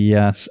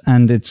 Yes,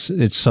 and it's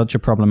such a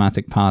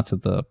problematic part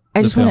of the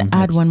I just want to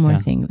add one more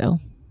thing, though,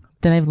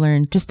 that I've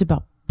learned just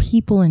about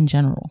people in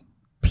general.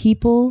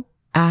 People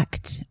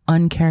act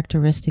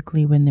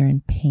uncharacteristically when they're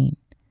in pain.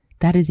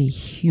 That is a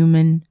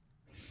human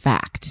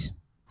fact.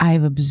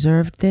 I've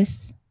observed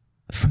this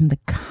from the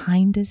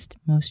kindest,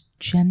 most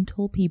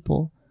gentle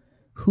people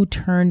who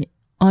turn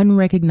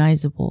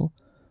unrecognizable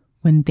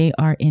when they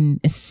are in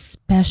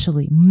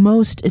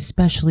most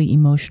especially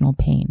emotional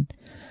pain.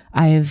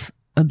 I have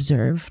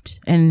observed,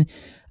 and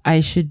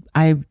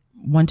I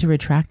want to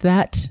retract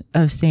that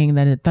of saying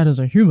that that is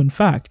a human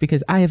fact,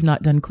 because I have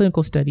not done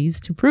clinical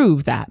studies to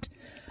prove that.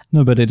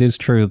 No, but it is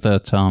true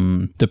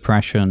that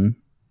depression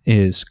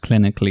is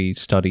clinically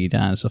studied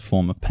as a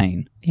form of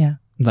pain. Yeah.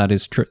 That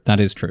is true. That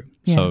is true.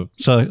 Yeah.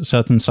 So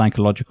certain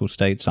psychological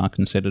states are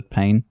considered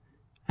pain,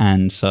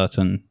 and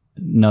certain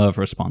nerve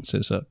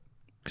responses are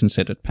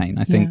considered pain.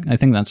 I think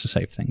that's a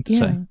safe thing to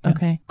say.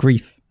 Okay.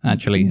 Grief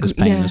actually is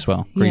pain as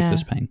well. Grief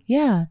is pain.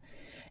 Yeah.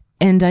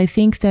 And I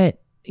think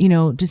that,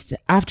 just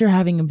after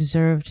having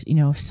observed,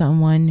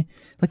 someone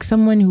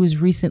who has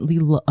recently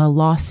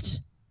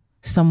lost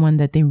someone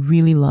that they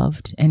really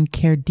loved and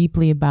cared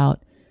deeply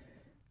about,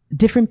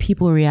 different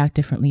people react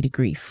differently to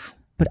grief.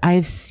 But I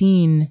have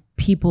seen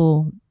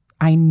people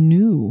I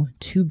knew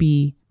to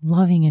be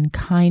loving and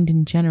kind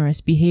and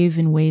generous, behave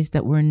in ways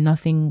that were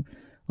nothing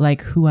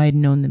like who I'd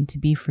known them to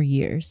be for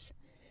years.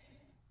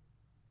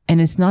 And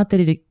it's not that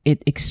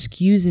it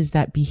excuses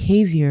that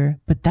behavior,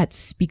 but that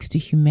speaks to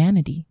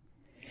humanity.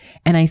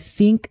 And I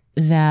think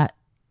that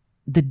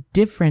the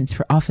difference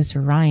for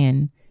Officer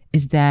Ryan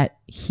is that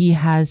he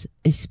has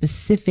a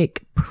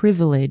specific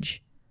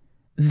privilege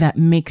that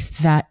makes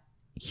that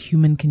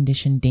human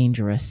condition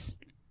dangerous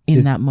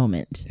in that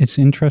moment. It's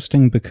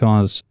interesting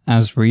because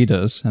as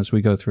readers, as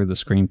we go through the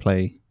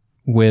screenplay,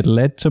 we're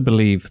led to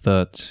believe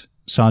that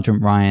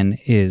Sergeant Ryan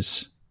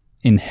is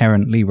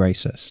inherently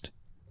racist.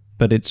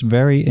 But it's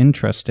very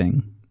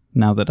interesting,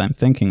 now that I'm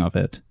thinking of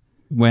it,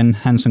 when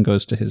Hansen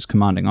goes to his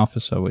commanding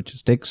officer, which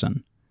is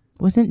Dixon.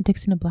 Wasn't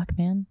Dixon a black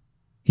man?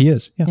 He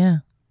is, yeah. Yeah.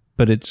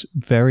 But it's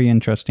very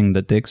interesting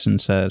that Dixon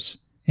says,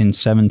 in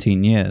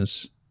 17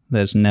 years,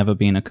 there's never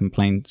been a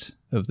complaint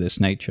of this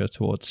nature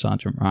towards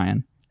Sergeant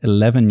Ryan.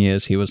 11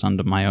 years he was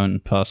under my own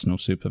personal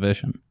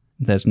supervision.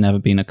 There's never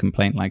been a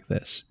complaint like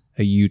this.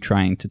 Are you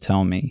trying to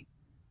tell me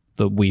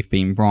that we've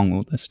been wrong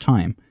all this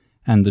time?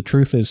 And the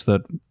truth is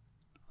that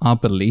our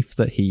belief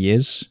that he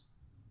is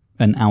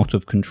an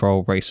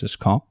out-of-control racist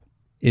cop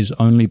is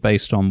only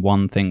based on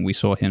one thing we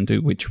saw him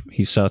do, which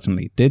he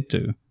certainly did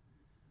do.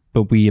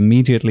 But we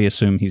immediately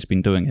assume he's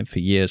been doing it for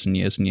years and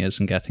years and years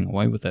and getting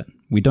away with it.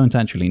 We don't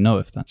actually know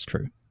if that's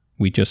true.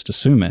 We just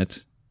assume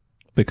it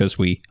because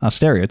we are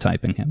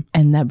stereotyping him.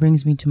 And that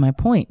brings me to my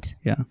point.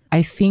 Yeah.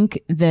 I think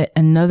that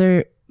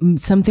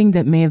something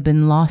that may have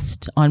been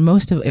lost on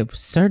most of it, was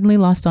certainly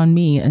lost on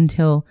me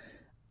until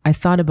I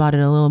thought about it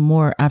a little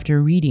more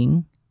after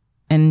reading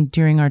and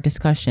during our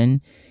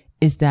discussion,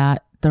 is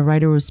that the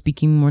writer was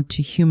speaking more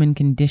to human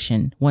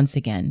condition once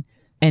again,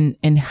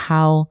 and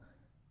how,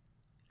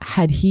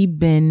 had he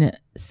been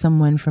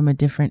someone from a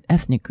different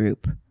ethnic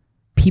group,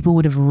 people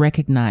would have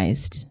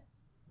recognized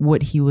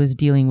what he was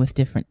dealing with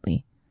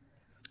differently.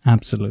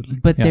 Absolutely.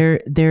 But yeah.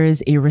 there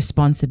is a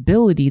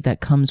responsibility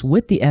that comes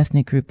with the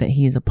ethnic group that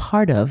he is a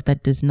part of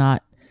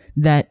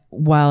that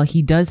while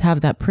he does have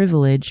that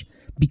privilege,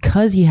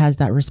 because he has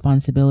that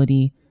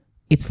responsibility,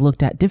 it's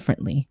looked at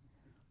differently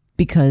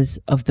because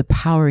of the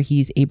power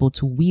he's able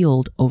to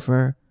wield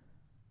over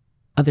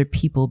other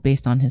people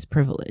based on his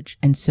privilege.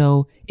 And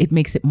so it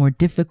makes it more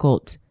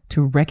difficult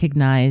to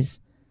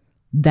recognize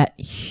that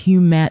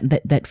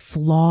that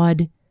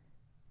flawed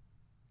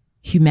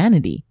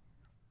humanity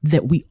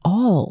that we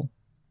all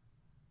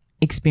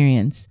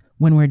experience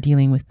when we're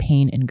dealing with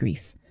pain and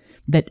grief.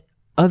 That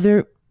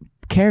other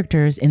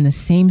characters in the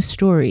same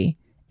story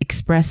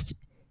expressed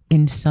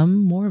in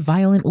some more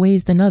violent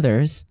ways than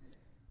others,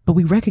 but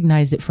we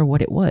recognized it for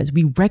what it was.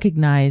 We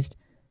recognized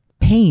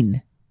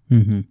pain.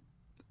 Mm-hmm.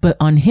 But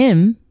on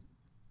him,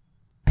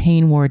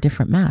 pain wore a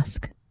different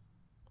mask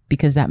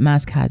because that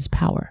mask has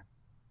power.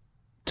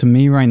 To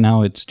me right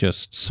now, it's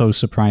just so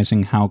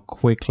surprising how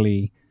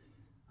quickly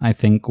I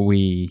think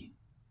we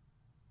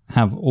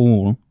have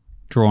all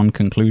drawn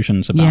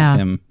conclusions about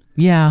him.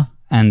 Yeah.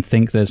 And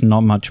think there's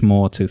not much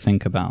more to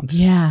think about.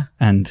 Yeah.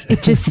 And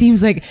it just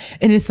seems like,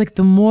 and it's like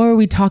the more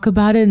we talk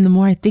about it and the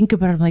more I think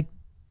about it, I'm like,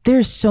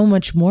 there's so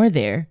much more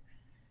there.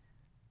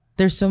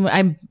 There's so much.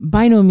 I'm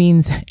by no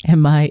means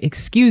am I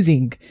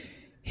excusing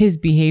his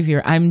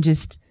behavior. I'm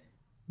just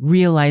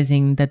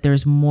realizing that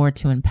there's more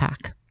to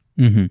unpack.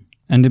 Mm-hmm.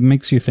 And it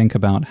makes you think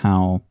about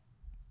how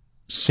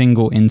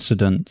single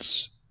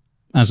incidents,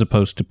 as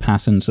opposed to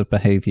patterns of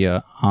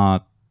behavior,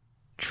 are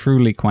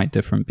truly quite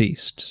different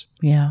beasts.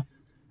 Yeah.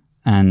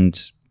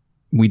 And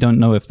we don't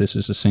know if this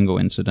is a single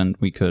incident.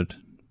 We could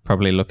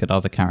probably look at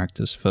other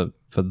characters for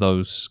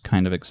those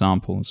kind of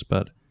examples,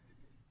 but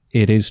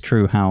it is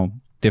true how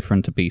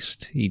different a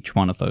beast each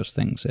one of those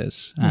things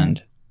is,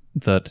 and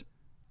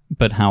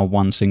but how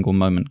one single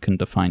moment can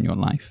define your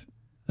life.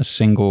 A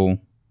single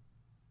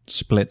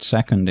split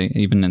second,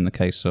 even in the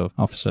case of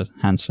Officer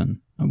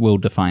Hansen, will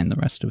define the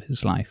rest of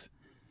his life.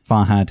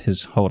 Farhad,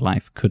 his whole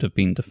life could have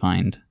been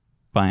defined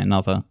by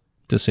another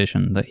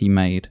decision that he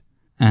made.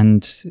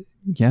 And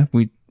yeah,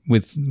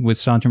 with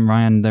Sergeant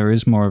Ryan, there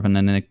is more of an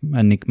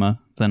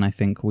enigma than I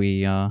think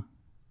we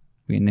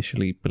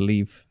initially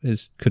believe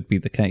could be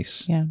the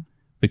case. Yeah.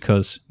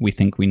 Because we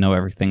think we know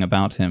everything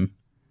about him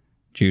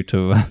due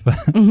to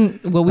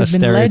well, we've a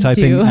been led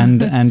stereotyping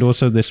to. and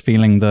also this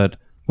feeling that,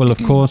 well, of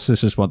course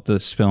this is what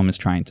this film is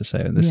trying to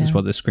say, or this is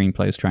what this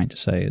screenplay is trying to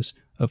say, is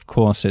of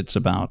course it's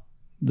about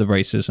the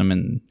racism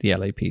in the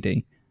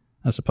LAPD,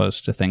 as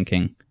opposed to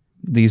thinking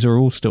these are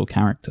all still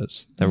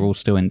characters, they're all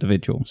still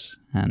individuals,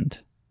 and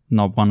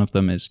not one of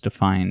them is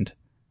defined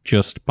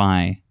just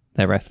by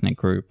their ethnic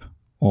group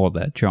or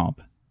their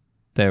job.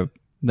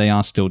 They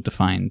are still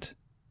defined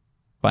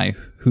by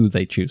who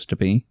they choose to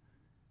be,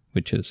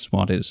 which is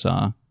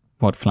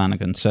what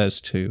Flanagan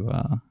says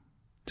to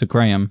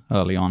Graham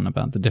early on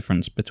about the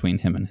difference between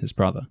him and his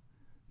brother.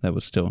 There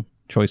were still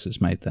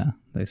choices made there.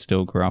 They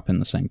still grew up in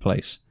the same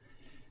place.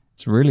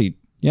 It's really,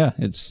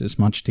 it's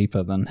much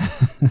deeper than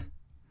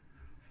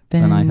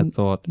than I had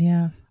thought.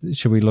 Yeah.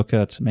 Should we look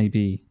at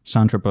maybe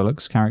Sandra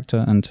Bullock's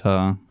character and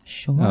her?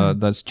 Sure.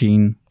 That's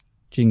Jean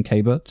Gene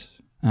Cabot,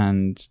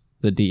 and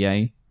the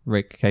DA,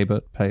 Rick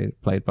Cabot,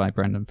 played by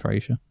Brendan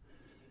Fraser,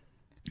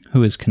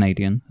 who is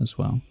Canadian as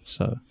well,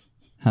 so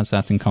has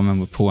that in common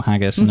with Paul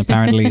Haggis. And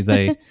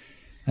apparently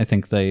I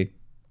think they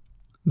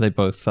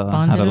both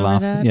had a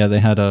laugh. That?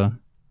 Yeah,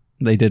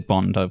 they did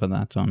bond over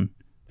that, on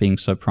being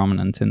so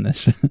prominent in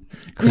this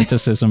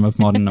criticism of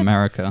modern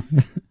America.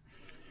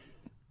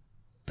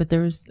 But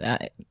there was,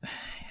 I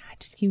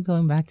just keep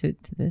going back to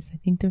this. I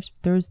think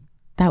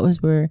that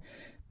was where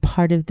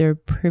part of their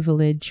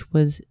privilege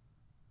was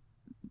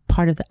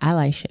part of the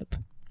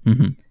allyship,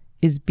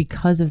 is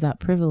because of that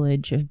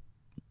privilege of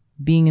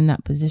being in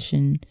that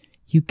position.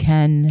 You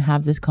can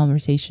have this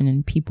conversation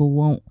and people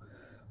won't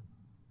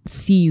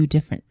see you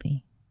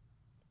differently,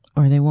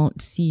 or they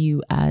won't see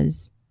you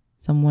as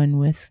someone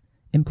with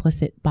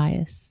implicit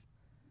bias,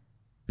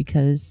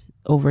 because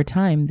over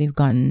time they've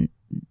gotten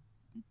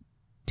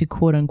to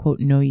quote unquote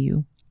know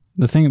you.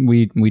 The thing,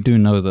 we do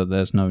know that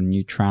there's no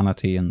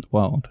neutrality in the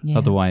world. Yeah.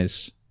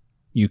 Otherwise,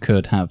 you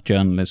could have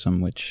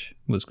journalism which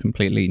was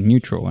completely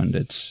neutral, and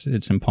it's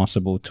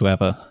impossible to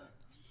ever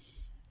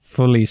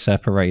fully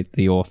separate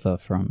the author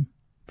from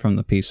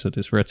the piece that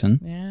is written.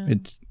 Yeah.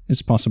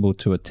 It's possible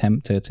to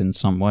attempt it in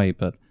some way,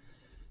 but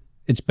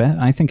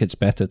I think it's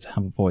better to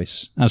have a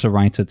voice as a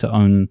writer, to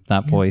own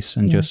that voice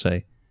and just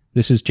say,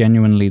 this is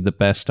genuinely the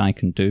best I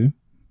can do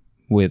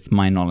with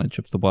my knowledge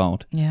of the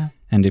world. Yeah.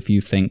 And if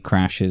you think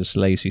Crash is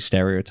lazy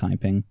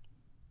stereotyping,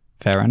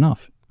 fair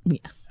enough. Yeah.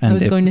 And I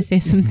was going to say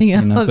something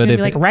else. I was going to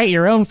be like, write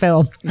your own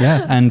film.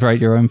 Yeah, and write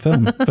your own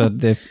film.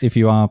 But if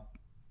you are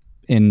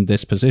in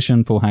this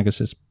position, Paul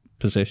Haggis'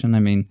 position, I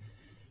mean,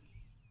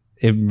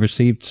 it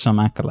received some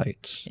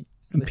accolades.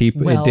 It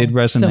did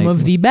resonate. Some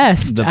of the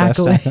best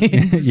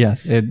accolades.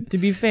 Yes. To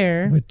be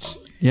fair.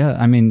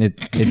 I mean, it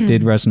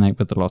did resonate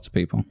with a lot of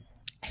people.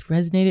 It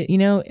resonated,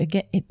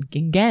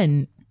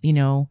 again,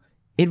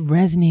 it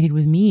resonated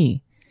with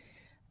me.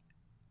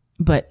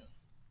 But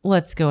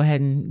let's go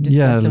ahead and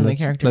discuss some of the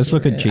characters. Let's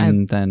look at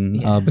Jean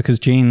then, because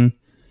Jean,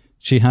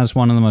 she has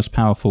one of the most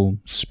powerful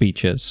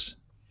speeches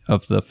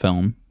of the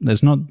film.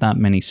 There's not that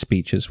many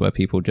speeches where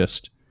people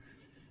just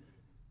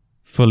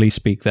fully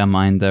speak their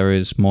mind. There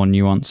is more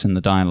nuance in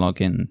the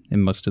dialogue in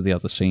most of the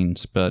other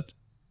scenes, but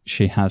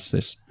she has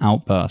this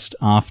outburst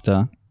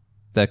after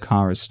their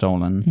car is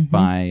stolen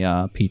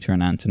by Peter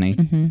and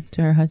Anthony.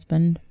 To her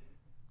husband.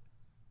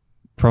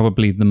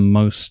 Probably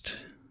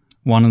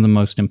one of the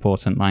most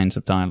important lines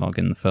of dialogue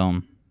in the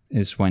film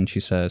is when she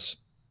says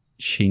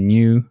she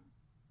knew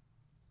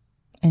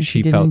and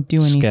she didn't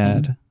do anything.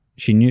 Scared.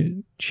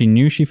 She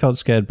knew she felt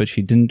scared, but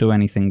she didn't do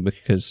anything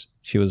because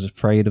she was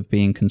afraid of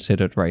being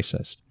considered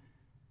racist.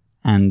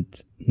 And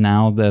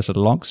now there's a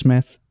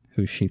locksmith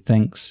who she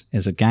thinks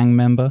is a gang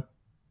member,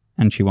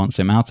 and she wants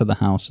him out of the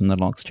house, and the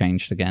lock's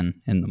changed again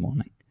in the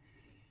morning.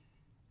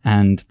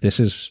 And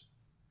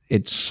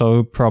it's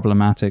so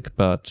problematic,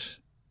 but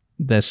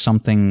there's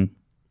something,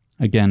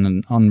 again,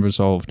 an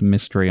unresolved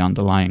mystery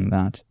underlying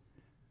that.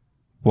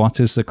 What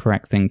is the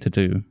correct thing to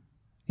do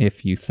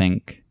if you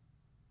think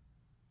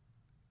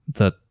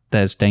that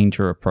there's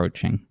danger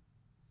approaching?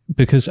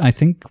 Because I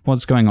think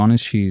what's going on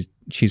is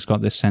she's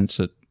got this sense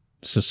that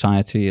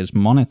society is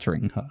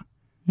monitoring her,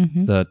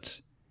 that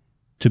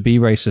to be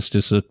racist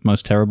is the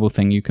most terrible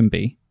thing you can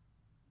be,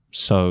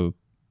 so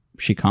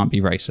she can't be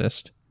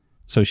racist.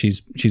 So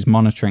she's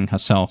monitoring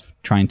herself,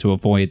 trying to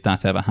avoid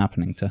that ever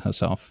happening to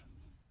herself.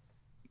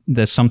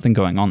 There's something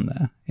going on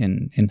there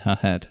in her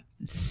head.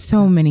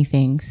 So many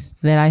things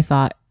that I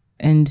thought,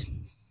 and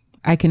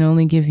I can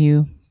only give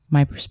you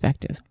my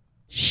perspective.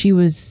 She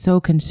was so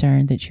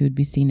concerned that she would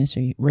be seen as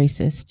a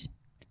racist.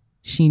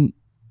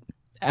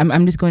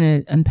 I'm just going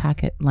to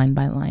unpack it line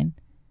by line.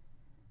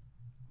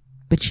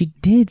 But she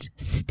did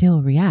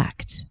still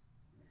react.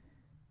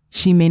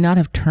 She may not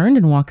have turned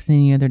and walked in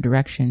any other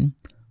direction,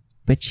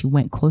 but she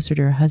went closer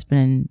to her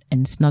husband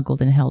and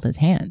snuggled and held his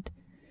hand.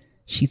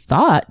 She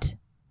thought,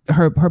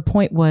 her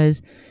point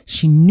was,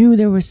 she knew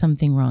there was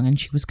something wrong, and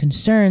she was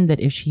concerned that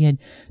if she had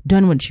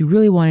done what she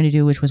really wanted to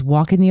do, which was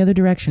walk in the other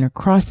direction or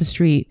cross the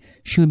street,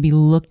 she would be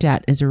looked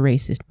at as a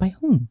racist. By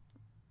whom?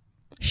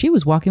 She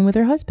was walking with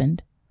her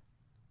husband.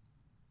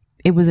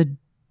 It was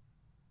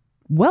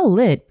well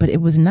lit, but it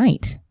was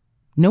night.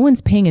 No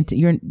one's paying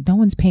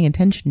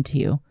attention to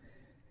you.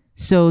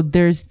 So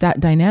there's that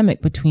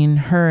dynamic between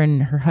her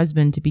and her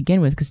husband to begin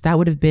with, because that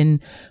would have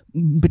been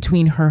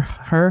between her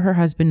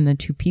husband, and the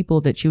two people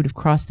that she would have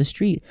crossed the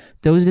street.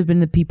 Those would have been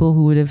the people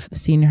who would have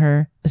seen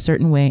her a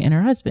certain way, and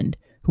her husband,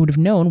 who would have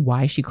known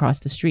why she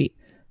crossed the street.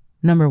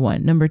 Number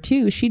one. Number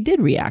two, she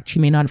did react. She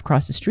may not have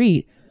crossed the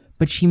street,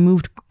 but she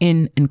moved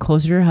in and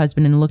closer to her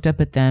husband and looked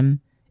up at them.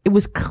 It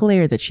was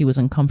clear that she was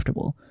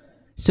uncomfortable.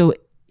 So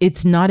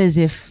it's not as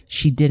if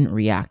she didn't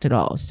react at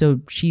all. So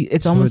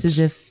it's almost as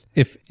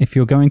if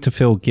you're going to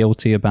feel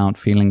guilty about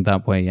feeling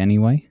that way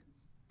anyway,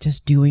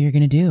 just do what you're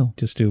going to do.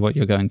 Just do what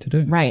you're going to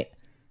do. Right.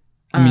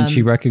 I mean,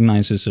 she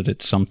recognizes that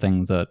it's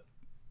something that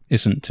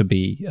isn't to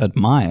be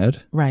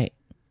admired. Right.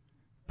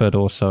 But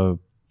also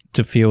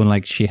to feel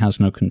like she has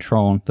no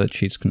control, that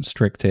she's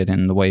constricted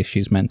in the way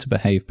she's meant to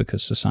behave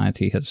because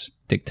society has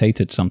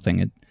dictated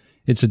something.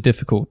 It's a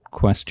difficult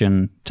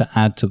question to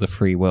add to the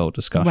free will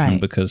discussion,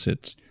 because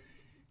it's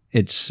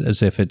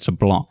as if it's a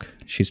block.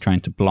 She's trying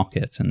to block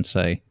it and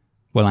say,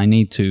 well, I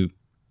need to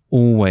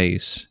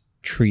always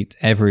treat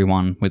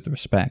everyone with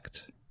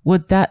respect.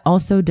 What that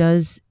also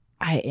does,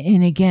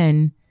 and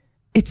again,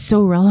 it's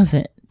so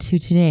relevant to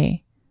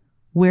today,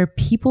 where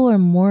people are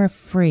more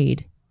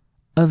afraid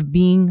of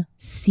being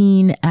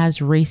seen as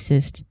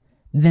racist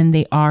than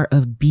they are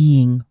of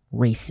being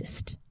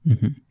racist.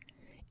 Mm-hmm.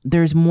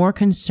 There's more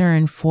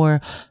concern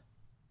for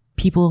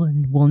people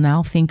will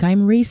now think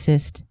I'm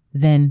racist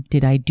than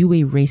did I do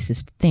a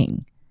racist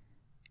thing.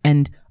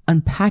 And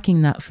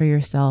unpacking that for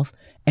yourself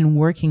and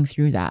working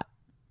through that,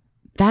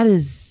 that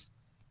is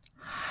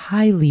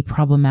highly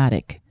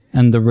problematic.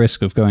 And the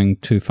risk of going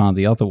too far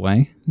the other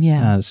way,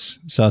 Yeah. as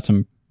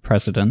certain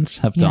presidents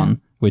have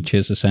done, which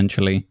is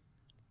essentially,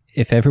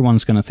 if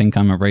everyone's going to think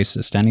I'm a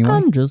racist anyway,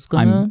 I'm just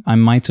gonna... I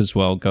might as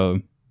well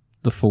go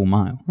the full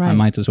mile. Right. I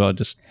might as well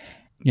just...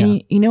 Yeah.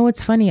 And you know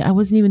what's funny? I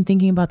wasn't even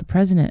thinking about the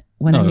president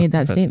when I made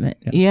that statement.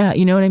 Yeah,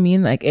 you know what I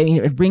mean? Like, I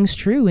mean, it rings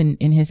true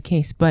in his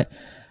case, but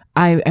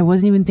I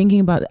wasn't even thinking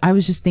about, I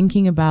was just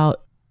thinking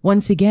about,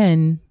 once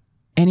again,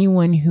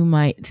 anyone who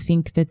might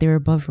think that they're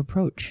above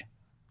reproach.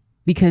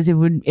 Because it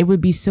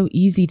would be so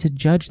easy to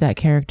judge that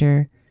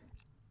character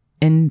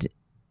and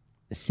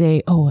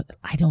say, oh,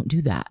 I don't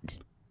do that.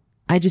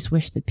 I just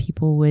wish that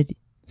people would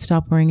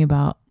stop worrying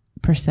about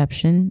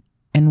perception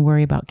and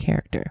worry about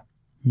character.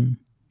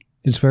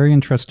 It's very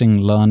interesting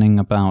learning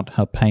about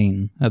her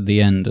pain at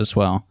the end as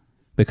well,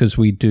 because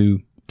we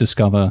do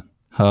discover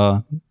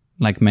her,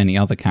 like many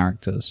other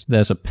characters,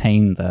 there's a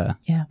pain there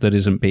that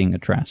isn't being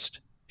addressed.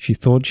 She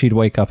thought she'd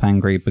wake up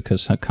angry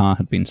because her car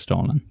had been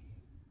stolen.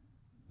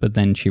 But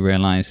then she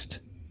realized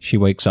she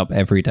wakes up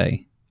every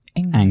day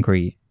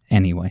angry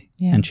anyway,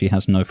 and she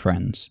has no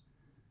friends,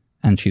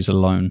 and she's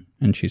alone,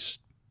 and she's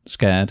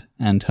scared,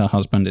 and her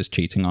husband is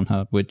cheating on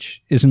her,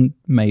 which isn't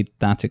made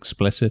that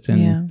explicit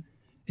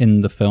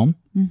in the film.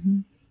 Mm-hmm.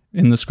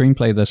 In the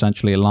screenplay, there's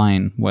actually a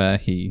line where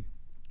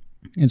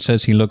it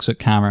says he looks at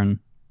Karen,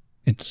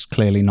 it's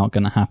clearly not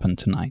going to happen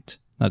tonight.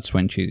 That's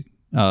when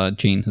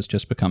Jean has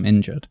just become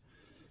injured.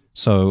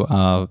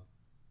 So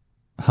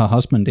her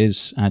husband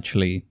is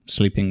actually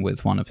sleeping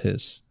with one of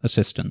his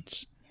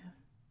assistants,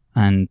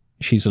 and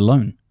she's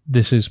alone.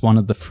 This is one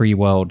of the free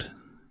world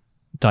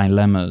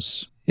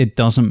dilemmas. It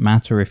doesn't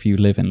matter if you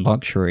live in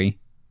luxury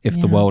if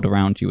the world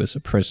around you is a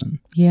prison.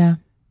 Yeah.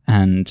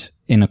 And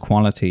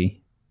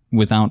inequality,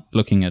 without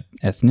looking at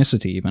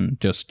ethnicity even,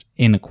 just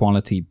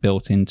inequality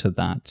built into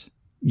that.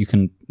 You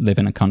can live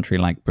in a country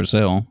like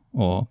Brazil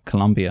or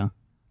Colombia,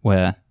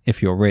 where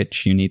if you're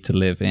rich, you need to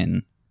live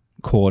in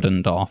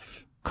cordoned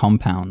off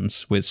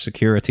compounds with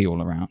security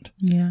all around.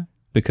 Yeah.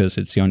 Because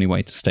it's the only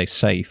way to stay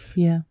safe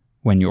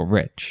when you're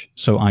rich.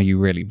 So are you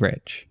really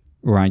rich?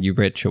 Or are you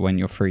richer when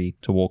you're free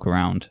to walk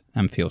around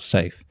and feel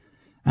safe?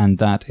 And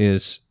that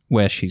is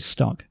where she's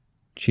stuck.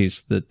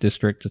 She's the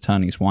district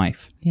attorney's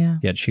wife. Yeah.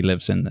 Yet she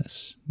lives in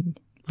this prison.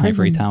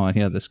 Ivory tower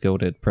here, this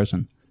gilded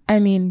prison. I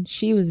mean,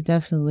 she was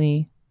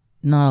definitely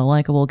not a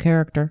likable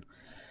character.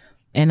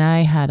 And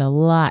I had a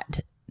lot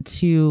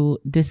to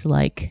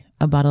dislike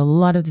about a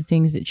lot of the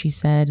things that she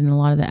said and a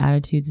lot of the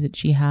attitudes that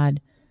she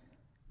had.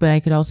 But I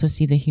could also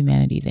see the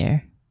humanity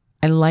there.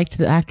 I liked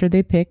the actor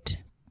they picked.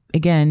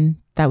 Again,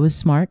 that was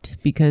smart,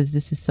 because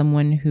this is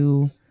someone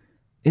who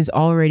is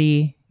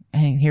already,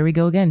 and here we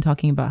go again,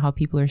 talking about how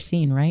people are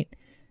seen, right?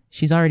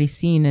 She's already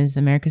seen as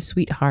America's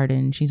sweetheart,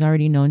 and she's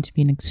already known to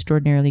be an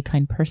extraordinarily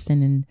kind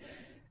person and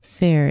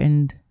fair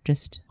and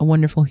just a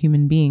wonderful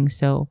human being.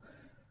 So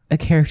a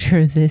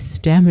character this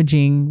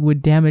damaging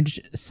would damage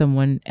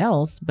someone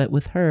else, but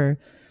with her,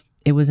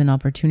 it was an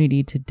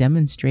opportunity to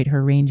demonstrate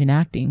her range in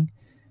acting.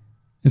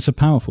 It's a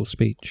powerful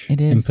speech. It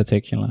is. In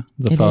particular.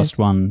 The first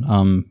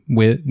one,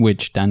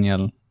 which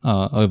Daniel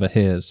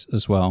overhears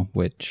as well,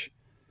 which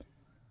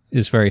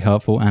is very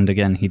hurtful. And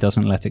again, he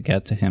doesn't let it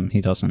get to him.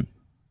 He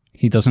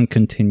doesn't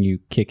continue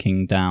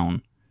kicking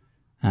down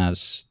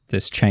as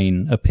this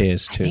chain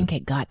appears to. I think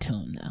it got to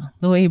him, though.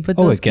 The way he put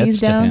those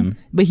keys down. To him.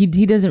 But he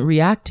doesn't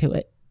react to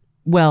it.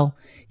 Well,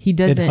 he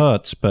doesn't. It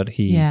hurts, but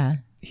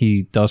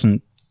he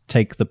doesn't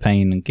take the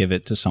pain and give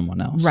it to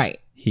someone else. Right.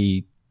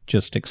 He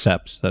just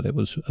accepts that it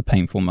was a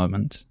painful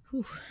moment.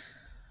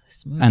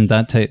 And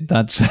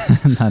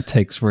that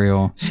takes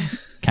real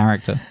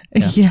character.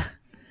 Yeah.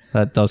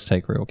 That does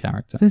take real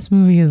character. This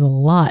movie is a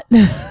lot.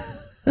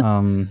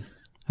 How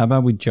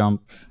about we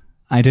jump?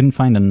 I didn't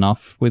find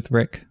enough with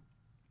Rick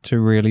to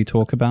really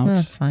talk about.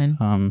 That's fine.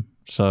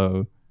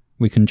 So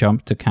we can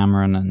jump to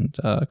Cameron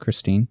and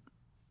Christine.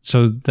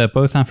 So they're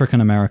both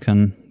African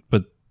American,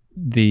 but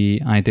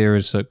the idea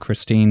is that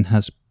Christine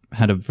has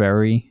had a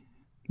very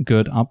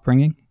good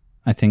upbringing.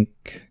 I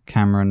think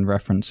Cameron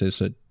references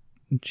that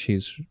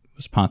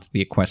was part of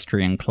the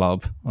equestrian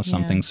club or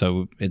something,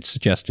 so it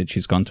suggested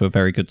she's gone to a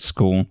very good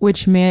school.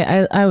 Which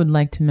I would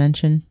like to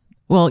mention,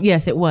 Well,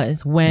 yes, it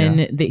was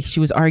when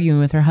she was arguing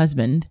with her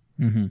husband,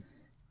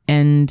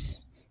 and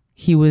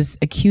he was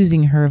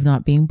accusing her of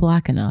not being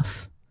black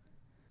enough.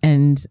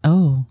 And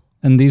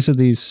these are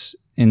these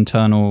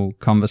internal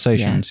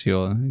conversations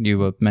you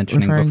were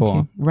mentioning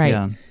before, right?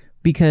 Yeah.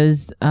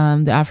 Because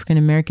the African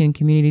American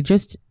community,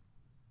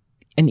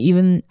 and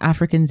even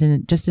Africans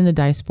in the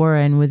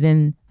diaspora and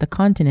within the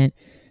continent,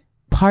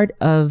 part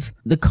of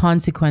the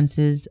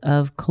consequences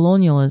of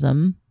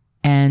colonialism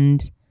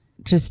and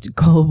just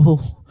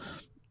global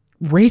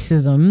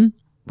racism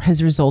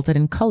has resulted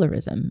in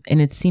colorism,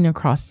 and it's seen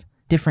across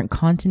different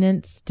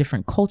continents,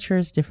 different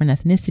cultures, different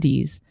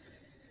ethnicities.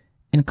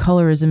 And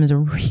colorism is a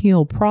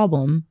real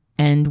problem.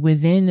 And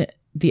within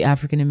the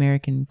African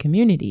American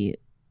community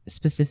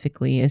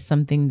specifically is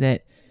something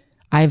that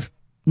I've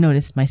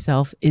noticed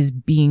myself is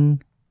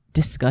being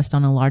discussed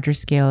on a larger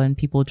scale, and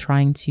people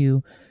trying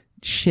to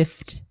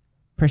shift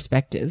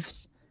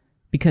perspectives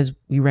because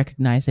we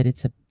recognize that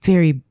it's a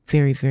very,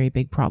 very, very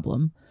big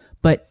problem.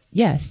 But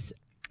yes,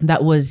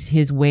 that was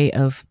his way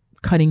of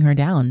cutting her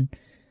down.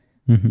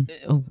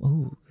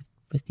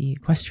 With the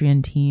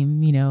equestrian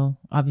team, you're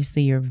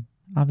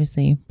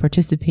obviously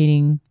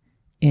participating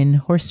in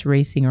horse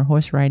racing or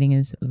horse riding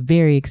is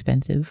very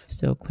expensive.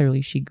 So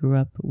clearly she grew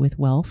up with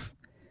wealth.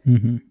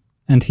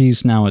 And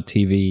he's now a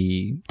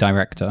TV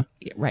director.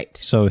 Right.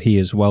 So he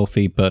is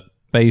wealthy, but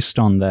based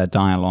on their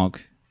dialogue,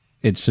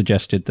 it's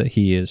suggested that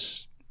he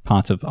is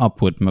part of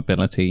upward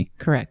mobility.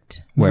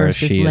 Correct. Whereas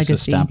Versus she legacy.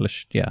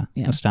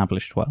 is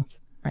established wealth.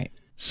 Right.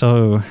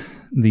 So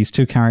these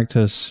two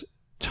characters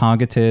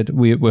targeted,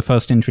 we're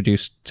first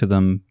introduced to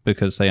them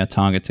because they are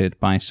targeted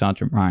by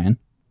Sergeant Ryan.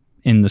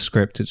 In the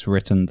script, it's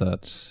written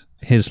that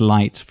his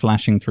light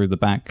flashing through the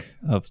back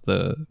of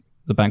the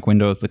back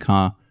window of the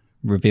car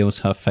reveals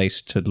her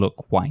face to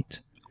look white.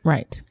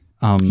 Right.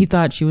 He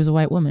thought she was a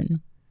white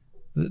woman.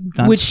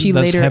 That's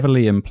later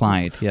heavily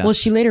implied. Yeah. Well,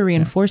 she later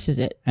reinforces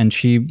it. And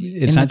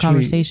it's in the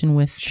conversation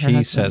with her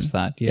husband. She says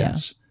that.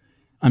 Yes.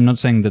 Yeah. I'm not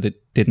saying that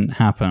it didn't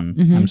happen.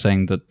 I'm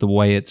saying that the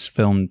way it's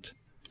filmed,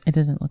 it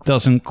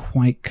doesn't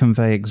quite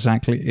convey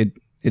exactly.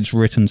 It's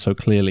written so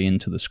clearly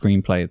into the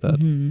screenplay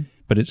that,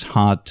 but it's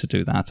hard to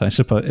do that. I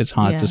suppose it's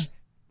hard to.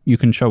 You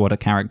can show what a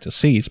character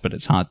sees, but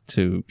it's hard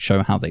to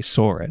show how they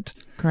saw it.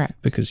 Correct.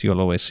 Because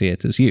you'll always see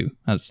it as you,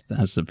 as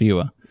the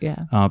viewer.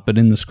 Yeah. But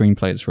in the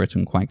screenplay, it's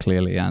written quite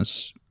clearly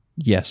as,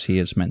 yes, he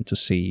is meant to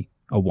see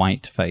a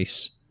white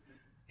face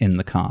in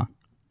the car.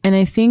 And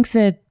I think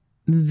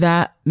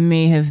that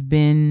may have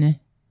been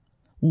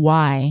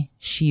why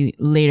she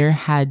later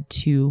had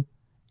to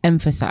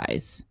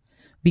emphasize.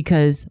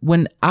 Because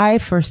when I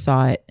first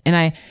saw it,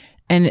 and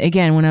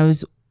again,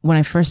 when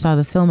I first saw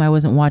the film, I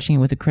wasn't watching it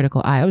with a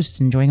critical eye. I was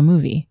just enjoying a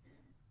movie.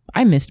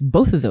 I missed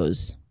both of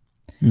those.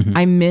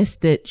 I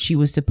missed that she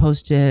was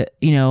supposed to,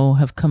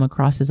 have come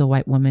across as a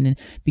white woman. And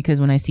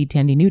because when I see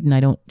Tandy Newton, I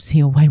don't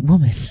see a white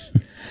woman.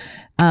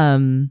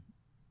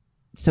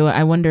 So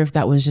I wonder if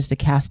that was just a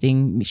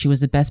casting. She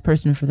was the best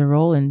person for the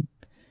role.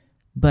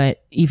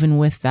 But even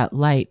with that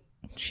light,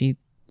 she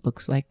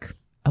looks like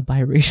a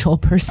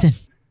biracial person.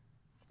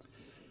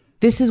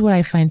 This is what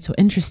I find so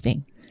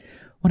interesting.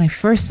 When I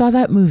first saw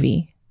that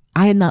movie,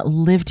 I had not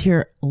lived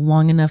here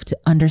long enough to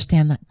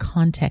understand that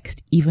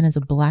context, even as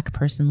a black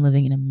person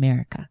living in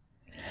America.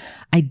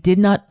 I did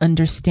not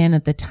understand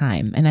at the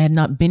time, and I had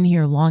not been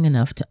here long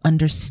enough to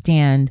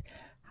understand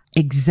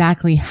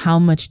exactly how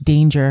much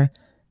danger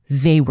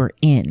they were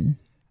in.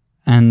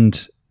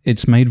 And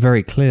it's made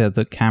very clear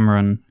that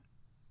Cameron,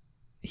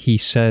 he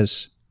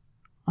says,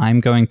 I'm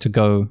going to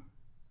go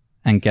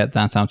and get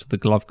that out of the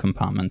glove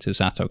compartment. Is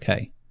that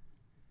okay?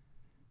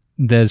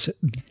 It's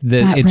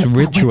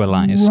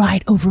ritualized.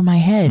 Right over my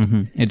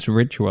head. It's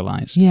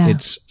ritualized. Yeah.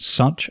 It's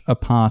such a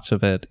part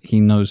of it. He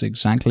knows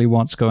exactly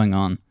what's going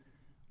on,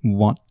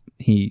 what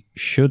he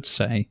should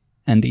say,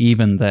 and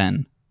even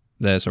then,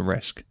 there's a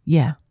risk.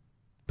 Yeah.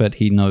 But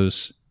he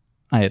knows,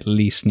 I at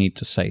least need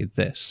to say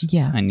this.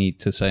 Yeah. I need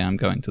to say I'm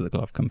going to the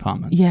glove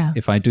compartment. Yeah.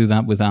 If I do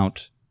that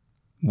without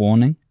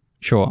warning,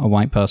 sure, a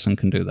white person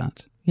can do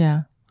that.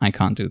 Yeah. I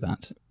can't do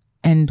that.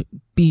 And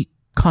be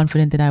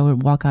confident that I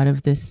would walk out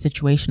of this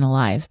situation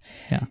alive.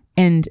 Yeah.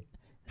 And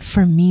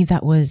for me,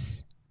 that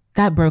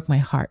broke my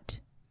heart.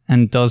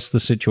 And does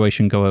the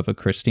situation go over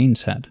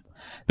Christine's head?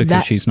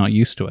 Because she's not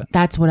used to it.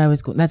 That's what I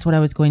was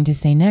going to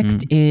say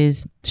next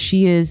is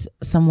she is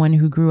someone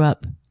who grew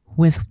up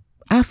with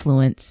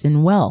affluence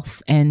and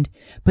wealth.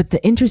 But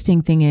the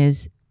interesting thing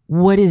is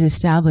what is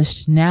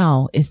established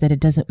now is that it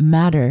doesn't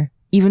matter,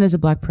 even as a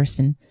black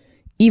person,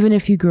 even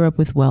if you grew up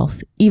with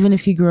wealth, even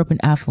if you grew up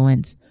in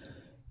affluence,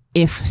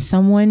 if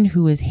someone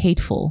who is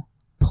hateful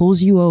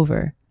pulls you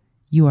over,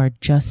 you are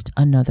just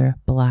another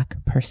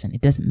black person. It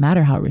doesn't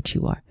matter how rich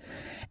you are.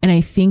 And I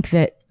think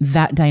that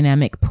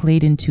dynamic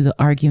played into the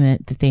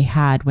argument that they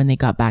had when they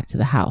got back to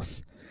the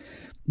house,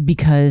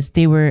 because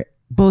they were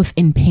both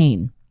in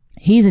pain.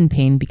 He's in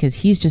pain because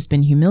he's just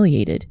been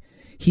humiliated.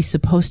 He's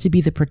supposed to be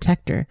the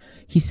protector.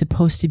 He's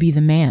supposed to be the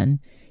man.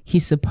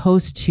 He's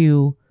supposed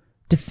to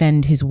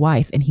defend his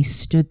wife. And he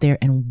stood there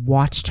and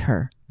watched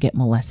her get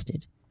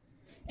molested.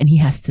 And he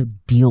has to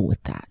deal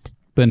with that.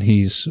 But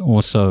he's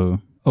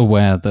also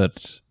aware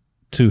that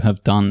to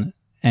have done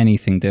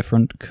anything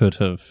different could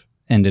have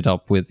ended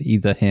up with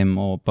either him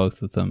or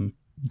both of them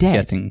Dead.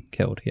 Getting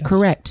killed. Yes.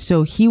 Correct.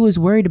 So he was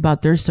worried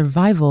about their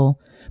survival,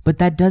 but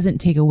that doesn't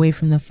take away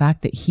from the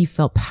fact that he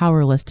felt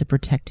powerless to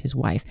protect his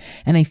wife.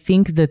 And I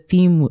think the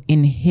theme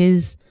in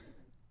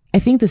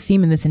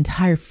this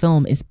entire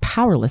film is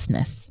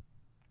powerlessness,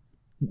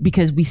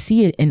 because we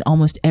see it in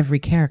almost every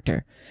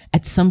character.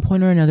 At some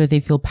point or another, they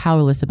feel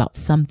powerless about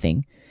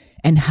something.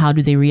 And how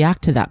do they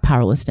react to that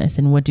powerlessness?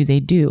 And what do they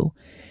do?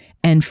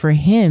 And for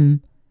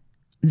him,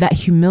 that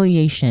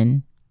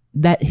humiliation,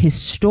 that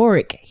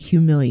historic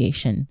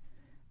humiliation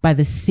by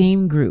the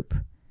same group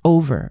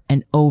over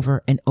and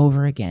over and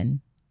over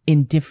again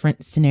in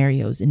different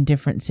scenarios, in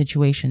different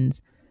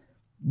situations,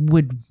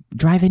 would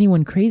drive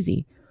anyone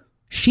crazy.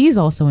 She's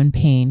also in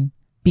pain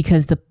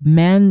because the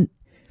man...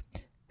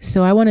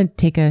 So I want to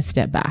take a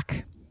step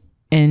back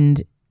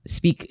and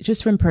speak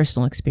just from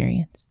personal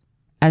experience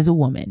as a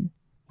woman,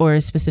 or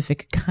a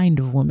specific kind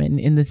of woman,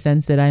 in the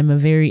sense that I'm a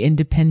very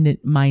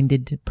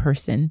independent-minded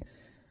person.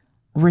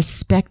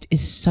 Respect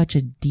is such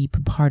a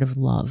deep part of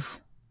love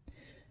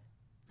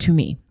to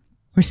me.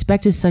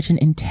 Respect is such an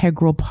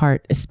integral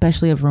part,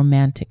 especially of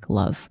romantic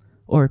love.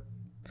 Or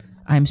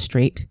I'm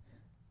straight.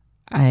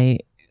 I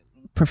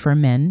prefer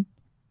men.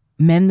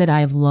 Men that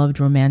I have loved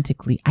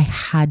romantically, I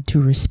had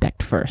to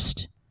respect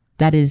first.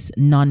 That is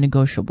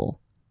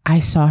non-negotiable. I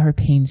saw her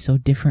pain so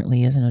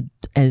differently as an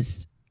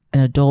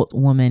adult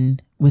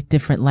woman with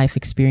different life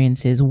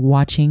experiences,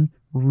 watching,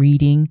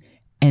 reading,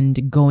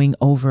 and going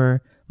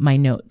over my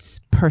notes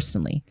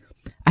personally.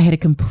 I had a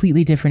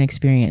completely different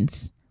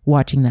experience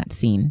watching that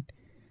scene,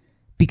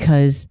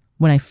 because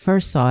when I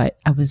first saw it,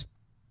 I was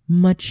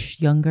much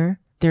younger.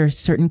 There are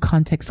certain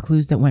context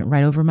clues that went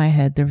right over my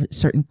head. There were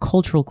certain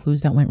cultural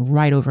clues that went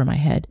right over my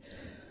head.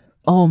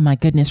 Oh my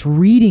goodness,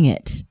 reading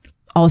it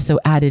also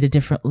added a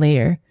different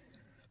layer,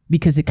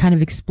 because it kind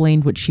of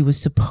explained what she was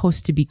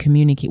supposed to be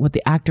communicating, what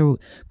the actor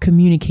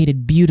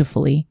communicated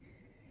beautifully.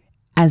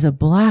 As a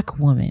Black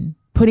woman,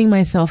 putting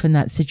myself in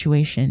that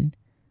situation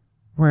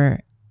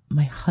where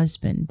my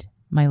husband,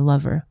 my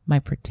lover, my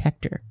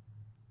protector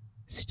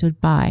stood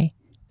by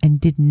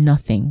and did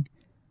nothing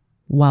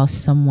while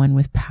someone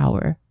with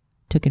power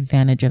took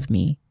advantage of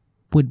me,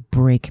 would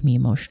break me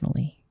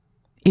emotionally.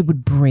 It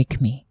would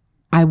break me.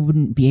 I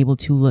wouldn't be able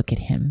to look at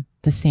him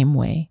the same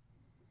way.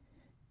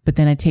 But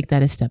then I take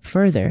that a step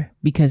further,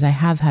 because I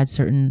have had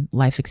certain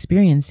life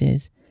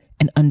experiences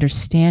and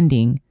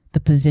understanding the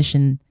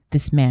position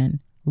this man,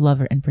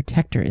 lover and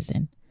protector, is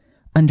in,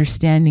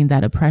 understanding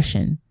that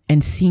oppression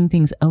and seeing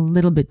things a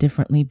little bit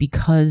differently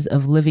because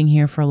of living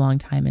here for a long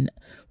time and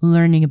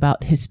learning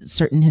about his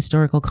certain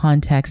historical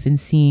context and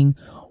seeing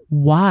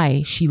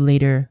why she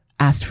later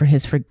asked for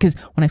his because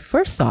when I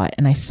first saw it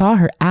and I saw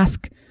her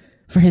ask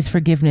for his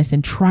forgiveness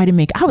and try to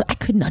make out, I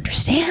couldn't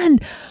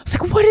understand. I was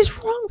like, what is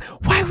wrong?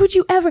 Why would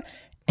you ever?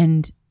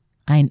 And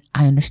I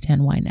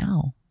understand why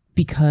now,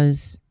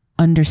 because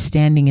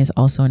understanding is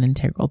also an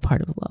integral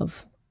part of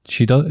love.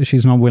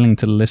 She's not willing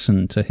to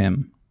listen to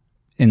him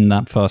in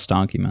that first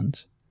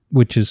argument,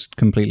 which is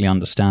completely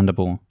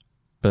understandable.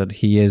 But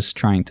he is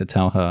trying to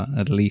tell her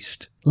at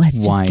least let's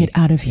just get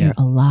out of here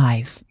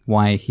alive.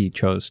 Why he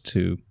chose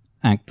to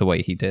act the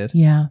way he did.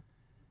 Yeah.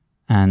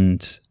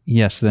 And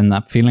yes, then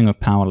that feeling of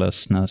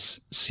powerlessness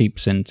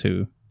seeps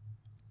into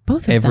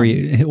both of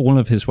all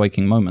of his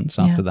waking moments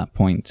after that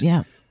point.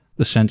 Yeah.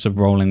 The sense of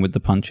rolling with the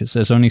punches.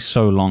 There's only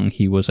so long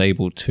he was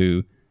able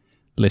to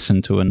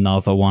listen to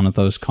another one of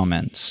those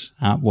comments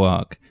at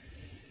work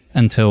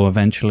until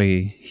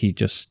eventually he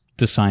just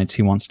decides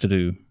he wants to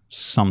do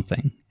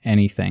something,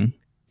 anything,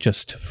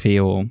 just to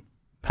feel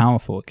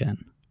powerful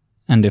again.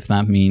 And if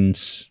that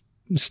means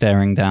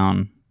staring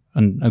down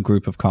a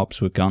group of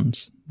cops with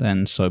guns,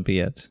 then so be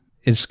it.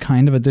 It's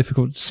kind of a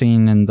difficult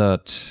scene in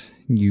that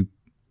you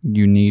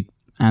need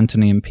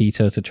Anthony and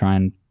Peter to try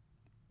and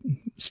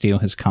steal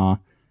his car.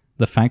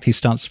 The fact he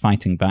starts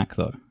fighting back,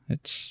 though,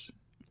 it's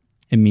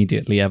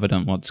immediately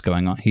evident what's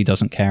going on. He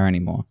doesn't care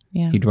anymore.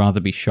 Yeah. He'd rather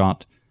be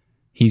shot.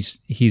 He's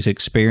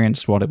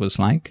experienced what it was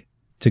like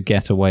to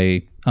get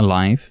away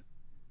alive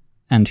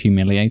and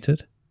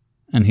humiliated,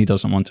 and he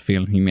doesn't want to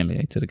feel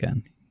humiliated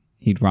again.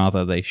 He'd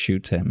rather they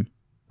shoot him,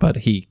 but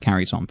he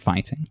carries on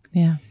fighting.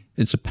 Yeah.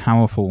 It's a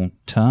powerful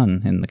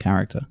turn in the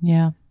character.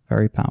 Yeah.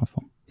 Very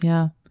powerful.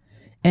 Yeah.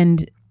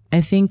 And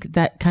I think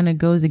that kind of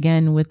goes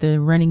again with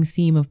the running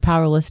theme of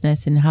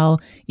powerlessness and how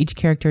each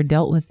character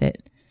dealt with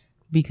it,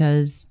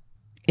 because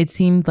it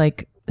seemed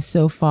like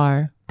so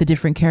far the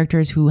different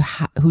characters who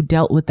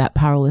dealt with that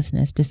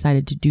powerlessness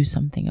decided to do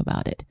something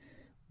about it,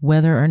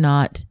 whether or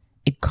not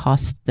it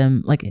cost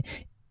them, like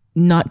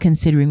not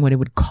considering what it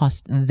would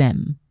cost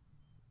them.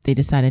 They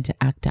decided to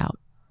act out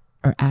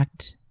or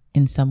act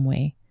in some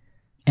way.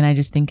 And I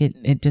just think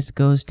it just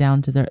goes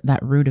down to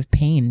that root of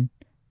pain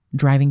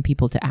driving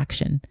people to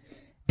action.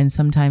 And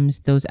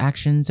sometimes those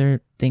actions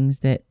are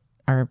things that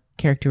are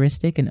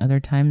characteristic, and other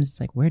times it's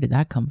like, where did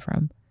that come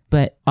from?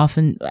 But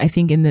often, I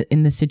think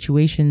in the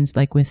situations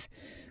like with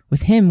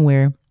him,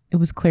 where it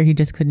was clear he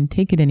just couldn't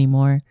take it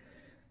anymore,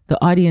 the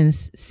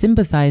audience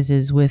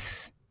sympathizes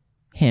with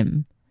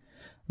him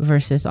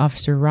versus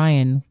Officer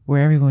Ryan,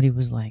 where everybody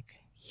was like,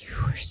 "You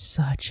were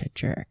such a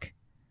jerk."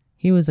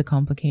 He was a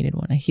complicated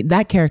one.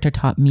 That character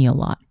taught me a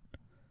lot.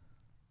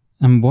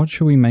 And what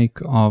should we make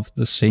of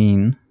the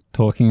scene,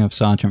 talking of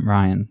Sergeant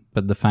Ryan,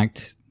 but the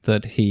fact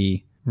that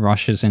he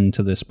rushes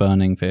into this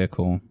burning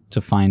vehicle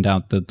to find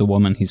out that the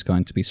woman he's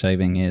going to be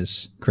saving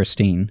is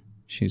Christine.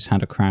 She's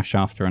had a crash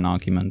after an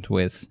argument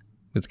with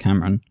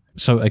Cameron.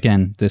 So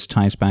again, this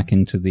ties back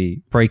into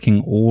the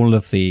breaking all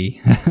of the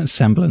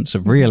semblance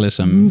of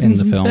realism in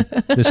the film.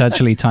 This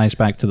actually ties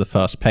back to the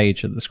first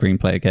page of the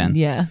screenplay again.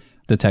 Yeah.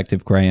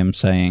 Detective Graham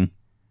saying,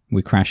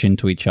 we crash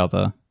into each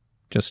other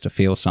just to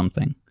feel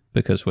something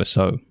because we're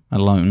so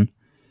alone.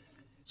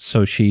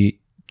 So she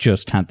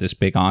just had this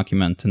big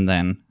argument and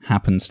then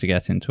happens to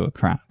get into a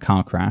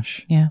car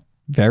crash. Yeah.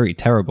 Very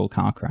terrible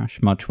car crash,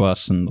 much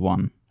worse than the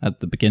one at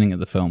the beginning of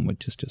the film,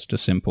 which is just a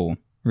simple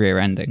rear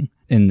ending.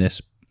 In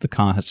this, the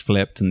car has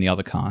flipped and the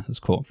other car has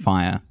caught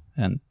fire,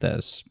 and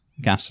there's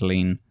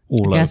gasoline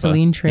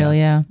gasoline trail,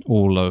 yeah.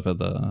 all over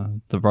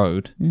the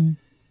road. Mm.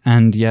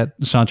 And yet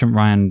Sergeant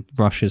Ryan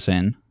rushes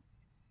in.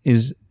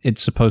 Is it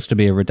supposed to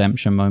be a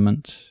redemption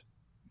moment,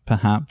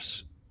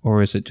 perhaps?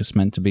 Or is it just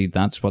meant to be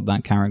that's what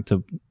that character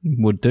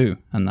would do,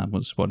 and that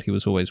was what he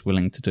was always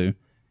willing to do?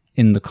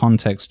 In the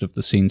context of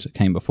the scenes that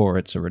came before,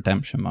 it's a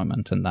redemption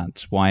moment, and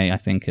that's why I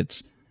think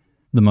it's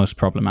the most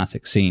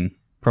problematic scene,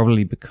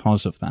 probably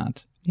because of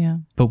that. Yeah.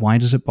 But why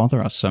does it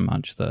bother us so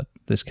much that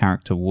this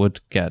character would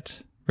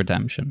get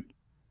redemption?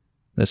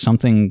 I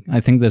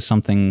think there's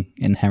something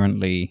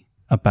inherently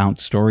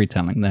about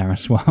storytelling there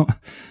as well.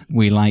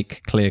 We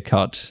like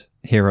clear-cut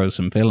heroes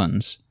and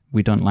villains.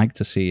 We don't like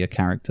to see a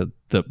character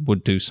that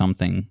would do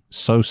something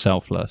so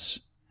selfless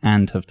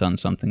and have done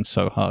something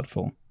so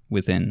hurtful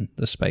within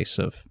the space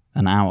of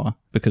an hour,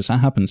 because that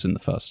happens in the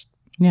first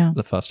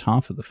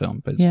half of the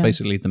film, but it's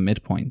basically the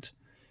midpoint.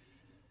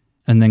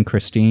 And then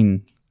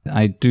Christine,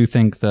 I do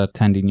think that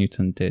Tandy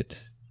Newton did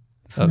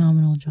a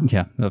phenomenal job.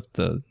 Yeah, of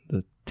the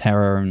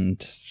terror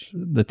and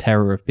the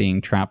terror of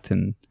being trapped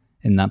in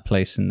that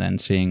place and then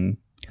seeing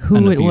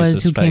who it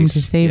was who came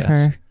to save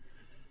her.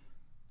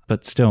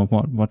 But still,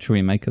 what should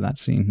we make of that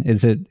scene?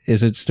 Is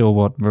it still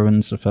what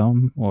ruins the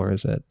film, or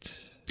is it?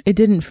 It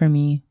didn't for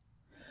me.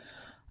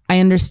 I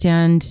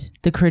understand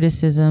the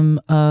criticism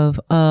of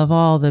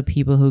all the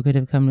people who could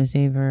have come to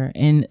save her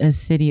in a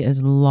city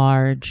as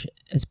large,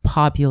 as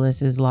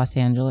populous as Los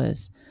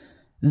Angeles,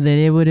 that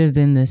it would have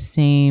been the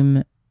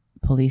same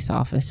police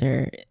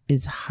officer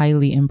is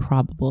highly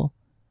improbable.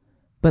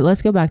 But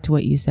let's go back to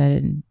what you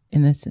said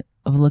in this,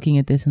 of looking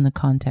at this in the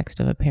context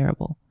of a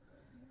parable.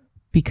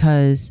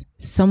 Because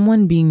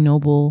someone being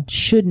noble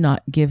should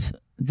not give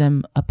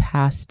them a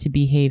pass to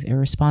behave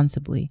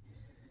irresponsibly.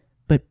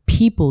 But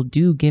people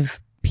do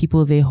give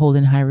people they hold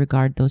in high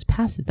regard those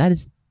passes. That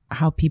is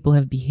how people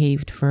have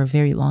behaved for a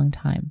very long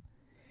time.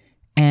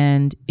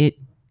 And it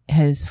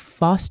has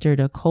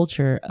fostered a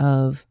culture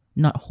of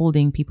not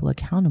holding people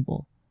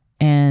accountable.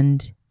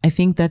 And I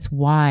think that's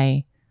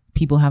why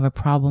people have a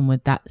problem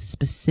with that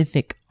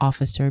specific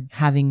officer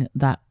having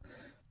that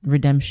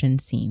redemption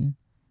scene.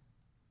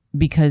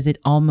 Because it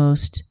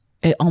almost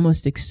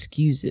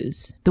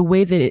excuses the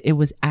way that it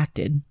was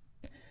acted.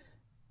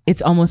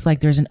 It's almost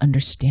like there's an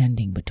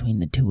understanding between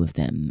the two of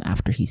them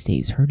after he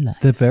saves her life.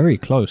 They're very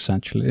close,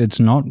 actually. It's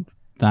not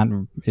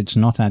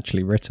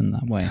actually written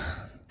that way.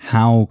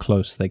 How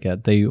close they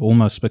get. They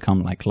almost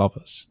become like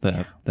lovers.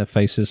 Their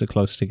faces are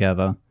close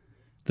together.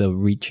 They're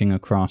reaching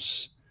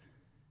across.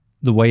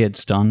 The way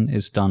it's done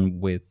is done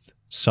with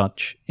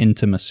such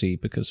intimacy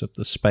because of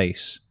the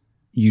space.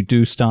 You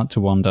do start to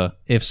wonder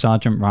if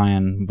Sergeant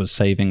Ryan was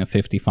saving a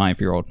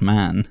 55-year-old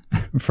man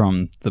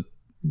from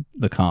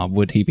the car,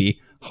 would he be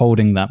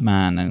holding that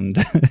man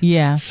and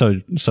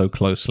so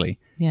closely?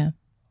 Yeah.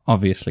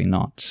 Obviously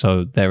not.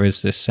 So there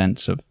is this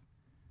sense of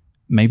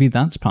maybe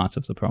that's part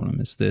of the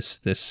problem, is this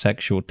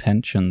sexual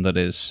tension that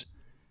is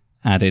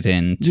added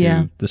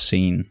into the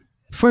scene.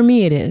 For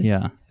me it is.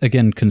 Yeah.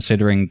 Again,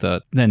 considering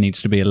that there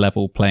needs to be a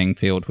level playing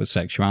field with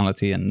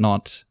sexuality and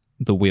not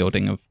the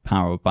wielding of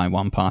power by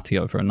one party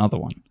over another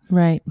one.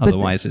 Right.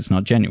 Otherwise, it's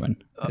not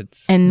genuine.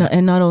 And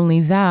not only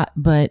that,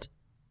 but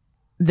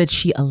that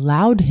she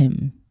allowed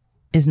him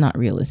is not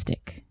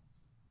realistic.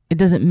 It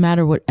doesn't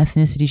matter what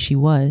ethnicity she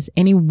was.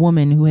 Any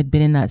woman who had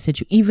been in that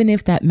situation, even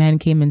if that man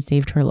came and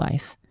saved her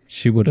life,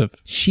 she would not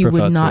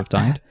have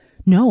died.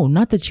 No,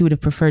 not that she would have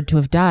preferred to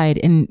have died.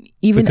 And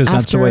even because after,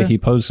 that's the way he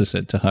poses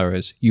it to her,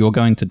 is you're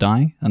going to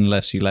die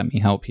unless you let me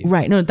help you.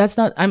 Right. No, that's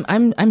not.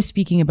 I'm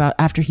speaking about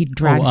after he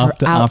drags her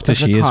out after of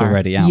the she car. is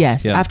already out.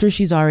 Yes, after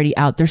she's already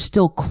out, they're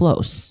still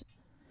close.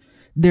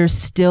 There's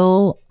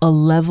still a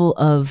level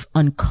of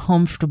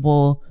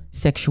uncomfortable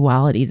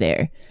sexuality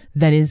there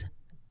that is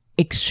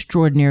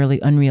extraordinarily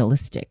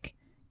unrealistic.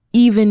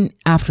 Even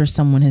after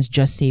someone has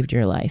just saved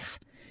your life.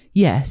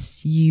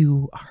 Yes,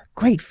 you are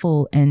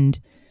grateful, and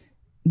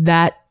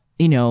that,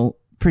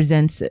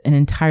 presents an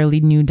entirely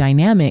new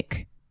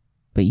dynamic,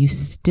 but you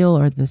still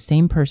are the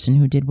same person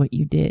who did what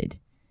you did.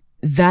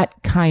 That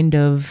kind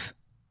of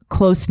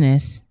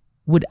closeness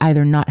would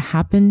either not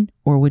happen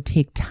or would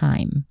take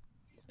time.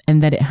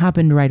 And that it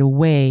happened right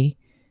away,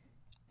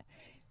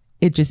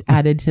 it just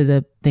added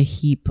to the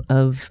heap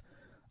of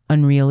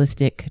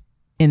unrealistic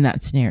in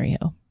that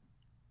scenario.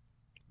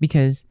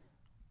 Because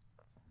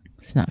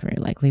it's not very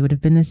likely it would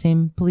have been the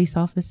same police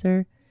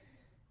officer.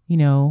 You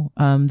know,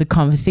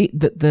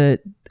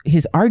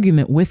 his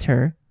argument with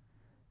her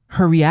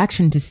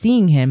reaction to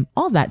seeing him,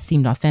 all that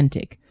seemed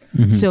authentic.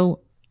 Mm-hmm. So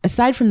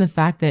aside from the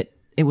fact that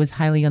it was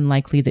highly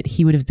unlikely that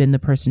he would have been the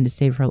person to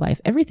save her life,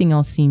 everything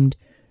else seemed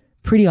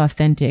pretty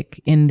authentic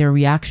in their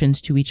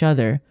reactions to each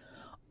other,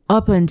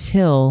 up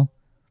until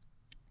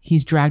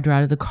he's dragged her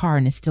out of the car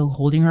and is still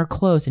holding her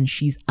close, and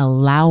she's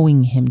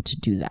allowing him to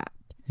do that.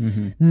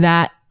 Mm-hmm.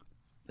 That,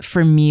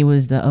 for me,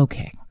 was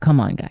okay, come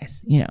on,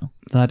 guys, you know.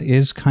 That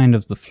is kind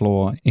of the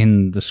flaw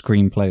in the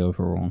screenplay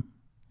overall,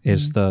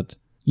 is that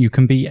you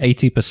can be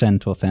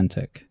 80%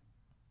 authentic,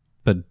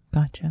 but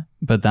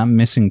that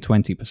missing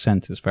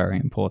 20% is very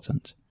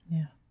important.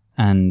 Yeah.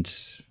 And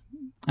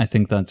I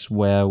think that's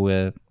where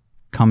we're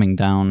coming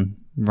down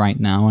right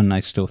now, and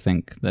I still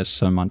think there's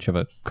so much of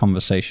a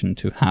conversation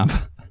to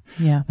have.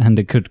 Yeah. And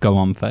it could go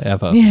on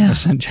forever,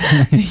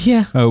 essentially.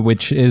 Yeah.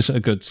 Which is a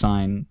good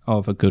sign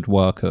of a good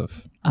work of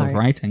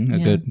writing,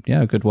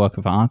 a good work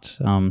of art.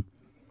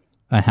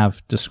 I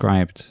have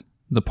described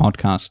the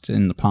podcast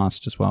in the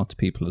past as well to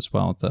people as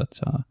well, that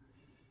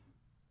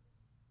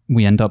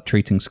we end up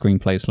treating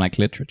screenplays like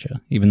literature,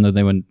 even though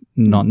they were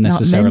not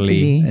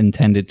necessarily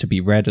intended to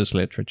be read as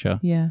literature.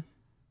 Yeah.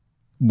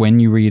 When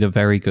you read a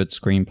very good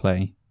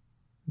screenplay,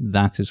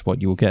 that is what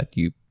you'll get.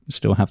 You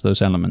still have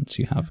those elements.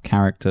 You have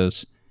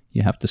characters,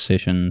 you have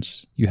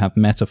decisions, you have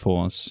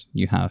metaphors,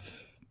 you have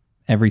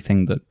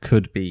everything that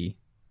could be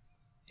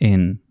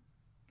in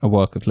a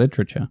work of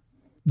literature.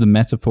 The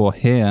metaphor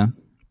here,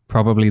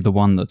 probably the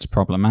one that's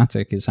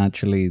problematic, is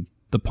actually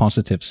the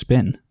positive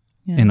spin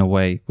in a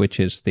way, which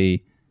is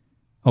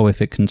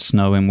if it can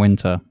snow in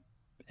winter,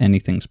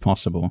 anything's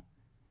possible.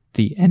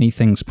 The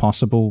anything's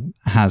possible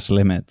has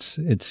limits,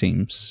 it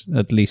seems,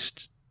 at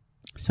least.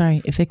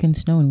 Sorry, if it can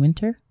snow in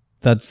winter?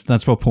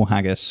 That's what Paul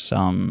Haggis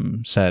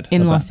said.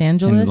 In Los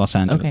Angeles? In Los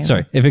Angeles. Okay.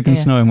 Sorry, if it can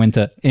snow in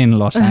winter in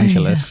Los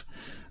Angeles.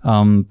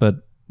 But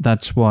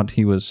that's what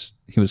he was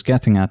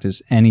getting at,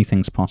 is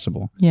anything's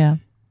possible. Yeah.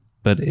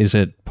 But is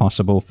it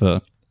possible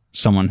for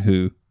someone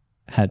who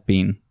had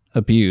been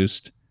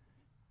abused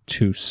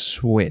to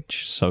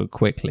switch so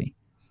quickly?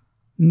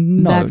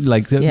 No,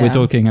 we're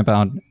talking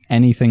about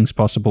anything's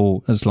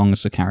possible as long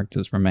as the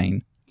characters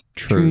remain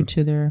true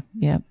to their,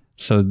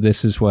 So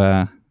this is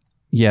where,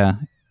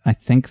 I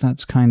think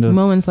that's kind of...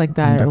 Moments like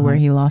that are where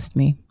he lost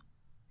me.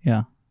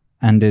 Yeah.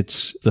 And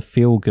it's the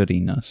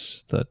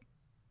feel-goodiness that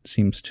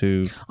seems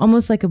to...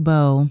 Almost like a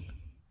bow.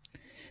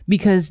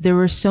 Because there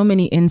were so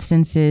many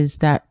instances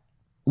that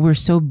were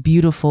so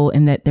beautiful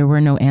in that there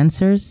were no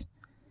answers,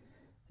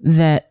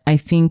 that I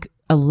think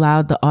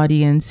allowed the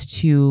audience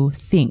to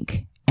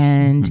think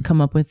and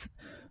come up with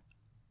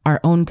our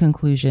own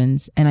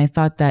conclusions. And I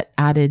thought that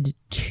added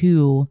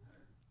to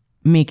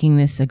making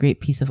this a great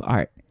piece of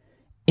art.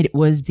 It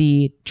was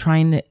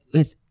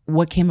it's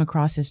what came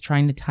across as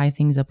trying to tie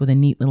things up with a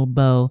neat little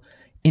bow,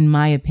 in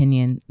my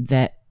opinion,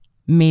 that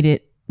made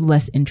it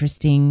less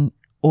interesting,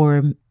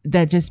 or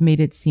that just made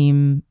it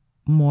seem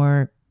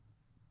more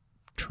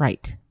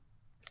trite.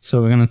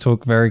 So we're going to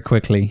talk very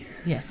quickly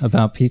yes.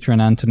 about Peter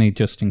and Anthony,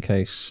 just in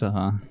case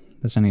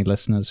there's any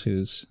listeners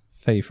whose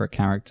favorite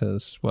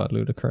characters were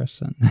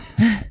ludicrous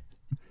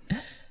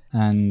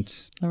and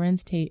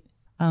Lorenz Tate.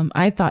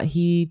 I thought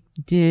he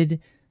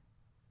did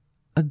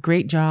a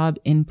great job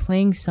in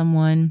playing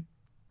someone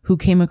who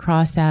came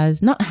across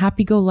as not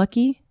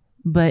happy-go-lucky,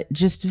 but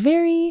just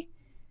very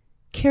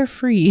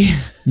carefree,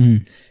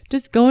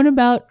 just going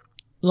about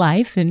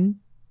life, and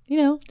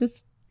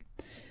just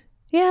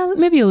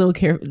maybe a little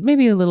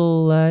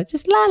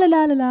just la la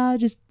la la la,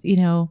 just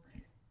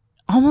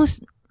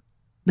almost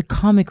the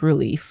comic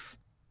relief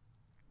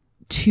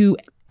to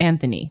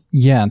Anthony.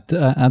 Yeah,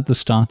 at the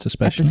start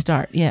especially. At the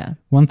start, yeah.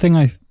 One thing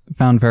I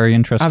found very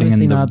interesting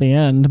obviously not the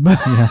end,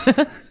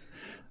 but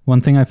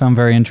one thing I found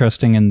very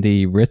interesting in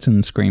the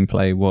written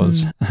screenplay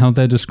was how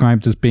they're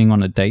described as being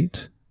on a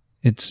date.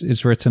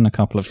 It's written a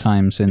couple of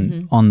times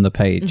on the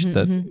page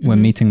that we're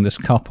meeting this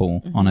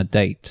couple on a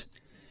date.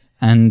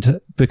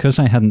 And because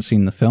I hadn't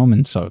seen the film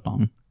in so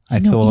long, I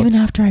thought... even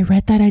after I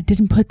read that, I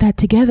didn't put that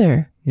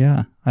together.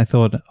 Yeah, I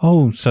thought,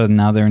 so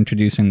now they're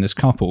introducing this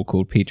couple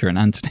called Peter and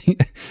Anthony.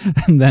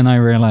 And then I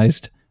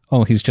realized,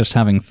 he's just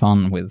having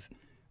fun with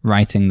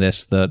writing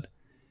this, that...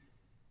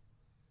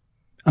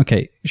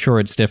 Okay, sure,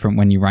 it's different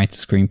when you write a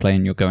screenplay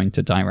and you're going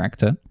to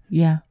direct it.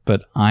 Yeah.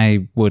 But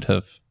I would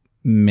have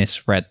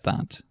misread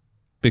that,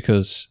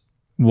 because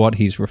what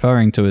he's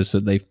referring to is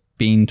that they've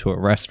been to a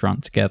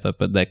restaurant together,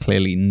 but they're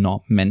clearly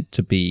not meant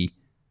to be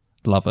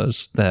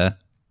lovers. They're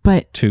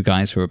two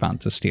guys who are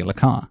about to steal a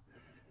car.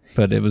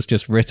 But it was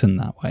just written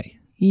that way.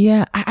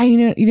 Yeah,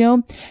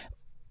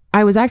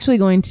 I was actually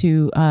going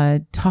to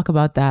talk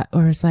about that,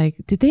 or it's like,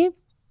 did they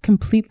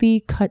completely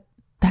cut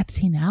that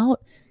scene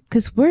out?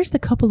 Because where's the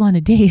couple on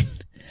a date?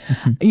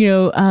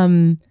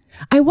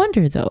 I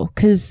wonder though,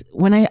 because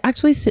when I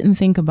actually sit and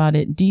think about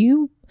it,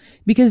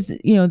 because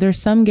there's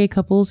some gay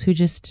couples who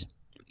just,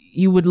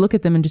 you would look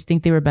at them and just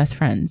think they were best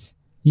friends.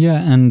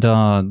 Yeah, and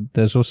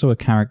there's also a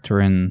character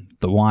in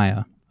The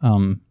Wire,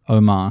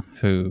 Omar,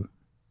 who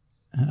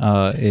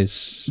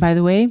is, by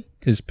the way,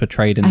 is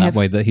portrayed in that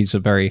way, that he's a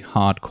very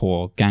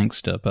hardcore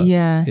gangster, but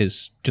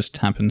just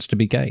happens to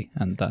be gay,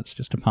 and that's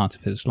just a part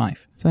of his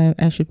life. So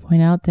I should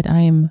point out that I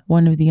am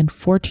one of the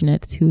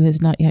unfortunates who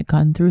has not yet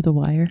gone through The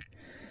Wire.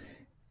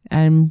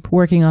 I'm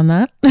working on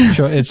that.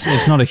 Sure, it's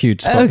not a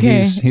huge spot.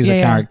 Okay. He's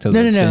a character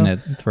that's in it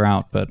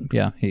throughout, but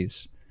yeah,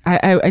 he's...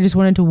 I just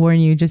wanted to warn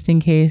you, just in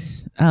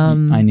case.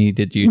 I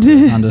needed you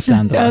to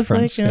understand the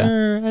reference. Like,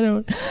 I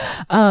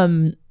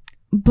don't...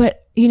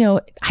 But,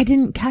 I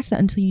didn't catch that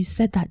until you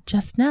said that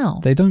just now.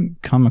 They don't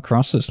come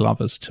across as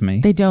lovers to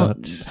me. They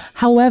don't.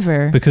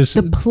 However, because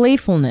the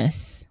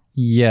playfulness...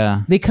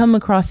 Yeah. They come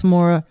across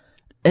more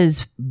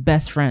as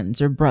best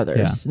friends or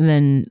brothers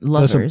than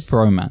lovers. There's a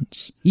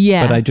bromance.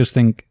 Yeah. But I just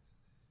think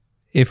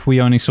if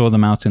we only saw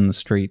them out in the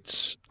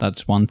streets,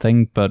 that's one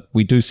thing. But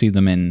we do see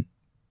them in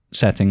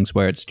settings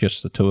where it's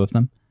just the two of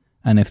them.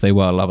 And if they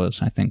were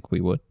lovers, I think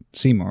we would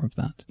see more of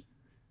that.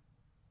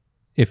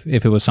 If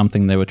it was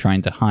something they were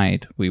trying to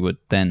hide, we would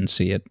then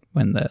see it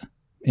when they're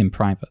in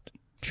private.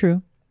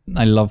 True.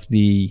 I love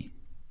the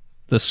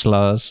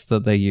slurs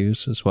that they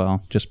use as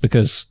well, just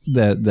because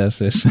there's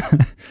this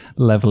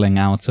leveling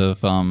out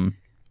of,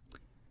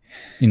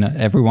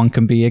 everyone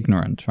can be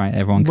ignorant, right?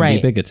 Everyone can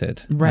be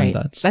bigoted. Right.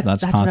 And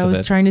that's part what I of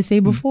was trying to say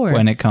before.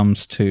 When it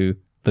comes to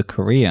the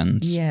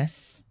Koreans,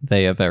 yes,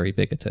 they are very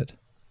bigoted.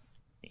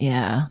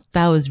 Yeah,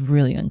 that was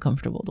really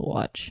uncomfortable to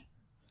watch.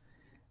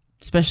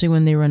 Especially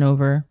when they run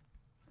over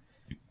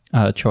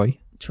Choi.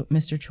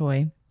 Mr.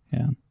 Choi.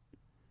 Yeah.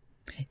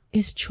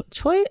 Is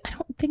Choi? I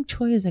don't think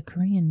Choi is a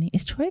Korean name.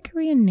 Is Choi a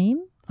Korean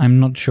name? I'm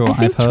not sure. I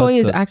think Choi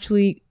is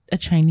actually a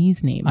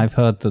Chinese name. I've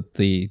heard that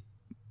the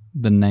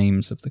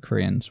names of the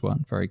Koreans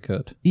weren't very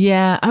good.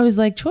 Yeah, I was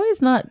like, Choi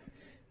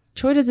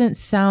doesn't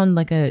sound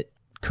like a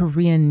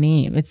Korean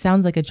name. It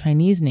sounds like a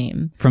Chinese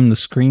name. From the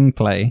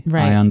screenplay,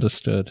 right. I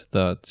understood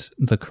that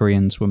the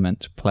Koreans were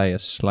meant to play a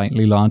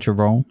slightly larger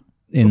role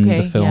in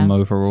the film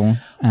overall,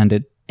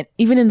 and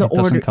even in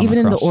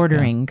the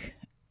ordering. Yeah.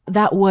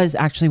 That was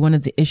actually one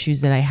of the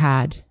issues that I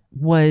had,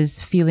 was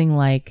feeling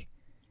like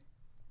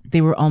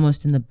they were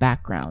almost in the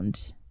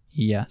background.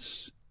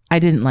 Yes. I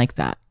didn't like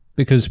that.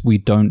 Because we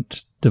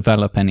don't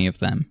develop any of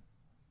them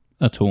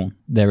at all.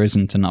 There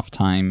isn't enough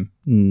time,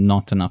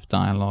 not enough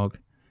dialogue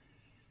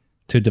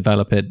to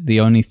develop it. The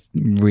only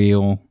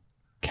real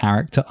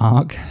character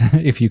arc,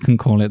 if you can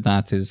call it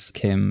that, is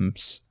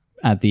Kim's.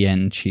 At the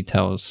end, she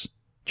tells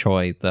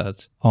Choi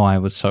that, I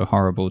was so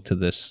horrible to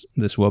this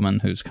woman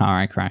whose car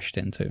I crashed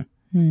into.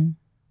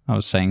 I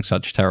was saying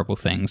such terrible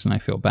things and I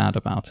feel bad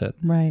about it.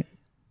 Right.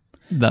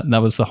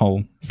 That was the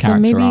whole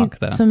character arc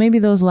there. So maybe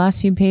those last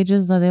few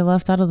pages that they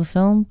left out of the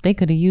film, they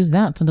could have used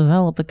that to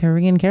develop the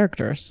Korean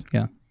characters.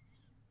 Yeah.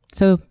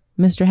 So,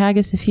 Mr.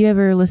 Haggis, if you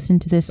ever listen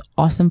to this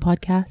awesome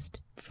podcast...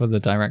 For the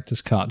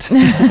director's cut.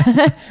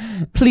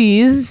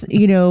 Please,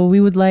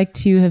 we would like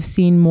to have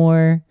seen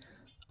more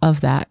of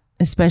that,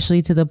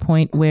 especially to the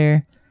point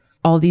where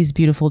all these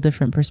beautiful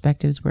different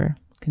perspectives were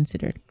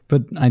considered.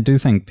 But I do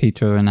think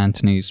Peter and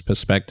Anthony's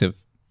perspective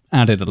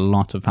added a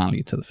lot of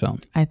value to the film.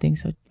 I think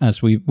so.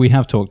 As we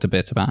have talked a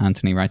bit about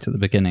Anthony right at the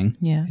beginning.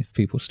 Yeah. If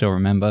people still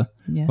remember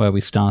where we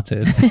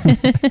started.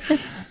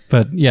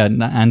 But yeah,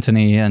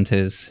 Anthony and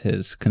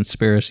his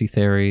conspiracy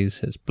theories,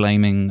 his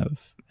blaming of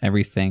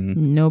everything.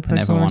 No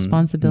personal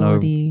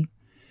responsibility.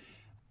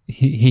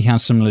 He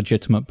has some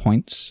legitimate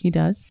points. He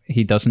does.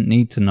 He doesn't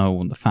need to know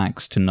all the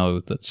facts to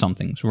know that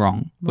something's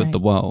wrong with the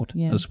world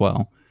as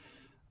well.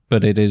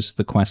 But it is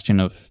the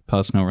question of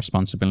personal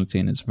responsibility,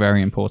 and it's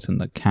very important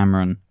that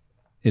Cameron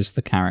is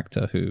the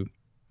character who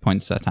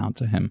points that out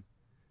to him,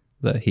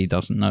 that he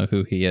doesn't know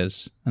who he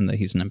is and that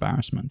he's an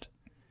embarrassment.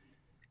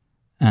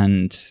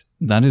 And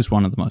that is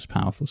one of the most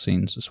powerful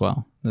scenes as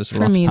well. There's a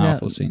lot of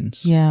powerful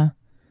scenes. Yeah.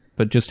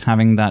 But just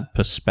having that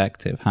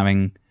perspective,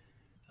 having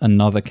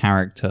another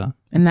character...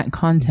 In that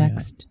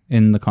context. Yeah,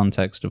 in the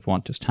context of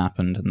what just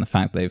happened and the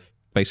fact they've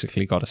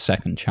basically got a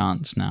second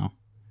chance now,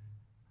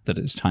 that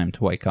it's time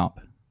to wake up.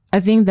 I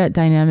think that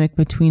dynamic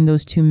between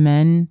those two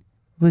men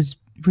was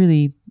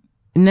really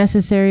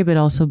necessary, but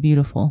also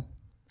beautiful,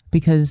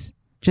 because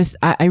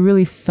I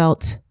really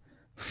felt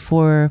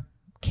for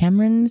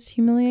Cameron's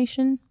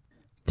humiliation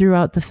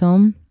throughout the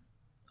film.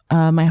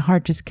 My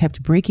heart just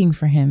kept breaking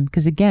for him,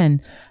 because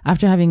again,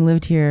 after having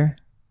lived here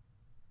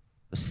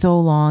so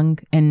long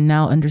and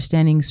now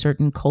understanding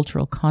certain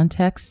cultural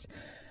contexts,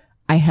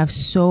 I have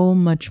so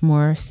much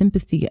more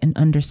sympathy and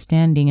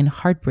understanding and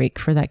heartbreak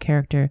for that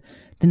character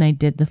than I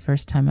did the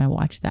first time I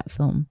watched that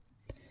film.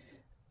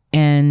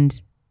 And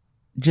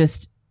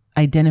just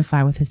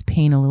identify with his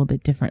pain a little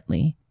bit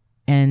differently.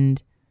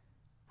 And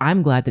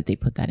I'm glad that they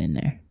put that in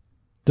there.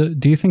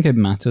 Do you think it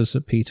matters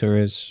that Peter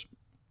is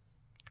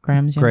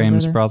Graham's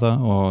brother,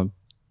 or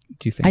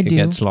do you think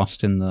gets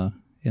lost in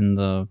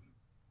the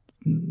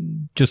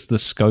just the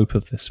scope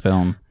of this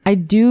film? I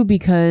do,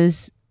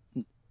 because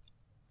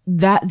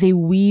that they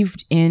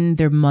weaved in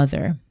their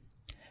mother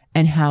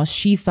and how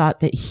she thought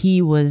that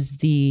he was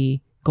the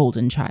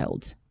golden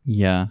child.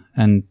 Yeah,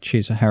 and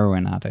she's a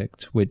heroin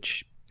addict,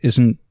 which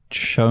isn't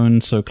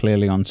shown so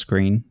clearly on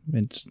screen.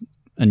 It's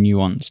a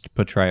nuanced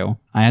portrayal.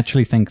 I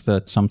actually think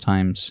that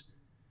sometimes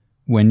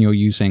when you're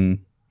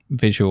using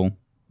visual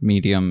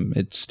medium,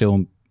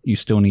 you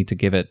still need to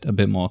give it a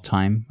bit more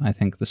time. I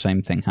think the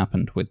same thing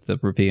happened with the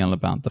reveal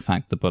about the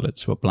fact the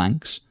bullets were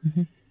blanks.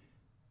 Mm-hmm.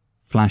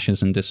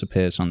 Flashes and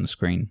disappears on the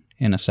screen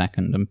in a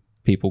second, and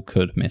people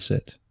could miss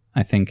it.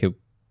 I think it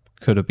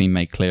could have been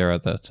made clearer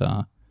that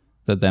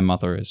their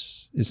mother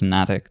is an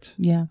addict,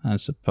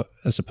 as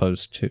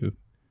opposed to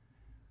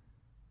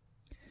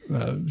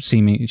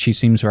she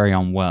seems very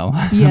unwell.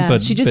 Yeah,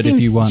 but she just but seems,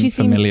 if you weren't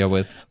familiar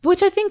with,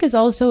 which I think is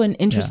also an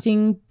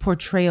interesting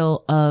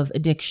portrayal of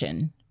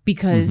addiction,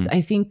 because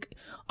I think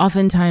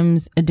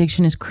oftentimes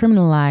addiction is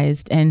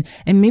criminalized, and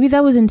maybe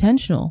that was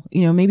intentional.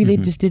 Maybe they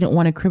just didn't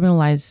want to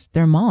criminalize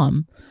their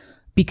mom,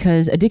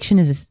 because addiction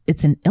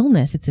it's an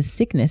illness, it's a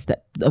sickness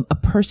that a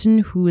person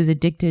who is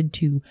addicted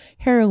to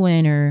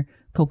heroin or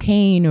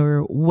cocaine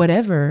or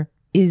whatever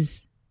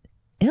is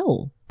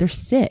ill. They're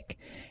sick,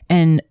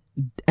 and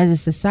as a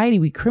society,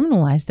 we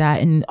criminalize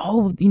that and,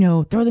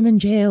 throw them in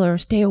jail or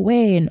stay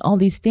away and all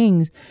these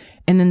things.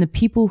 And then the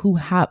people who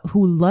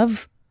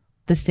love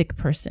the sick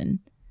person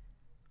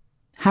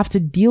have to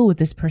deal with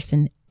this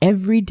person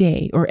every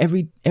day, or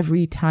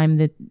every time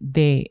that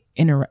they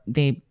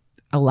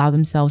allow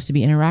themselves to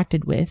be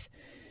interacted with.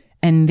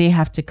 And they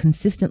have to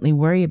consistently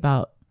worry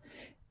about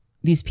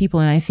these people.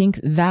 And I think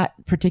that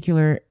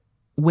particular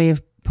way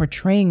of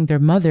portraying their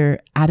mother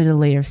added a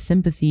layer of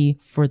sympathy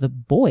for the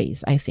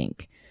boys, I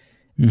think.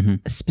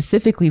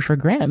 Specifically for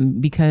Graham,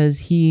 because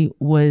he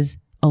was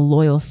a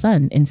loyal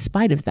son in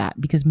spite of that,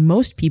 because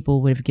most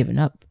people would have given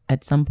up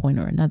at some point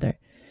or another.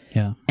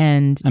 Yeah.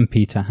 And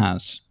Peter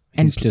has.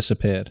 He's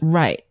disappeared.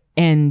 Right.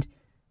 And,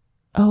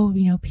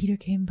 Peter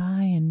came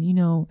by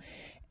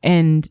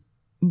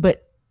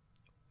but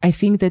I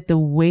think that the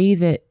way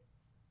that,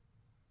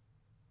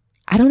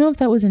 I don't know if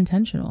that was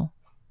intentional,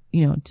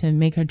 to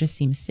make her just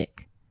seem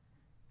sick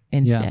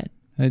instead. Yeah.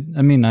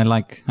 I mean, I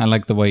like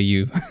the way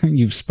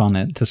you've spun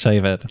it to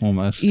save it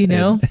almost.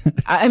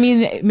 I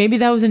mean, maybe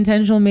that was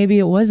intentional, maybe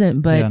it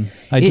wasn't, but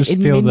I just it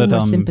feel made that me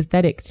more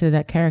sympathetic to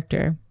that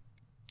character,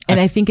 and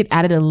I think it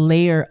added a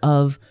layer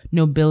of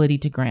nobility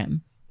to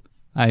Graham.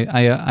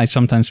 I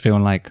sometimes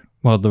feel like,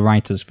 well, the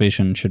writer's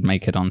vision should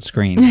make it on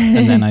screen,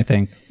 and then I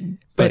think,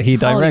 but he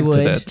Hollywood.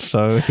 directed it,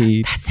 so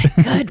he. That's a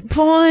good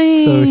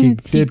point. So he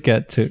did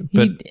get to,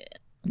 but.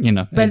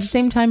 But at the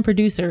same time,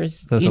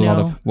 producers, there's a lot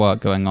of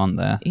work going on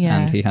there,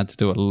 yeah. and he had to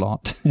do a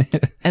lot.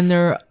 And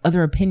there are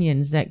other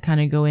opinions that kind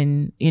of go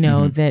in,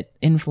 that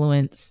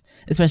influence,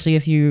 especially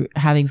if you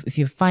have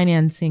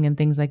financing and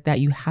things like that,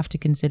 you have to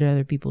consider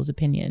other people's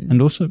opinions.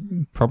 And also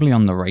probably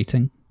on the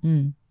rating.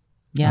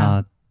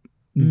 Yeah.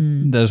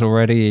 There's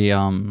already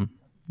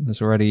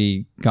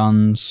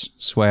guns,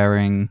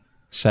 swearing,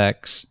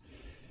 sex.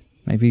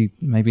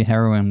 Maybe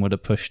heroin would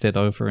have pushed it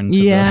over into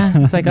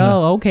it's like,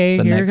 okay,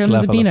 here comes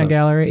the peanut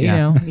gallery.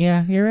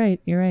 Yeah. You're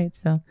right.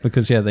 So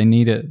because they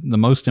needed, the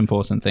most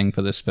important thing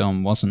for this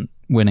film wasn't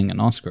winning an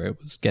Oscar,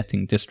 it was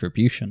getting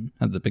distribution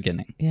at the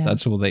beginning. Yeah.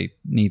 That's all they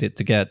needed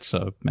to get.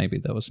 So maybe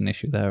there was an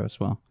issue there as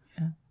well.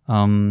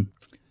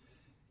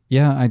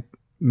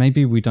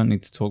 Maybe we don't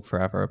need to talk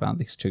forever about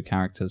these two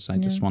characters. I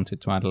just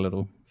wanted to add a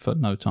little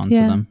footnote onto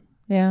them.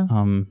 Yeah.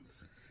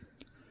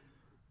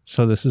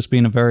 So this has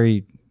been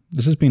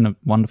a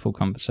wonderful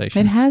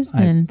conversation. It has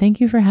been. Thank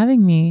you for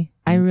having me.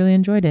 I really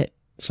enjoyed it.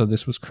 So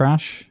this was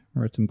Crash,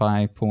 written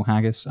by Paul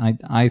Haggis.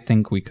 I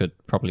think we could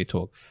probably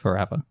talk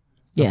forever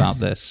about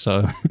this.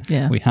 So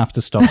we have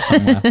to stop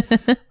somewhere.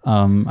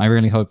 I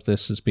really hope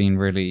this has been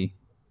really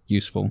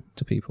useful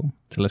to people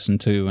to listen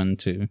to and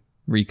to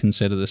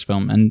reconsider this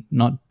film and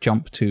not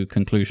jump to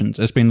conclusions.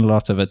 There's been a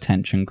lot of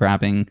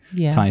attention-grabbing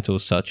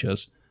titles such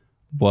as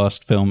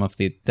Worst Film of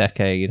the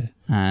Decade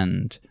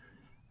and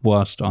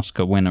Worst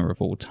Oscar winner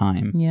of all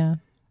time. Yeah.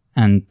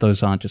 And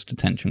those are just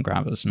attention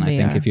grabbers. And I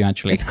think if you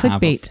actually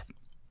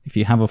if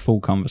you have a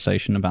full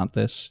conversation about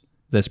this,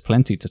 there's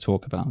plenty to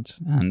talk about.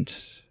 And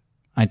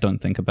I don't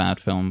think a bad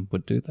film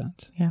would do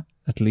that. Yeah.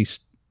 At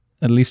least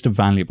a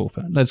valuable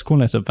film. Let's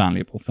call it a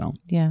valuable film.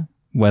 Yeah.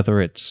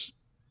 Whether it's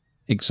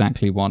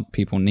exactly what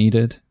people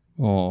needed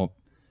or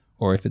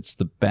if it's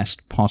the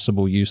best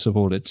possible use of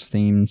all its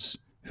themes,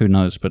 who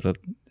knows? But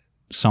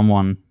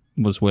someone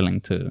was willing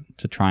to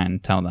try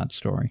and tell that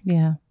story.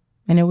 Yeah.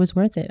 And it was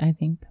worth it, I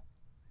think.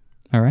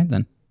 All right,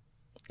 then.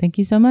 Thank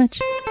you so much.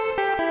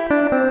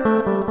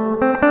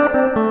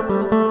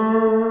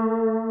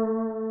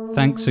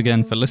 Thanks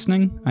again for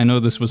listening. I know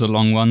this was a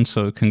long one,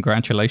 so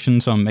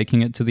congratulations on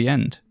making it to the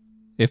end.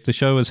 If the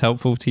show is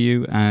helpful to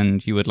you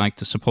and you would like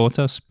to support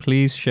us,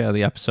 please share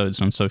the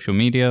episodes on social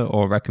media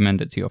or recommend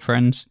it to your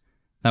friends.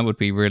 That would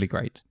be really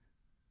great.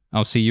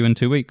 I'll see you in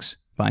 2 weeks.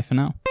 Bye for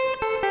now.